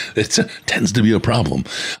 It tends to be a problem.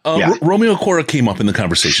 Romeo Cora came up in the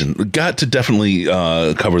conversation. Got to definitely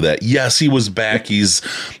cover that. Yes, he was back. He's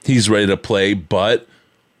ready to play, but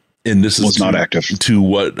And this was not active. To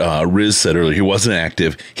what Riz said earlier, he wasn't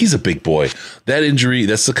active. He's a big boy. That injury,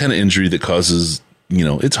 that's the kind of injury that causes,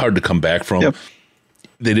 it's hard to come back from. Yep.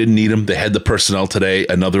 They didn't need him. They had the personnel today,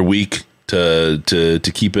 another week to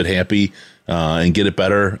keep it happy and get it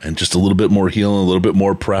better, and just a little bit more healing, a little bit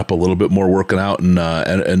more prep, a little bit more working out,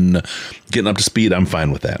 and getting up to speed. I'm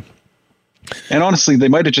fine with that. And honestly, they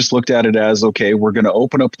might have just looked at it as, okay, we're going to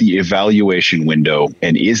open up the evaluation window.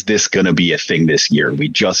 And is this going to be a thing this year? We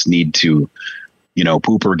just need to,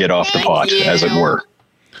 poop or get off the pot, as it were,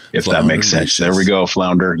 if Flounder, that makes sense. There we go,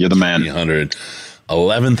 Flounder. You're the man.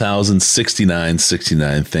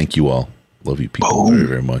 11,069.69. Thank you all. Love you people very,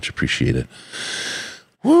 very much. Appreciate it.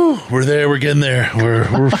 Woo, we're there. We're getting there.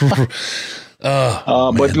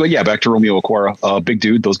 But yeah, back to Romeo Okwara. Big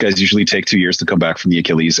dude. Those guys usually take 2 years to come back from the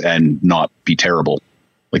Achilles and not be terrible.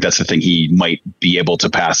 Like, that's the thing. He might be able to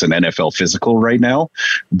pass an NFL physical right now,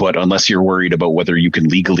 but unless you're worried about whether you can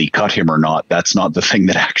legally cut him or not, that's not the thing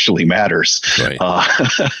that actually matters. Right.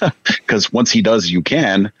 Because once he does, you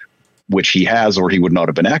can, which he has, or he would not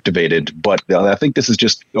have been activated. But I think this is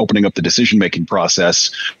just opening up the decision-making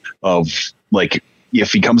process of, like,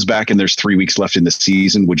 if he comes back and there's 3 weeks left in the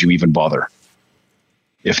season, would you even bother?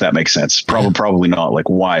 If that makes sense. Probably not. Like,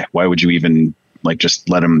 why would you even, like, just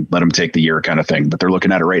let him take the year kind of thing? But they're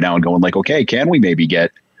looking at it right now and going, like, okay, can we maybe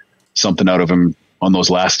get something out of him on those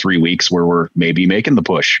last 3 weeks where we're maybe making the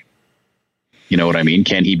push? You know what I mean?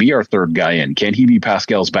 Can he be our third guy in? Can he be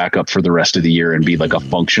Pascal's backup for the rest of the year and be like a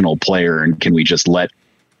functional player? And can we just let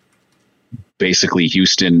basically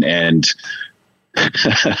Houston and,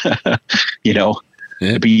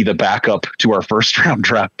 be the backup to our first round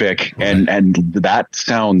draft pick? Right. And that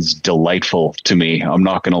sounds delightful to me. I'm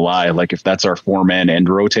not going to lie. Like, if that's our 4-man end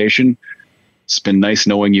rotation, it's been nice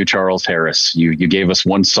knowing you, Charles Harris. You gave us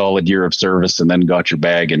one solid year of service and then got your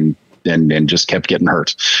bag and just kept getting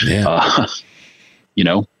hurt. Yeah.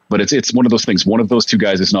 But it's one of those things. One of those two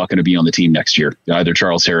guys is not going to be on the team next year, either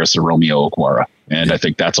Charles Harris or Romeo Okwara. And I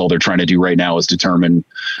think that's all they're trying to do right now is determine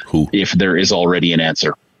who, if there is already an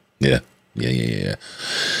answer. Yeah.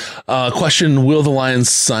 Question: will the Lions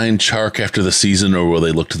sign Chark after the season, or will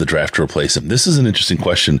they look to the draft to replace him? This is an interesting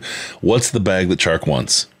question. What's the bag that Chark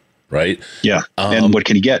wants? Right? Yeah. And what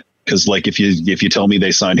can he get? Because, like, if you tell me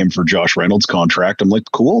they signed him for Josh Reynolds' contract, I'm like,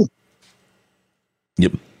 cool.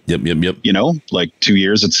 Yep. Like 2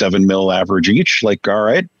 years at $7 million average each. Like, all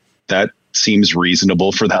right, that seems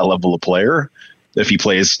reasonable for that level of player. If he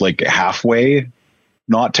plays like halfway,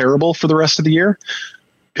 not terrible for the rest of the year.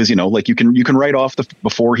 Because, like, you can write off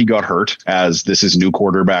before he got hurt as this is new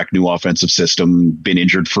quarterback, new offensive system, been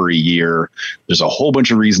injured for a year. There's a whole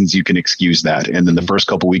bunch of reasons you can excuse that. And then the first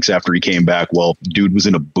couple weeks after he came back, well, dude was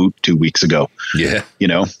in a boot 2 weeks ago. Yeah.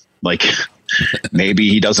 Like maybe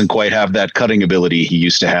he doesn't quite have that cutting ability he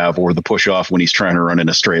used to have, or the push off when he's trying to run in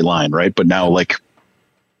a straight line. Right. But now, like,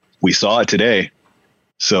 we saw it today.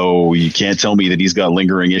 So you can't tell me that he's got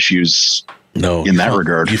lingering issues. No, in that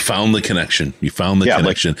regard, you found the connection.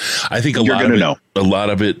 Connection. Like, I think a lot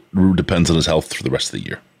of it depends on his health for the rest of the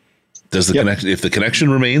year. Does the connection? If the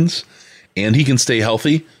connection remains and he can stay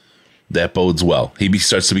healthy, that bodes well. He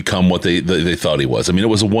starts to become what they thought he was. I mean, it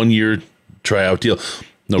was a 1 year tryout deal.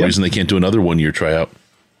 No reason they can't do another 1 year tryout.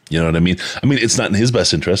 You know what I mean? It's not in his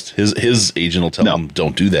best interest. His agent will tell him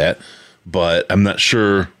don't do that. But I'm not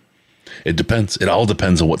sure. It depends. It all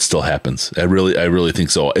depends on what still happens. I really think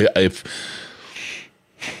so.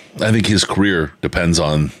 I think his career depends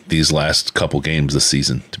on these last couple games this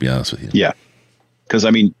season, to be honest with you. Yeah. Because,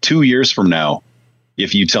 2 years from now,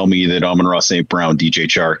 if you tell me that Amon-Ra St. Brown, DJ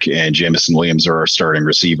Chark, and Jamison Williams are our starting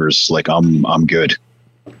receivers, like, I'm good.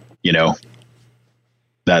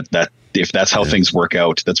 That if that's how things work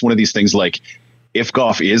out, that's one of these things. Like, if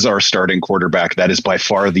Goff is our starting quarterback, that is by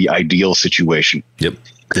far the ideal situation. Yep.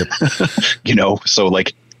 So,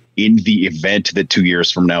 like, in the event that 2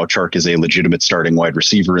 years from now, Chark is a legitimate starting wide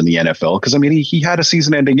receiver in the NFL, because he had a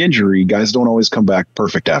season-ending injury. Guys don't always come back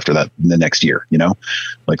perfect after that in the next year.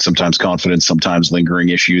 Like, sometimes confidence, sometimes lingering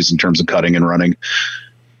issues in terms of cutting and running.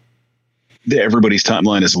 Everybody's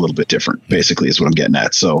timeline is a little bit different, basically, is what I'm getting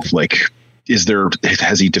at. So, like,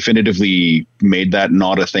 has he definitively made that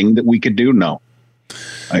not a thing that we could do? No.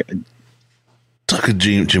 Talk to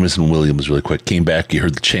Jamison Williams really quick. Came back. You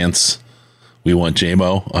heard the chants. We want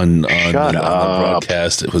JMO on the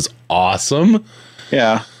broadcast. It was awesome.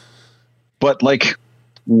 Yeah. But, like,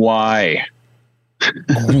 why?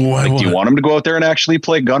 Do you want him to go out there and actually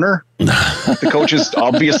play gunner? The coaches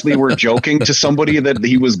obviously were joking to somebody that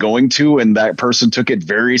he was going to, and that person took it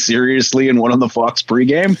very seriously and went on the Fox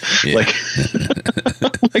pregame. Yeah.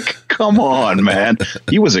 Like, come on, man.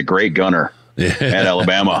 He was a great gunner. at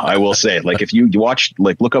Alabama. I will say, like, if you watch,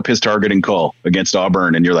 like, look up his targeting call against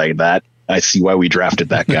Auburn, and you're like, that, I see why we drafted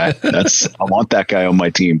that guy. I want that guy on my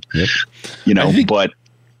team. Yep. But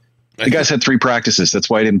the guy's had 3 practices. That's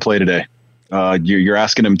why he didn't play today. You're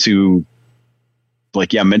asking him to,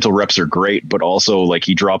 like, yeah, mental reps are great, but also, like,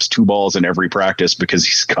 he drops 2 balls in every practice because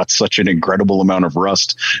he's got such an incredible amount of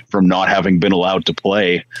rust from not having been allowed to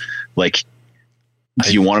play. Like,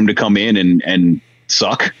 do you want him to come in and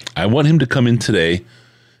suck? I want him to come in today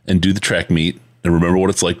and do the track meet and remember what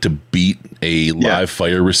it's like to beat a live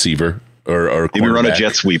fire receiver or maybe run a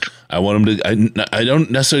jet sweep. I want him to. I don't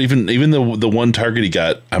necessarily even the one target he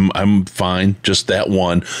got. I'm fine, just that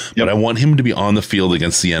one. But I want him to be on the field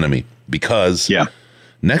against the enemy because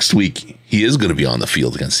next week he is going to be on the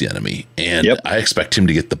field against the enemy, and I expect him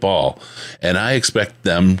to get the ball, and I expect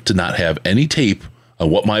them to not have any tape on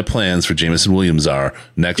what my plans for Jameson Williams are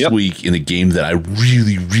next week in a game that I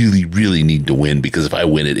really, really, really need to win, because if I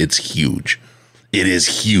win it, it's huge. It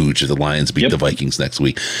is huge if the Lions beat the Vikings next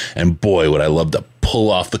week. And boy, would I love to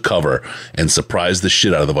pull off the cover and surprise the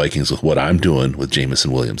shit out of the Vikings with what I'm doing with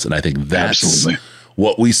Jameson Williams. And I think that's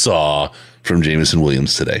what we saw from Jameson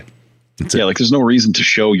Williams today. Like, there's no reason to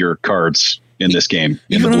show your cards in this game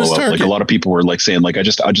in the blowout. Like, a lot of people were like saying, like, I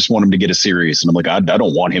just want him to get a series. And I'm like, I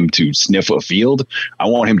don't want him to sniff a field. I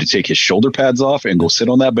want him to take his shoulder pads off and go sit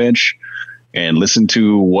on that bench and listen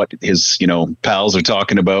to what his, pals are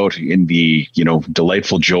talking about in the,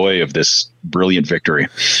 delightful joy of this brilliant victory.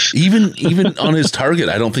 Even on his target,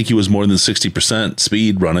 I don't think he was more than 60%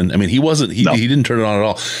 speed running. I mean, he wasn't, he didn't turn it on at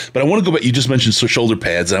all. But I want to go back. You just mentioned shoulder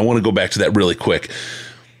pads, and I want to go back to that really quick.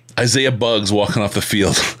 Isaiah Buggs walking off the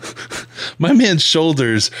field. My man's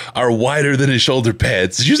shoulders are wider than his shoulder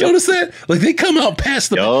pads. Did you notice that? Like, they come out past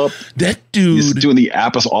the that dude. He's doing the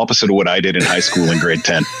opposite of what I did in high school in grade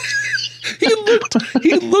 10.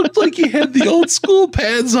 He looked like he had the old school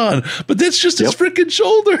pads on, but that's just his freaking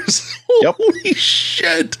shoulders. Holy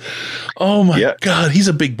shit. Oh my God. He's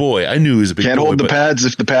a big boy. I knew he was a big boy. Can't hold the pads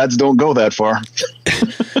if the pads don't go that far.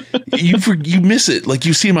 You miss it. Like,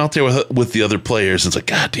 you see him out there with the other players, and it's like,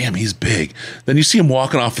 God damn, he's big. Then you see him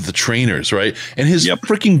walking off with the trainers, right? And his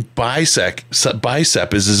freaking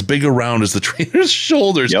bicep is as big around as the trainer's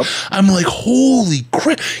shoulders. I'm like, holy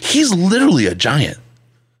crap. He's literally a giant.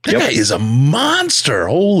 That guy is a monster.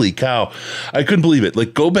 Holy cow. I couldn't believe it.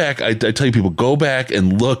 Like, go back. I tell you, people, go back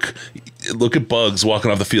and look at Buggs walking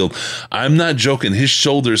off the field. I'm not joking. His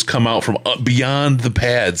shoulders come out from beyond the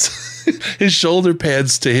pads. His shoulder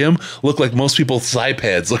pads to him look like most people's thigh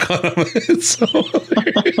pads look on him. It's so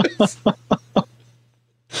hilarious.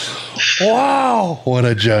 Wow. What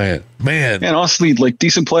a giant. Man. And honestly, like,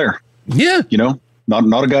 decent player. Yeah.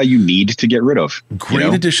 Not a guy you need to get rid of.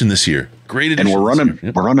 Great addition this year. Great addition.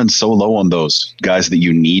 And we're running so low on those guys that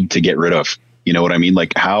you need to get rid of. You know what I mean?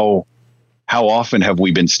 Like, how often have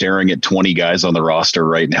we been staring at 20 guys on the roster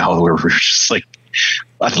right now where we're just like,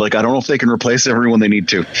 I don't know if they can replace everyone they need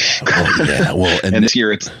to. Oh, yeah. Well, and this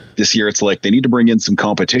year it's like they need to bring in some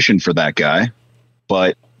competition for that guy,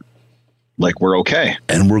 but like, we're okay.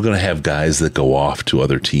 And we're going to have guys that go off to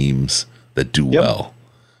other teams that do well.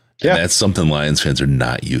 And that's something Lions fans are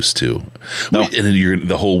not used to. No. And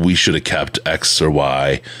the whole "we should have kept X or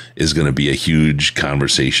Y" is going to be a huge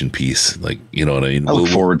conversation piece. Like, you know what I mean? I look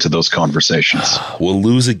forward to those conversations. We'll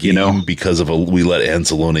lose a game because we let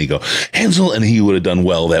Anzalone go. And he would have done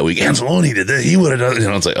well that week. Anzalone did that. He would have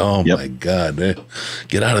done. It's like, oh my God, man.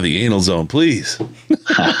 Get out of the anal zone, please.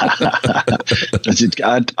 I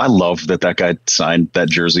love that guy signed that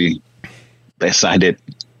jersey. They signed it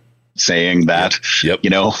saying that,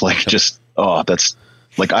 that's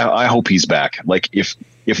like, I hope he's back. Like, if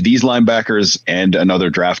these linebackers and another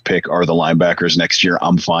draft pick are the linebackers next year,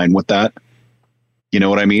 I'm fine with that. You know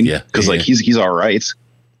what I mean? Yeah. Cause he's all right.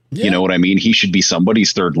 Yeah. You know what I mean? He should be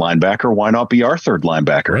somebody's third linebacker. Why not be our third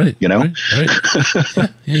linebacker? Right. Right.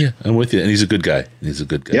 Yeah. I'm with you. And he's a good guy.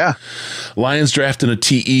 Yeah. Lions drafting a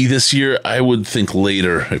TE this year. I would think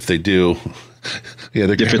later if they do. Yeah,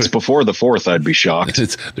 if it's before the 4th, I'd be shocked.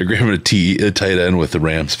 They're grabbing a tight end with the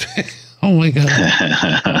Rams. Oh my God.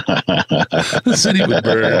 The city would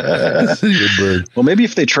burn. Well, maybe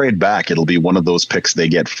if they trade back, it'll be one of those picks they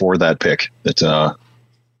get for that pick.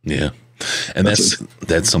 And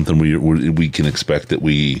that's something we can expect that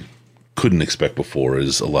we couldn't expect before,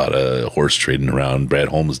 is a lot of horse trading around. Brad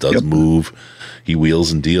Holmes does move. He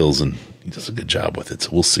wheels and deals, and he does a good job with it.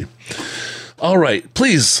 So we'll see. All right.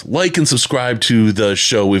 Please like and subscribe to the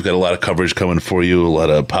show. We've got a lot of coverage coming for you, a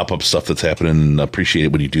lot of pop-up stuff that's happening, and appreciate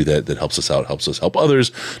it when you do that. That helps us out, helps us help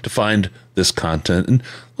others to find this content. And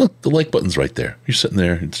look, the like button's right there. You're sitting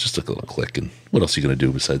there. It's just a little click. And what else are you going to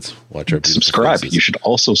do besides watch our subscribe? You should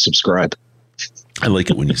also subscribe. I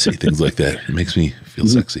like it when you say things like that. It makes me feel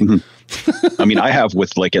sexy. I mean, I have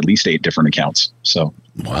with like at least 8 different accounts. So,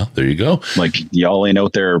 well, there you go. Like y'all ain't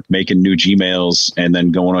out there making new Gmails and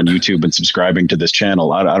then going on YouTube and subscribing to this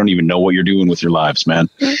channel. I don't even know what you're doing with your lives, man.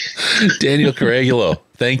 Daniel Caragulo,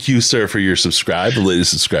 thank you, sir, for your subscribe, the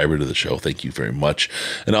latest subscriber to the show. Thank you very much.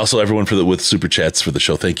 And also everyone with super chats for the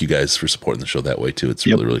show. Thank you guys for supporting the show that way too. It's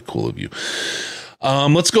really, really cool of you.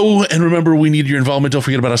 Let's go and remember we need your involvement. Don't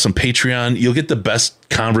forget about us on Patreon. You'll get the best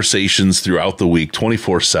conversations throughout the week,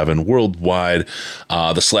 24/7, worldwide.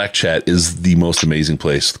 The Slack chat is the most amazing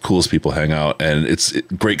place. The coolest people hang out, and it's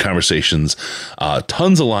great conversations.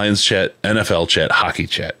 Tons of Lions chat, NFL chat, hockey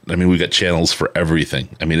chat. I mean, we got channels for everything.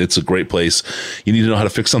 I mean, it's a great place. You need to know how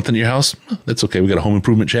to fix something in your house? That's okay. We got a home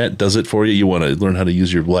improvement chat. Does it for you. You want to learn how to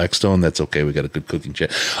use your Blackstone? That's okay. We got a good cooking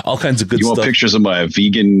chat. All kinds of good stuff. You want pictures of my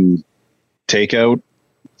vegan takeout?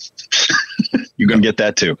 You're gonna get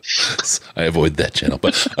that too. I avoid that channel,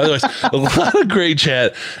 but otherwise, a lot of great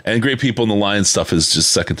chat and great people in the Lions stuff is just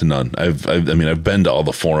second to none. I've been to all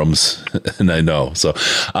the forums and I know. So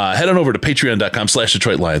head on over to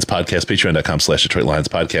patreon.com/Detroit Lions podcast, patreon.com/Detroit Lions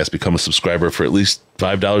podcast. Become a subscriber for at least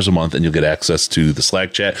 $5 a month, and you'll get access to the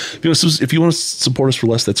Slack chat. If you want to support us for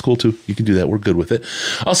less, that's cool too. You can do that. We're good with it.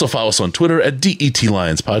 Also follow us on Twitter at DET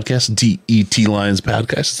Lions Podcast, DET Lions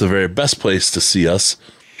Podcast. It's the very best place to see us.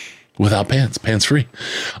 Without pants free.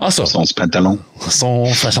 Also, sans pantalon.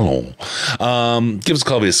 Give us a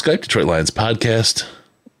call via Skype, Detroit Lions Podcast.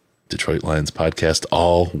 Detroit Lions Podcast,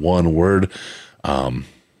 all one word. Oh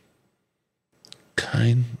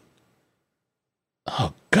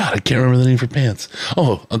God, I can't remember the name for pants.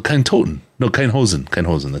 Oh, Kindhosen. No,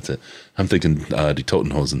 Kindhosen. That's it. I'm thinking Die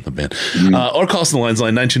Totenhosen, the band. Or call us on the Lions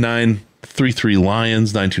line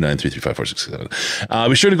 929-33-LIONS, 929-335-4667.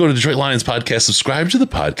 Be sure to go to Detroit Lions Podcast. Subscribe to the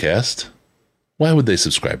podcast. Why would they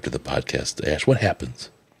subscribe to the podcast, Ash? What happens?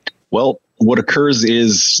 Well, what occurs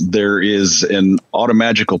is there is an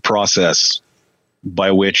automagical process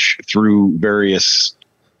by which, through various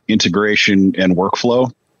integration and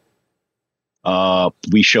workflow,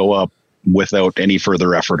 we show up without any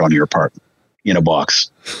further effort on your part in a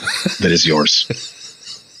box that is yours.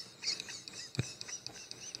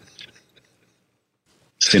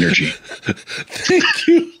 Synergy. Thank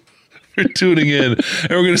you for tuning in.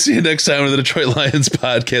 And we're going to see you next time on the Detroit Lions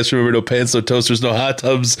Podcast. Remember, no pants, no toasters, no hot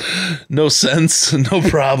tubs, no sense, no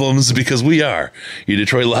problems, because we are your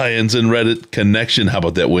Detroit Lions and Reddit connection. How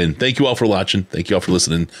about that win? Thank you all for watching. Thank you all for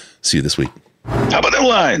listening. See you this week. How about them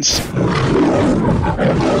Lions?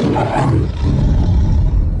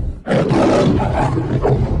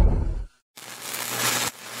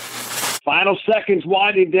 Final seconds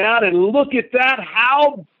winding down, and look at that.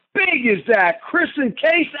 How big is that? Chris and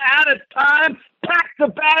Case out of time. Pack the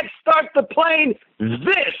bag, start the plane.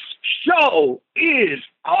 This show is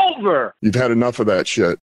over. You've had enough of that shit.